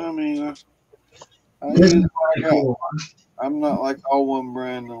 I mean, This is pretty cool. I'm not like all one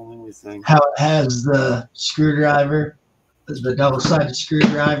brand on anything. How it has the screwdriver, the double-sided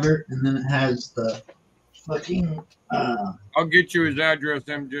screwdriver, and then it has the fucking. I'll get you his address,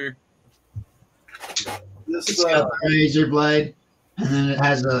 MJ. It's got the razor blade, and then it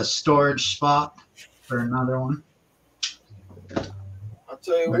has a storage spot for another one. I'll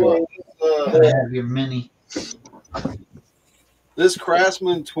tell you what. You have your mini. This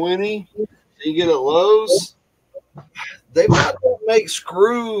Craftsman 20 you get at Lowe's, they might make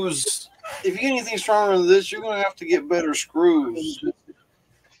screws. If you get anything stronger than this, you're going to have to get better screws.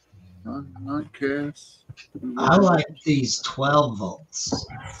 Not cast. I like these 12 volts.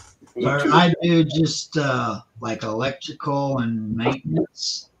 Where I do just like electrical and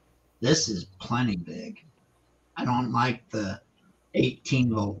maintenance. This is plenty big. I don't like the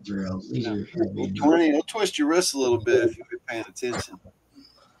 18-volt drills. These are heavy. 20, it'll twist your wrist a little bit if you're paying attention.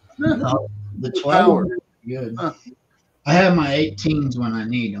 No, the 12 are good. I have my 18s when I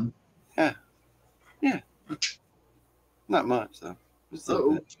need them. Yeah. Not much, though. Just a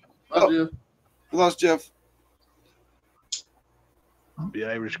little bit. Oh, we lost Jeff. The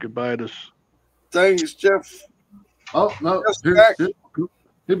Irish goodbye to us. Thanks, Jeff. Oh, no. Jeff's back.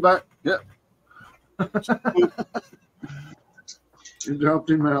 He's back. Yep. You dropped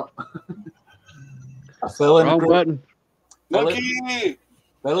him out. Wrong button. Mookie!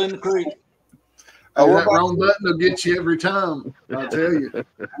 Fell in the creek. Oh, that wrong button will get you every time. I'll tell you.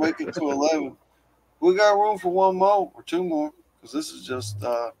 Make it to 11. We got room for one more or two more because this is just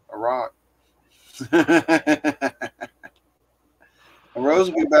a rock. Rose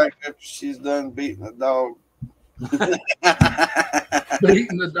will be back after she's done beating the dog.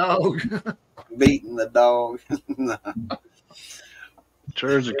 Beating the dog. Beating the dog. No.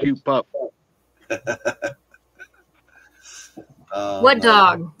 Sure is a cute pup. What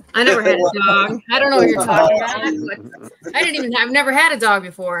dog? I never had a dog. I don't know what you're talking about. I've never had a dog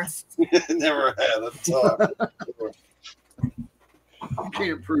before. Never had a dog.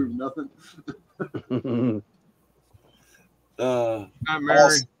 Can't prove nothing. Not Mary.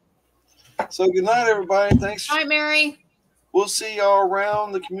 Awesome. So good night, everybody. Thanks. Hi, Mary. We'll see y'all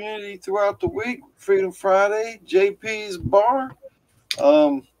around the community throughout the week. Freedom Friday, JP's Bar.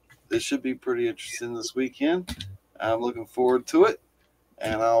 This should be pretty interesting this weekend. I'm looking forward to it,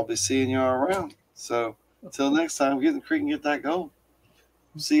 and I'll be seeing y'all around. So until next time, get in the creek and get that gold.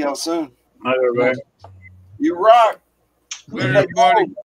 See y'all soon. Night, everybody. You rock. Later, everybody.